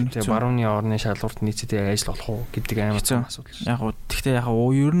Америк шимэхтэй барууны орны шалгуурт нийцээд ажил болох уу гэдэг амар асуудал. Яг уу тэгтээ яг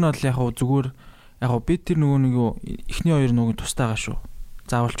уу ер нь бол яг уу зүгээр яг уу бид тэр нөгөө нэг эхний хоёр нөгөө тустайгаа шүү.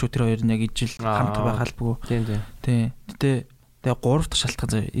 Заавал ч тэр хоёр нь яг ижил хамт байх албагүй. Тийм. Тэгээ гурав дахь шалтгаан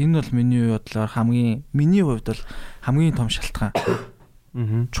заяа. Энэ бол миний бодлоор миний хувьд бол хамгийн том шалтгаан.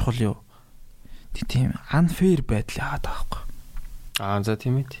 Чухал юу. Тийм unfair байдал яагаад байгаа байхгүй. За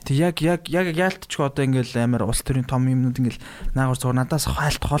тийм ээ. Тэг яг яалтч одоо ингээл амар улс төрийн том юмнууд ингээл наагур зур надаас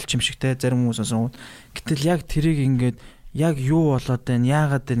хайлт холч юм шиг те зарим хүмүүс асуув. Гэтэл яг тэрийг ингээд яг юу болоод байна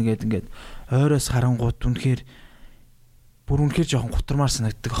яагаад байна гэдэг ингээд ойроос харангууд үнэхээр жоохон гутармаар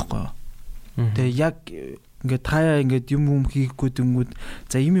санагддаг байхгүй юу. Тэгээ яг ингээд таяа ингээд юм хийхгүй дэнгүүд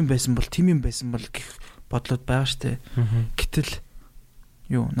за юм байсан бол тийм юм байсан бол гэх бодлоод байгаа штэ. Гэтэл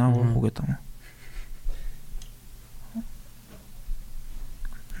юу наагур үгээд юм.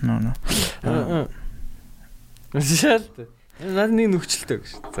 No. Шалт. Наад нэг нөхцөлтэй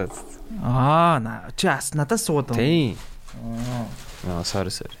гэж. За. Чи надаас сууд. Тийм. Sorry.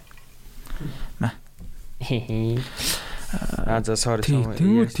 Маа. За sorry.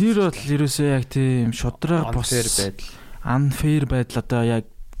 Тэгвэл тэр бол ерөөсөө яг тийм шудраг бос unfair байдал одоо яг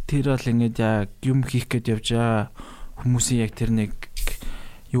тэр бол ингэж яг юм хийх гээд явж байгаа хүмүүсийн яг тэр нэг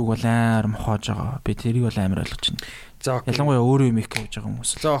юуг бол амар мохоож байгаа. Би тэрийг бол амар ойлгож байна. За ялангуяа өөрөө юм их хийж байгаа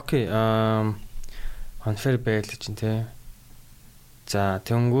хүмүүс. За окей. Unfair байдал чинь тий. За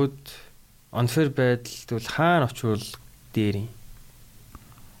тэнгүүд unfair байдалд бол хаана очивол дээр юм.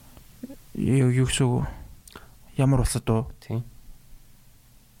 Юу гэсэн ямар улсад уу? Тийм.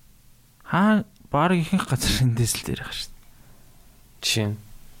 Баг ихэнх газар эндээс л дээр байгаа шүү дээ. Жишээ нь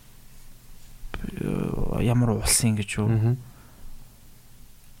ямар улсын гэж юу?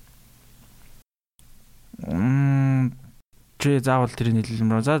 Чи заавал тэрийг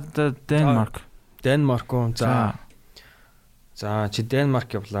нийлүүлмээр. За Денмарк. Денмарк уу. За чи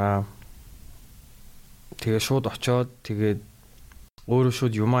Денмарк явлаа. Тэгээ шууд очоод тэгээд өөрөө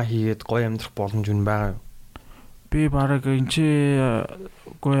шууд юмаа хийгээд гоё амьдрах боломж юу байгаа юу? Би бараг энэ чи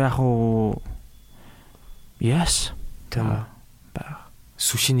гоо яг уу yes тийм ба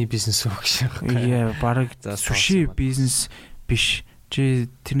сушины бизнес үү гэж. Яа бараг суши бизнес биш.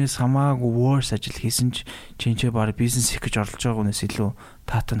 Чи тэрнээс хамаагүй worse ажил хийсэн чи бараг бизнес хийх гэж оролж байгаа хүнээс илүү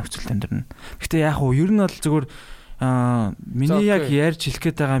таатай нөхцөлд амьдрна. Гэтэ яг уу ер нь бол зүгээр миний яг ярьж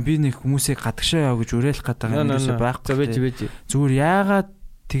хэлэх гээд байгаа би нэг хүмүүсийг гадагшаа яа гэж уриалах гээд байгаа юм ерөөсөй байхгүй. Зүгээр яагаад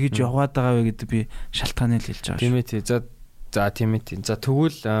тэгэж яваад байгаа вэ гэдэг би шалтгааныг хэлж байгаа шүү. Тийм ээ. За тийм ээ. За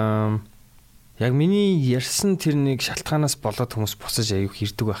тэгвэл яг миний ярьсан тэр нэг шалтгаанаас болоод хүмүүс босож аяг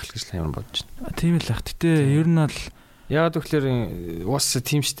хэрдэг байх л гэж юм бодож байна. Тийм л ах. Гэтэ ер нь бол яагаад гэвэл уус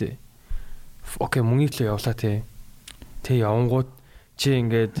тийм штэ. Окей, мөнгөний төлөө явлаа те. Тэ явангууд чи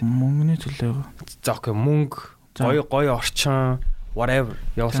ингээд мөнгөний төлөө. За окей, мөнгө гоё орчин whatever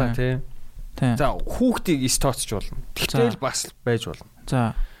явлаа те. За хүүхдийг стооцч болно. Тэгтэл бас байж болно.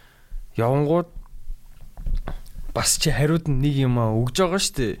 За явангууд бас чи хариуд нэг юм өгж байгаа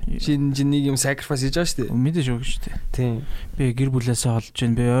шүү дээ. Чи нэг юм sacrifice хийж байгаа шүү дээ. Мэдээж өгж шүү дээ. Тийм. Би гэр бүлээсээ холдож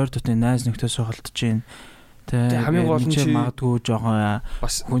байна. Би ойр дотны найз нөхдөсөө холдож байна. Тэ хамгийн гол нь чи магадгүй жоохон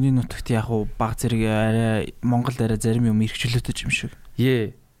бас хүний нутагт яг уу баг зэрэг арай Монголд арай зарим юм эрхчлөөтэй юм шиг.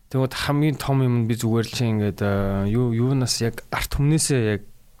 Тэгвэл хамгийн том юм би зүгээр л чи ингээд юунаас яг арт хүмнээсээ яг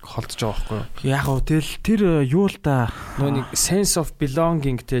холдож байгаа байхгүй юу? Яг уу тэр юу л да нэг sense of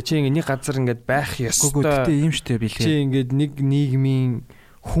belonging те чи ингээд нэг газар ингээд байх ёстой. Гэхдээ юм штэ билээ. Чи ингээд нэг нийгмийн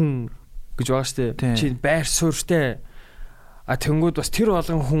хүн гэж байгаа штэ. Чи байр суурьтай. Тэнгүүд бас тэр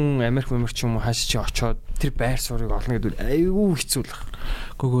болгон хүн Америк ч юм уу хааш чи очоод тэр байр суурийг олно гэдэг айгүй хэцүү л байна.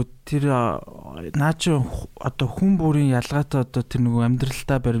 Гүгөө тэр наач одоо хүн бүрийн ялгаатай одоо тэр нөгөө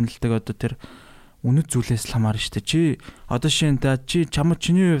амьдралдаа баримталдаг одоо тэр үнэт зүйлээс л хамаарна шүү дээ. Чи одоо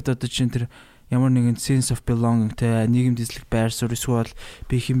чиний хувьд одоо тэр ямар нэгэн sense of belonging те нийгэмд эзлэх байр суурь эсвэл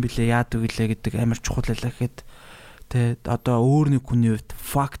би хэн блэ яадаг гэлээ гэдэг амар чухал байлаа гэхэд те одоо өөр нэг хүний хувьд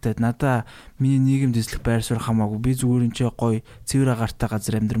fact надаа миний нийгэмд эзлэх байр суурь хамаагүй би зүгээр энэ гоё цэвэр агаартай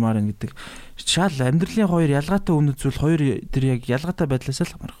газар амьдрмаар байна гэдэг шал амьдралын хоёр ялгаатай үнэт зүйл хоёр тэр яг ялгаатай байдлаас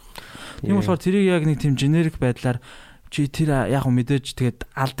л хамаарх. Тийм болохоор тэрийг яг нэг тийм generic байдлаар чи тэр яг мэдээж тэгээд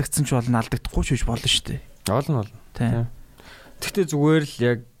алдагдсан ч болно алдагдахгүй ч биш болно шүү дээ. Олон. Тийм. Гэхдээ зүгээр л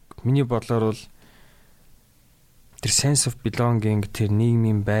яг миний бодлоор бол тэр sense of belonging тэр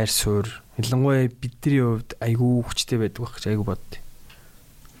нийгмийн байр суурь ялангуяа бидний хувьд айгүй хүчтэй байдаг байх гэж айгүй боддیں۔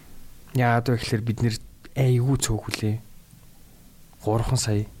 Яагаад вэ гэхээр бид нэр айгүй цөөхүлээ. 3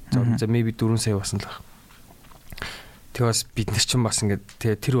 сая, за maybe 4 сая басан л баг. Тэгээ бас бид нар ч бас ингээд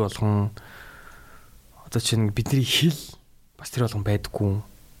тэр болгон одоо чинь бидний хэл бас тэр болгон байдаггүй.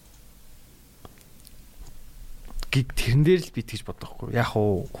 Тэрэн дээр л бит гэж бодохгүй. Яг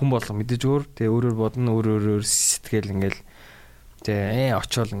хүн болгон мэдээж өөр тэгээ өөрөөр бодно өөр сэтгэл ингээл тэгээ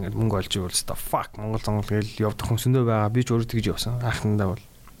очиол ингээл мөнгө олж ивэл та fuck Монгол гээл явдаг хүмсэндөө байгаа. Би ч өөрөө тэгж явсан. Анхандаа бол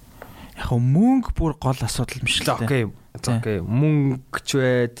яг мөнгө бүр гол асуудал юм шиг л дээ. Окей. Мөнгө ч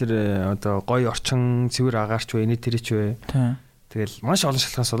вэ тэр одоо гоё орчин цэвэр агаарч вэ эний тэр ч вэ. Тэгэл маш олон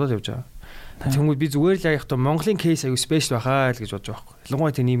шалтгаанаас болоод явж байгаа. Тэнгүүд би зүгээр л яг та Монголын кейс аюу спешиал байхаа л гэж бодож байгаа байхгүй.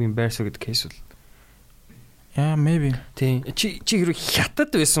 Ялангуяа тэр нийгмийн байр суурь гэдэг кейс бол maybe. Тийм. Чи хэрэг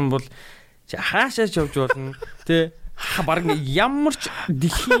хятад байсан бол чи хаашаач явж болно. Тэ баг ямар ч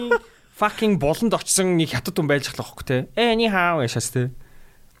дэлхийн fucking болонд очсон нэг хятад хүн байж болох байхгүй те. Ни хаа яшаас те.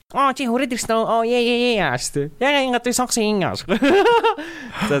 Чи хүрээд ирсэн үү? Яаш те. Яг энэ гадаг сонгосон юм ааш.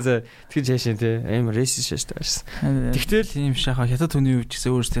 За тэгж яашин те. Амар racist шааш тааш. Тэгтэл тийм шахаа хятад хүний үуч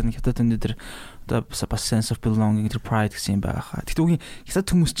гэсэн өөрсдөө нэг хятад хүний дээр одоо бас sense of belonging тэр pride гэсэн юм байгаа хаа. Тэгтээ үгүй хятад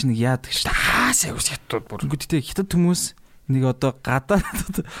хүмүүс чинь нэг яадаг шүү дээ. Хаасаа ус хятад бүр. Гэхдээ хятад хүмүүс нэг одоо гадаад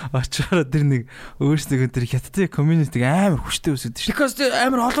очиороо тэр нэг өөрсдөө тэр хятадын community амар хүчтэй өсөд шүү. Because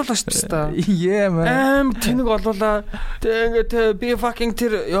амар олоолаа шүү дээ. Yeah man. Амар тэнэг олоолаа. Тэг ингээд би fucking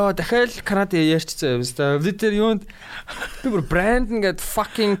тэр дахиад Канада ярьчихсан юм шүү дээ. Тэр юунд би бүр брэнд ингээд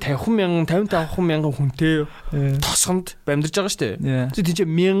fucking 55,000 хүнтэй тосгонд бамдаж байгаа шүү дээ. Чи тийч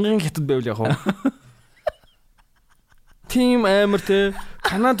 1000 хятад байвал яг хаа. Тим амар те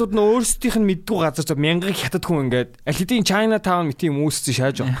Канадууд нь өөрсдийнх нь мэддгүү газар за 1000 хятад хүн ингээд аль хэдийн China Town тийм үүссэн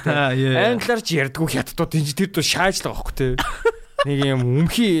шааж байгаа те. Англиар ч ярьдгүү хятадууд энэ тэр туу шаажлаа байхгүй те. Нэг юм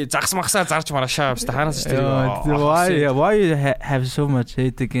өмхий загс магсаа зарж мараашаа хэвээр хаанаас ч тэр. Why you have so much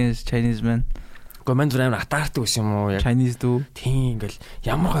hate against Chinese men? Гэхдээ мань зүр амар атаардаг байсан юм уу? Яг Chinese дүү. Тийм ингээл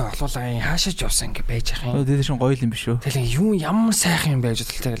ямар гоё олуулаа хаашаач явсан ингээ байж байгаа юм. Тэр шин гоё юм биш үү? Тэгэл юу ямар сайхан юм байж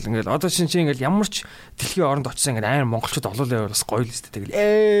бодлоо тэгэл ингээл одоо чи ингээл ямар ч дэлхийн оронд очсон ингээл амар монголчууд олуулаа бас гоё л өстэй тэгэл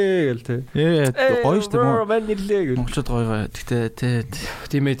гэл тэ. Гоё шүү дээ. Мань нэрлээ гэл. Монголчууд гоё. Тэгтээ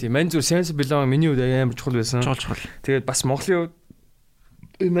тийм ээ тийм. Мань зүр sense belong миний үед амар чухал байсан. чухал. Тэгээд бас Монголын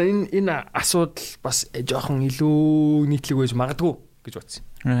энэ асуудал бас жоохон илүү нийтлэг байж магадгүй гэж бодсон.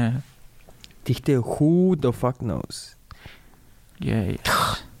 Тэгтээ who the fuck knows.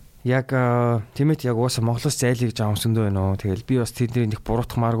 Яг тиймээ яг уусаа Монголоос зайлыг жаа өмсөндөө байна уу. Тэгэл би бас тэдний нэг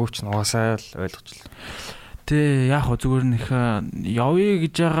буруутгамааргүй ч уусаа л ойлгочлаа. Тэ яг хөө зүгээр нэг явъя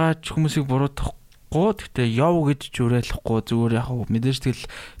гэж байгаа ч хүмүүсийг буруутгахгүй. Тэгтээ яв гэж ч уриалахгүй зүгээр яг хөө мэдээж тэгэл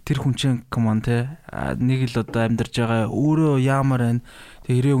тэр хүн чинь команд те нэг л одоо амьдарч байгаа өөрөө яамаар байна.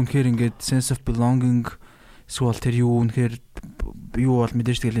 Тэгээ үнэхээр ингээд sense of belonging эсвэл тэр юу үнэхээр юу бол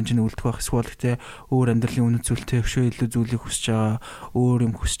мэдээж тэгэл энэ чинь үлдэх байх эсвэл гэхдээ өөр амьдралын үнэт зүйлтэй өшөө илүү зүйлийг хүсэж байгаа өөр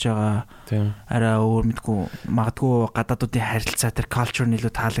юм хүсэж байгаа тийм арай өөр мэдгүй магадгүй гадаадуудын харилцаа тэр culture нь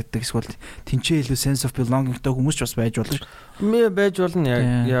илүү таалагддаг эсвэл тэнцээ илүү sense of belonging-тай хүмүүс ч бас байж болно шүү. Мэ байж болно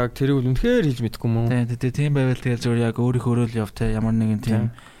яг тэрийг үнэхээр хийж мэдэхгүй юм уу. Тийм байвал тэгэл зөв яг өөрийнхөө л яв те ямар нэгэн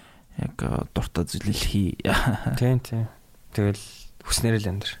тийм яг дуртай зүйлэл хий. Тийм. Тэгэл хүснээр л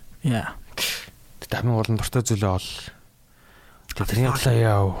амьдр. Яа. Хамгийн гол нь дуртай зүйлээ ол. Тэрний талаа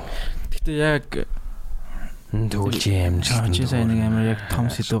яав. Гэтэ яг төгөлж юм чинь сайн нэг амар яг том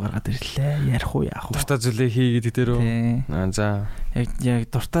сэдв гаргаад ирлээ. Ярих уу яах вэ? Дуртай зүйлээ хий гэдэг дээр үү? За.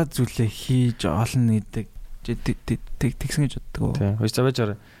 Яг дуртай зүйлээ хийж олно гэдэг тэгсэн гэж боддог. Тийм. Хөөе за байж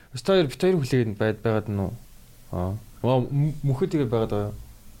арай. Өстой бит хоёр хүлээгээд байгаад нь уу? Мөнхөд тэгээд байгаад байгаа.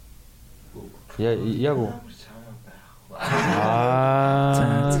 Яг уу.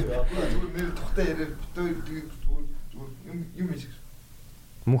 Нэр тухтай яриад бит хоёр юм хийж.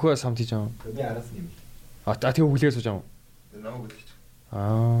 Мөнхөө самт хийж байгаа. Тэний араас нь юм. Тэгээ хүлээж сууж байгаа. Намайг хүлээж.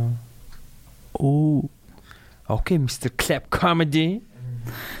 Окей, Mr. Clap Comedy.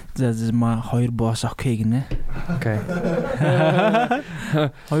 За ма хоёр босс окей гинэ. Окей.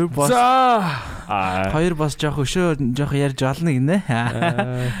 Хоёр босс. Хоёр босс жоох ярьж олно гинэ.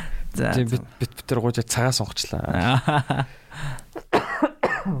 За бит тэр гуйж цагаас сонгочлаа.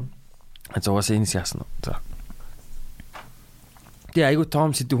 Зоос энэс яасан. За. Тэгээ айгу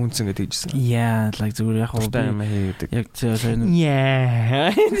том сэдв хүнсэн гэдэг хэлжсэн. Яа, like зүгээр яг хурдан юм хийдэг. Яг сайн.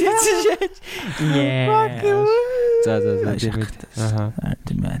 Яа. За.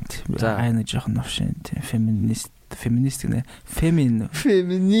 Димэт. За айна жоохон новшин феминист гэнэ. Феминист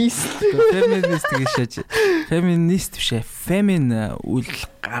гэж шээж. Феминист бишээ. Фемин үл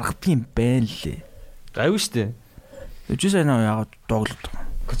гаргадгийн байна лээ. Гайв штэ. Үжиж айна яг дооглоод.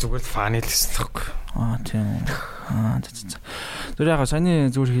 Зүгээр л фаны л гэсэн л хэвгүй. Тийм. Тэр яг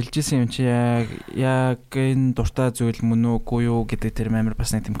саяны зүгээр хэлжсэн юм чи яг энэ дуртай зүйл мөн үгүй юу гэдэг тэр амар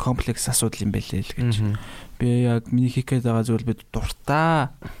бас нэг тийм комплекс асуудал юм байлээ л гэж. Би яг миний хийх гээд байгаа зүйл би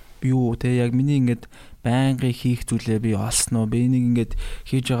дуртай юу те яг миний ингээд байнгын хийх зүйлээ би олсон уу? Би энийг ингээд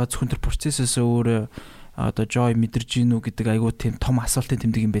хийж байгаа зөвхөн тэр процессээс өөр одоо joy мэдэрж гинүү гэдэг айгуу тийм том асуултын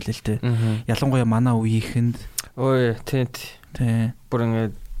тэмдэг юм байлээ л те. Ялангуяа манай үеийнхэнд ой тий. Бүр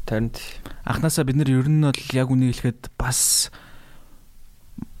ингээд танд анхнаасаа бид нар ер нь бол яг үнийг хэлэхэд бас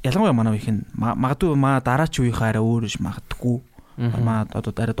ялангуяа манай үеийнх нь магадгүй дараач үеийнхээ арай өөр ш магадгүй. Маа одоо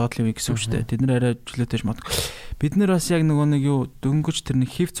арай доотлын үе гэсэн үг шүү дээ. Тэд нар арай чөлөөтэй ш магадгүй. Бид нар бас яг нөгөө нэг юу дөнгөж тэр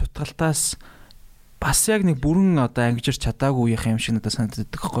нэг хөвц утгалтаас бас яг нэг бүрэн одоо ангижирч чадаагүй үеийнх юм шиг надад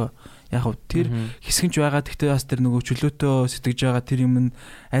санагддаг байхгүй. Яг хөө тэр хэсгэнч байгаа гэхдээ бас тэр нөгөө чөлөөтэй сэтгэж байгаа тэр юм нь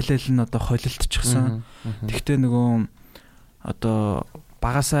аль аль нь одоо холилдчихсан. Тэгтээ нөгөө одоо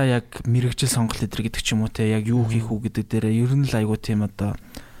багасаа яг мэрэгжил сонголт өдр гэдэг ч юм уу те яг юу хийх үү гэдэг дээр ер нь л айгуу тийм одоо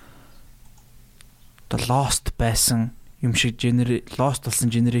lost байсан юм шиг lost болсон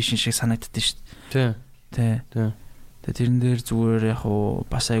generation шиг санагддээ шүү дээ. Тий. Тэгээ тэрэн дээр зүгээр яг уу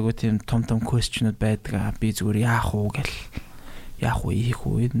бас айгуу тийм том questionуд байдаг. Би зүгээр яах уу гэл яах вэ хийх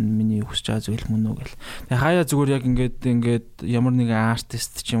үү энэ миний хүсэж байгаа зүйл мөн үү гэл. Тэгээ хаяа зүгээр яг ингээд ямар нэгэн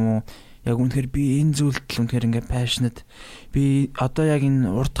артист ч юм уу яг үнэхээр би энэ зүйлд л үнэхээр ингээд passionate би одоо яг энэ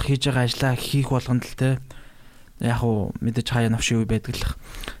урд хийж байгаа ажлаа хийх болгонд л те яг уу мэдээж хаяа навшиг үе байдаг л.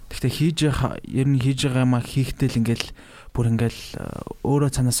 Гэхдээ ер нь хийж байгаа юм хийхдээ л ингээд бүр ингээд өөрөө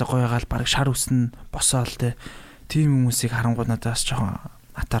цаанаасаа гоёгаал баг шар үснэ босоол те тийм хүмүүсийг харангууд надаас жоохон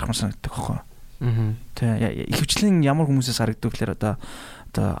атаархан санагддаг хөө. Тэ ихэвчлэн ямар хүмүүсээс харагддаг гэхээр одоо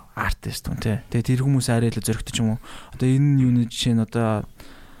артист хүн те. Тэгээ тэр хүмүүс арай л зөрөгдөж юм уу. Одоо энэ юуны жишээ нь одоо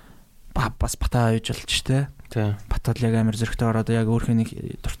бас батаа байж болж те. Батал яг амар зөрөгтэй ороод яг өөрхөн нэг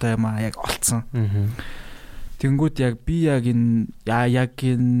дуртай юм яг олцсон. Тэнгүүд яг би яг энэ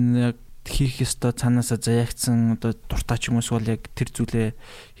хийх ёстой цаанаасаа заяагцсан одоо дуртай ч юм уу эсвэл яг тэр зүйлээ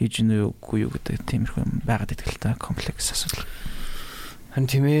хийж ийнө үгүй юу гэдэг тиймэрхүү юм байгаад идэх л та комплекс асуудал. Хан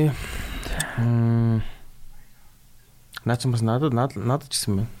тийм ээ. Наач бас надад ч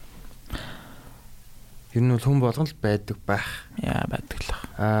гэсэн байна. Ер нь бол хүн болгон л байдаг байх. Яа байдаг л.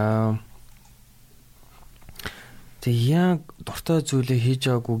 Тэг яг дуртай зүйлээ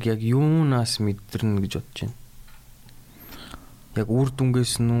хийж байгаагүй яг юунаас мэдэрнэ гэж бодож байна. Яг үр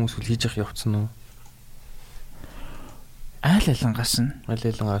дүнгээс нь эсвэл хийж явах явцсан уу? Айлангаас нь.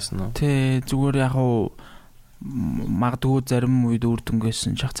 Тэ зүгээр яг уу магадгүй зарим үед үр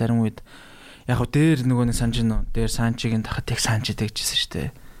дүнгээс нь шах зарим үед яг уу дээр нөгөөний санаж нөө дээр санчиг тахад яг санч идэгжсэн шүү дээ.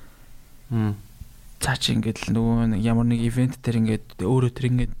 Цаа чи ингээд л нөгөө ямар нэг ивент дээр ингээд өөрөө тэр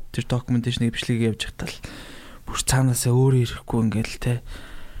ингээд тэр докюменташнийг бичлэгээ явж хатал бүр цаанаасаа өөрөө ирэхгүй ингээд л те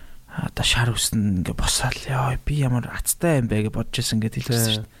одоо шар үснэ ингээд босаал яа би ямар аттай юм бэ гэж бодож байсан ингээд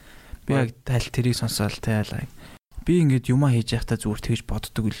хэлчихсэн шүү дээ. Би яг тайл тэрийг сонсоол те би ингээд юмаа хийж байхдаа зүгээр тэгж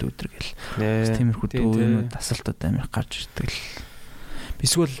боддог илүү өдр гэл. Тиймэрхүү юм тасалтад амир гарч ирдэг л.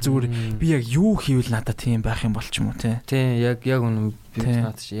 Эсвэл зүгээр би яг юу хийвэл надад тийм байх юм болч юм уу те. Тий яг үнэн би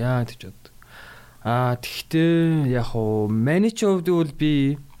надад чи яа гэж бод. Тэгтээ яг уу менеж хувьд бол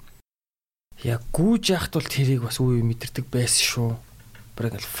би яг гүйж яхад бол тэрийг бас үе мэдэрдэг байсан шүү.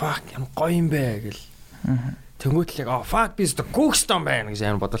 Бүр ингээл fuck юм гоё юм бэ гэл. Тэнгүүт л яг fuck би зөв гүгстон байна гэж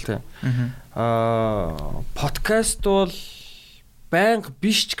амар бодол тэ. Подкаст бол байнга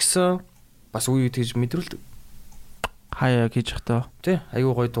биш ч гэсэн бас үе тэгж мэдрүүлдэг. Хаяа гэж хатаа. Тэ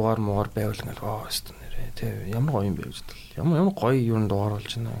аюу гоё дугаар муугаар байвал ингээл өстө нэрээ тэ ямар гоё юм бэ гэж бодол. Ямар гоё юм дугаар болж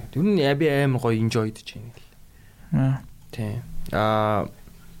байна. Ер нь би амар гоё enjoy дэж байна гэл. Тэ.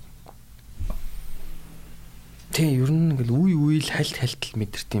 Тэ ер нь ингээл үйл хальт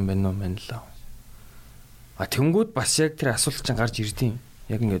мэдэрт юм байна уу мэн л. Тэнгүүд бас яг тэр асуулт чинь гарч ирдэм.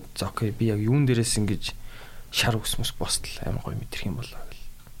 Яг ингээд окей би яг юун дээрээс ингэж шар үсмэс бостол амар гоё мэдэрх юм болоо гэл.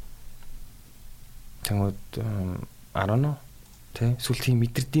 Тэнгүүд I don't know. Тэ эсвэл тийм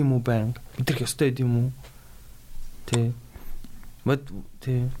мэдэрдэм үү байнг. Мэдрэх ёстой юм уу? Тэ.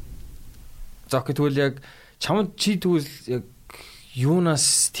 Тэ. Зоки тэгвэл яг чамд чи тэгвэл яг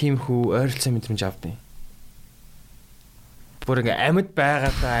юунаас тиймхүү ойролцоо мэдрэмж авдیں۔ Бүр ингээ амьд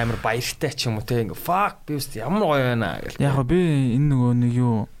байгаадаа амар баяртай ч юм уу те ингээ fuck би үст ямар гоё байна гэл. Яг би энэ нөгөө нэг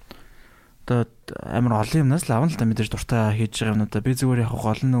юу одоо амар олон юмнаас л авна л та мэдээж дуртай хийж байгаа юмнуудаа би зүгээр яг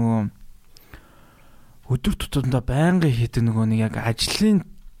гол нөгөө өдөр тутамдаа байнгын хийдэг нөгөө нэг яг ажлын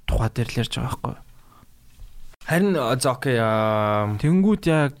тухай дээр л ярьж байгаа байхгүй. Харин зоки тэнгүүд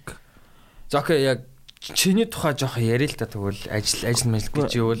яг зоки яг чиний тухай жоох яриа л та тэгвэл ажил мэл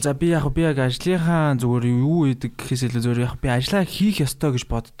гэж юу. За би яг ажлынхаа зүгээр юу идэг гэхээс илүү зүгээр яг би ажлаа хийх ёстой гэж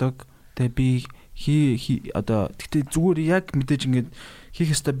боддог. Тэгээ би одоо тэгтээ зүгээр яг мэдээж ингээд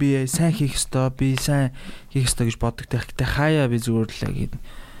хийх ёстой би сайн хийх ёстой би сайн хийх ёстой гэж боддог. Тэгтээ хаяа би зүгээр л яг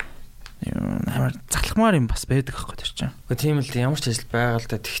амар залхмаар юм бас байдаг аахгүй тэр чинь. Тийм л ямар ч ажил байгаа л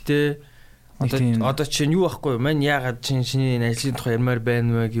та. Тэгтээ одоо чинь юу аахгүй мань яагаад чиний ажлын тухай ярмаар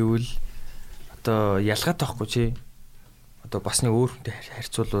байна вэ гэвэл одоо ялгаатай байхгүй чи одоо бас нэг өөр хүнтэй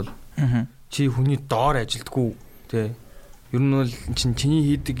харьцуулбал чи хүний доор ажилдггүй тий. Ер нь бол чиний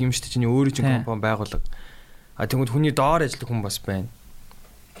хийдэг юм шүү дээ чиний өөрөө чинь компани байгуулга. Тэнгүүд хүний доор ажилдаг хүн бас байна.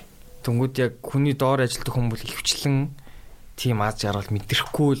 Тэнгүүд яг хүний доор ажилдаг хүн бол ихвчлэн тийм аз жаргал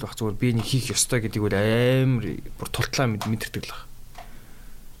мэдрэхгүй л баг зүгээр би нэг хийх ёстой гэдгийг бол амар бүр тултлаа мэдэрдэг л баг.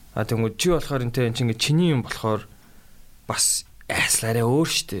 Тэнгүүд чи болохоор энэ чинь ингээ чиний юм болохоор бас арай өөр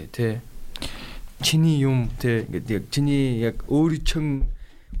шүү дээ тий. Чиний юм те яг чиний яг өөрийн чин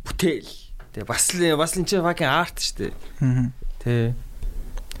бүтээл те бас л чи fucking арт штэ. Тэ.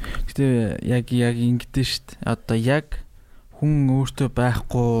 Гэтэ яг ингэдэж штэ. Одоо яг хүн өөртөө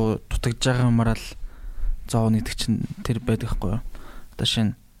байхгүй дутагдж байгаа юмараа л зоов нэгдэг чинь тэр байдаг хгүй юу. Одоо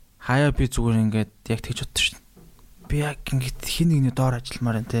шинэ хаяа би зүгээр ингээд яг тэгж бодсон штэ. Би яг ингээд хин нэгний доор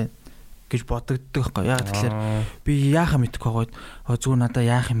ажилламаар байна те гэж бодогддог байхгүй. Яг тэгэхээр би яахаа мэдэхгүй байгаа. Зүгээр надаа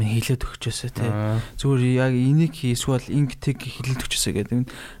яах юм хэлээд өгчөөсөө те. Зүгээр яг энийг хийсвал ингэдэг хэлээд өгчөөсөө гэдэг.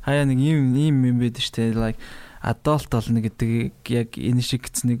 Хаяа нэг ийм юм байдаг штэ. Like adult болно гэдэг яг энэ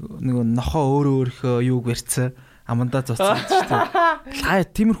шиг гэсэн нэг нохоо өөрөө юуг барьцсан амандаа зоцсон штэ. Хаяа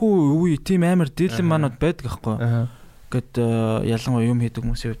тиймэрхүү үе тийм амар дийлэн манад байдаг байхгүй. Гэт ялангуяа юм хийдэг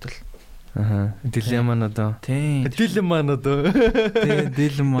хүмүүсийн хувьд л Дилеманад. Тийм. Дилеманад.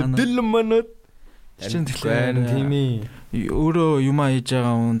 Чин тэгэхээр тийм ээ. Өөрөө юмаа хийж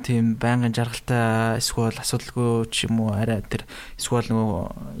байгаа хүн тийм байнгын жаргалтай эсвэл асуудалгүй ч юм уу арай тэр эсвэл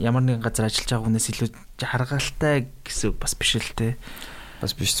нөгөө ямар нэгэн газар ажиллаж байгаа хүнээс илүү харгалтай гэсэн бас биш л те.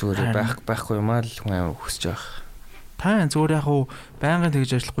 Бас биш зүгээр байхгүй юмаа л хүн амар хүсэж байгаа. Та зүгээр яг уу байнгын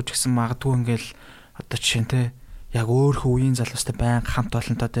тэгж ажиллахгүй ч гэсэн магадгүй ингээл одоо жишээ нь те яг өөр үеийн залуустай байнга хамт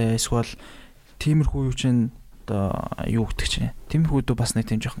олонтой те эсвэл тиймэрхүү юу чинь одоо юу гэдэг чинь. Тиймэрхүүдөө бас нэг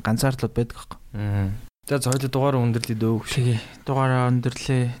тийм жоохон ганцаардлууд байдаг байхгүй. За хоёул дугаараа өндөрлөе дөө. Тэгээ дугаараа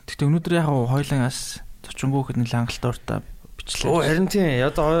өндөрлөө. Тэгтээ өнөөдөр яг хоёлын зочингуу хэд нэг хангалттай бичлээ. Оо харин тийм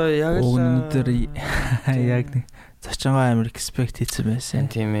одоо яг л өнөөдөр яг нэг зочингоо амар экспект хийсэн байсан.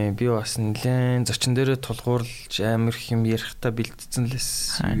 Тийм ээ би бас нэлээд зочин дээрээ тулгуурлаж амар юм ярихтаа бэлдсэн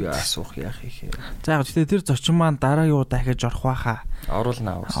лээс юу асуух яах их. За яг тэгтээ тэр зочин маань дараа юу дахиж орох байхаа.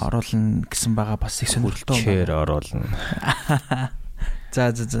 Оруулна гэсэн байгаа бас их сонирхолтой байна. Чээр оруулна. За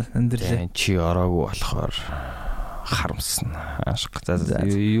өндөрлөө. Чи ороогүй болохоор харамсна. Ашиг. За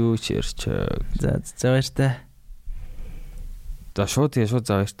юу чирч. За баяртай. За шууд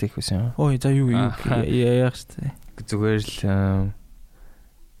заваартай их байсан. Ой за юу яах вэ? Зүгээр л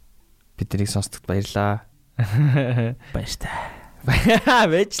биднийг сонсдогт баярлаа. Баяртай.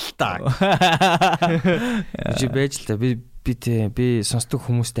 Байж л та. Байж л та. Би сонсдог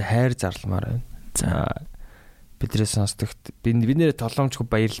хүмүүстэй хайр зарламаар байна. За бидний сонсдогт бид нэрээ толомжгүй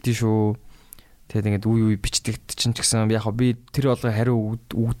баярлалтай шүү. Тэгээд ингээд үе бичдэгт чинь ч гэсэн яг би тэр болгоо хариу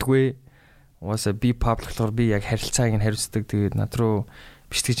өгдөггүй. Угаасаа би паблик болохоор би яг харилцааг нь хариуцдаг. Тэгээд над руу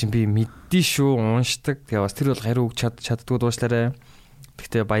бичдэг чинь би мэддээ шүү, уншдаг. Тэгээ бас тэр бол хариу өгч чаддгүй дуушлаарай.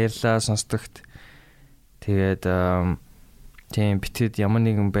 Гэхдээ баярлалаа сонсдогт. Тэгээд тийм битэд ямар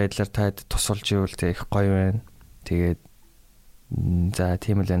нэгэн байдлаар таад тусалж ивэл тэг их гоё байна. Тэгээд за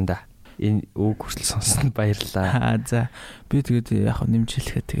тийм л энэ да. Энэ үг хүртэл сонсон баярлалаа. За би тэгээд яг нэмж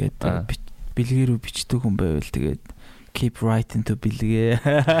хэлэхэд тэгээд бэлгээрүү бичдэг хүн байвал тэгээд keep writing to бэлгээ.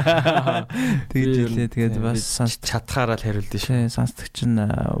 Тэгээд бас сонсч чадхаараа л хариулдээ шүү. Сонсдог чинь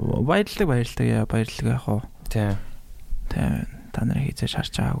баярлалаа яг хоо. Тийм. Та нарыг хийж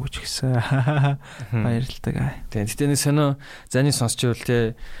харж байгаагүй ч гэсэн баярлалаа. Тийм. Гэтэ нэг сонио заны сонсч ивэл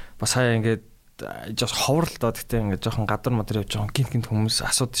те бас хаяа ингээд жоох ховрол доо гэтээ ингээд жоохон гадар мадар явж жоохон гинт хүмүүс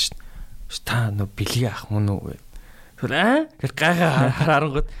асуудаг шин. Та нөө бэлгээ ах мөн үү? Тэгвэл гэж гайхаа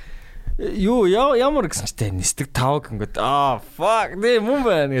харангууд юу ямар гэсэн чинь нисдэг тавг ингээд fuck nee мөн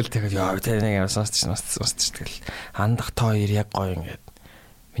байна гэл тэгээд яа тэ нэг сонсч тэгэл хандах тоо хоёр яг гоё ингээд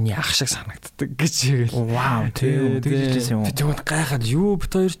миний ах шиг санагддаг гэж гээл вау тийм тэгжсэн юм. Би тэгвэл гайхаад юу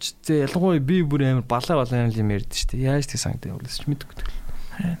бит хоёр ч тэ ялангуяа би бүр амар балаа юм ярьд штэ яаж тэг санагдав боловч мэдгүй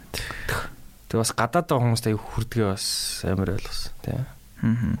тэгэл. Тэг бас гадаад хүмүүстэй хүрдгээ бас амар ойлгосон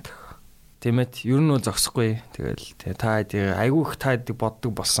тийм. Тэмэт ер нь бол зогсохгүй тэгэл та айгүй их та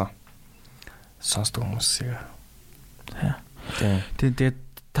боддог болсон. Сонсдог хүмүүсийг. Тэгээд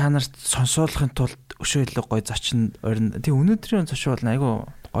та нарт сонсоолохын тулд өшөө илүү гоё зочин орно. Тэг өнөөдрийн зочин бол айгүй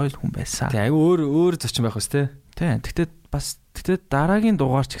гоё хүн байсан. Тэг айгүй өөр зочин байх үстэй. Тэг. Тэгтээ дараагийн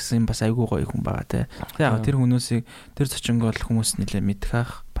дугаар ч гэсэн бас айгүй гоё хүн байгаа те. Тэг яг тэр хүмүүсийг тэр зочинг бол хүмүүс нэлээ мэдэх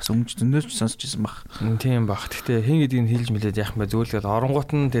ах бас өмнөж сонсч ирсэн баг. Тийм баг. Тэгтээ хэн гэдгийг хэлж мэлээд яах юм бэ? Зөвлөгөөд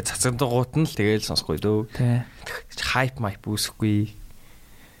оронгууд нь тэг цацагдгууд нь л тэгээл сонсохгүй дөө. Тэг. Хайп майп үүсэхгүй.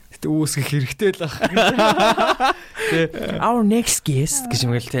 Үүсгэх хэрэгтэй л ах. Our next guest гэж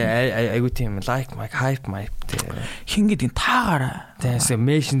юм гээл те айгуу тийм like mic hype mic те хин гэдгийг таагаараа. Тэгээс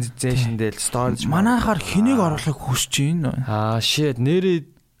mentionization дээр storage манайхаар хэнийг оруулахыг хүсэж байна. Shit нэрээ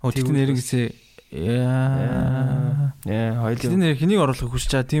тэгтээ нэрнгэсээ хоёул нэр хэнийг оруулахыг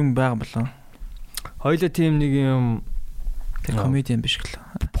хүсэж байгаа тийм байгаа болов. Хоёулаа тийм нэг юм комедиан биш гэл.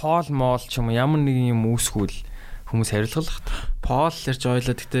 Пол мол ч юм ямар нэг юм үүсгүүл хүмүүс хариулах. Пол ярьж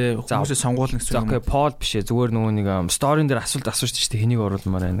ойлоо гэтээ хүмүүсээ сонгуулна гэсэн юм. Окей, Пол биш ээ. Зүгээр нөгөө нэг сторийн дээр асуулт асууж штэ хэнийг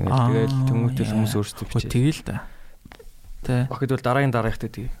оруулмаар байна гэж. Тэгээд тэмүүлтэл хүмүүс өөрсдөө бичээ. Тэгэл да. Тэ. Багт бол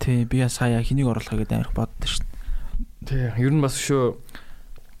дараагийнхтай тэгээ. Тий, би сая хэнийг оруулах гэдэг амар боддоо штэ. Тий, ер нь бас шүү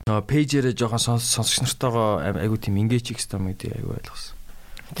пэйжээрээ жоохон сонсогч нартайгаа айгу тийм engage систем гэдэг айгу ойлгосон.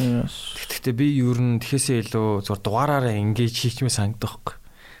 Тэгэхдээ би ер нь тэхээсээ илүү зур дугаараараа engage хийчмээ санагдах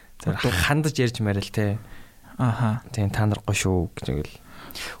байхгүй. Тэр хандаж ярьж марил те. Тийм та нар гоё шүү гэж тэгэл.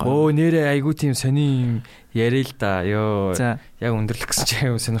 Нэрээ айгуу тийм сони яриа л да. Ёо. Яг өндөрлөх гэсэн чи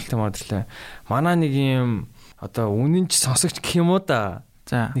аюу сонирхолтой модерлээ. Манай нэг юм одоо үнэнч сонсогч гэх юм уу да.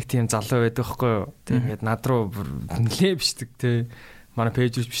 Нэг тийм залуу байдаг байхгүй юу. Тэгээд над руу нэлээ бичдэг те. Манай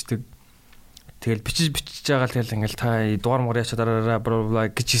пэйж рүү бичдэг. Тэгэл бичиж байгаа л тэгэл ингээл та дугаар мөр яачаа дараараа бла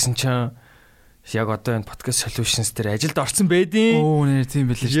гэжсэн чинь яг одоо энэ podcast solutions дээр ажилд орсон байдیں۔ Нэр тийм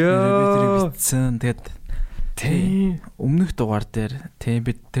байлээ шүү дээ. Би тэрийг бичсэн. Тэгээд өмнөх дугаар дээр тийм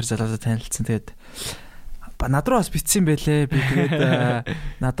бид тэр залуусаа танилцсан. Тэгээд над руу бас бичсэн байлээ. Би тэгээд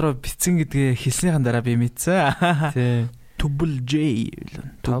над руу бичсэн гэдгээ хэлснийхэн дараа би мэдсэн. Тийм. Double J.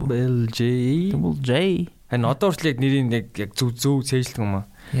 Харин одоо хүртэл яг нэрийг яг зөв цээжлдэг юм аа.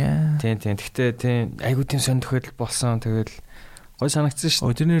 Тийм. Гэхдээ тийм айгуу тийм сонь тохиолдол болсон. Тэгэл гой санагдсан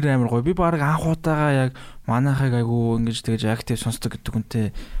шүү. Тэрнэр амар гоё. Би баг анх удаага яг манайхыг айгуу ингэж тэгж актив сонсдог гэдэг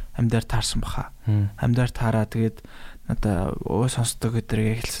үнтэй амьдаар таарсан баха. Амьдаар таараа тэгээд надаа сонсдог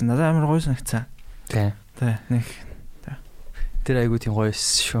гэдэрэг эхэлсэн. Надад амар гоё санагцсан. Тийм. Нэг тэр айгуу тийм гоё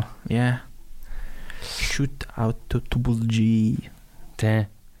шүү. Shoot out to Double G. Тийм.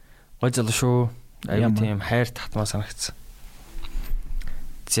 Гоё залуу шүү. Айгуу тийм хайр татмаа санагдсан.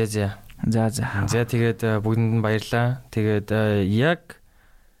 За тэгээд бүгдэнд нь баярлаа. Тэгээд яг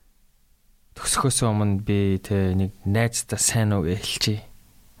төгсөхөөс өмнө би тэ нэг найздаа сайн уу гэж хэлчихье.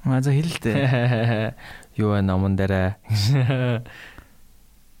 За хэл л дээ. Юу наман дараа.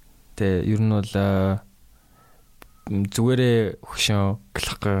 Тэ ер нь бол зүгээрээ хөшөө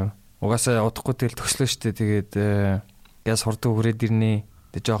гэлэх. Угаасаа удахгүй тэгэл төгслөө штэ. Тэгээд газ хурдан хүрээд ирнэ.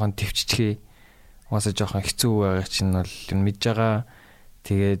 Тэг жоохон төвччихье. Угаасаа жоохон хэцүү байгаа чинь бол мэдж байгаа.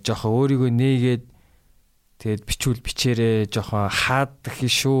 Тэгээд жоохон өөрийгөө нээгээд тэгээд бичээрээ жоохон хаадах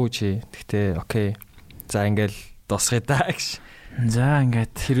шүү чи. Тэгтээ окей. За ингээл дуусгая даа гэж. За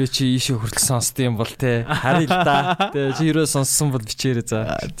ингээд хэрвээ чи ийшээ хүртэл сонсдсон юм бол те харъя л да. Тэгээд чи хэрвээ сонссон бол бичээрээ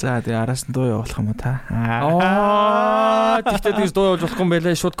за. За тэгээд араас нь дуу явуулах юм уу та? Тэгтээ тэгж дуу явуулж болохгүй юм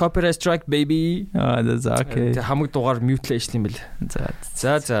байлаа. Шууд copyright strike baby. За окей. Тэг хамаг дугаар mute-лээ ишлээ юм бэл.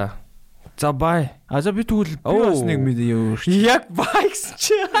 За. За бай. За би тэгвэл би бас нэг мэдээ юу. Яг бай гэсэн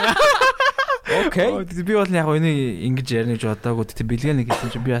чи. Окей. Би бол яг энийг ингэж ярина гэж бодоагүй. Тэг бэлгээ нэг гэсэн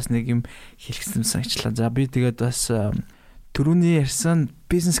чи би бас нэг юм хэлсэн санагчлаа. За би тэгээд бас түрүүний ярьсан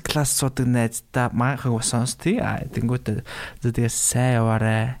бизнес класс суудаг найздаа манайхыг бас сонсдгийг. Тэнгүүтээ тэгээд сайн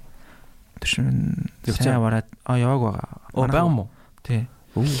яваарай. Түшин сайн яваарай. Яваг байгаа. Байгаа юм уу? Тий.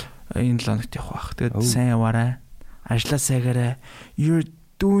 Энэ лоногт явах байх. Тэгээд сайн яваарай. Ажлаа сайгаарай. You're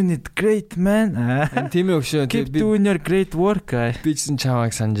doing it great man. Тийм ээ өгшөө. Keep doing your great work. Би ч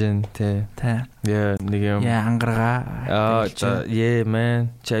чамайг санаж байна те. Яа нэг юм. Яа ангаргаа.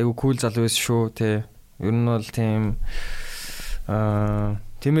 Man. Чи айгу кул залуу байсан шүү те. Ер нь бол тийм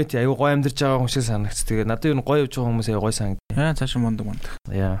тиймээ айгу гоё амьдарч байгаа хүн шиг санагц. Тэгээ надад ер нь гоё явж байгаа хүмүүс айгу гоё санагд. Цааш мундаг.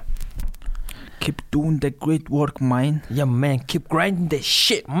 Keep doing the great work man. Yeah man, keep grinding that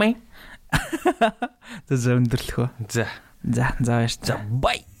shit man. За өндөрлөхөө. За. За баяр. За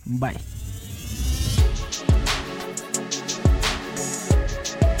bye. Bye.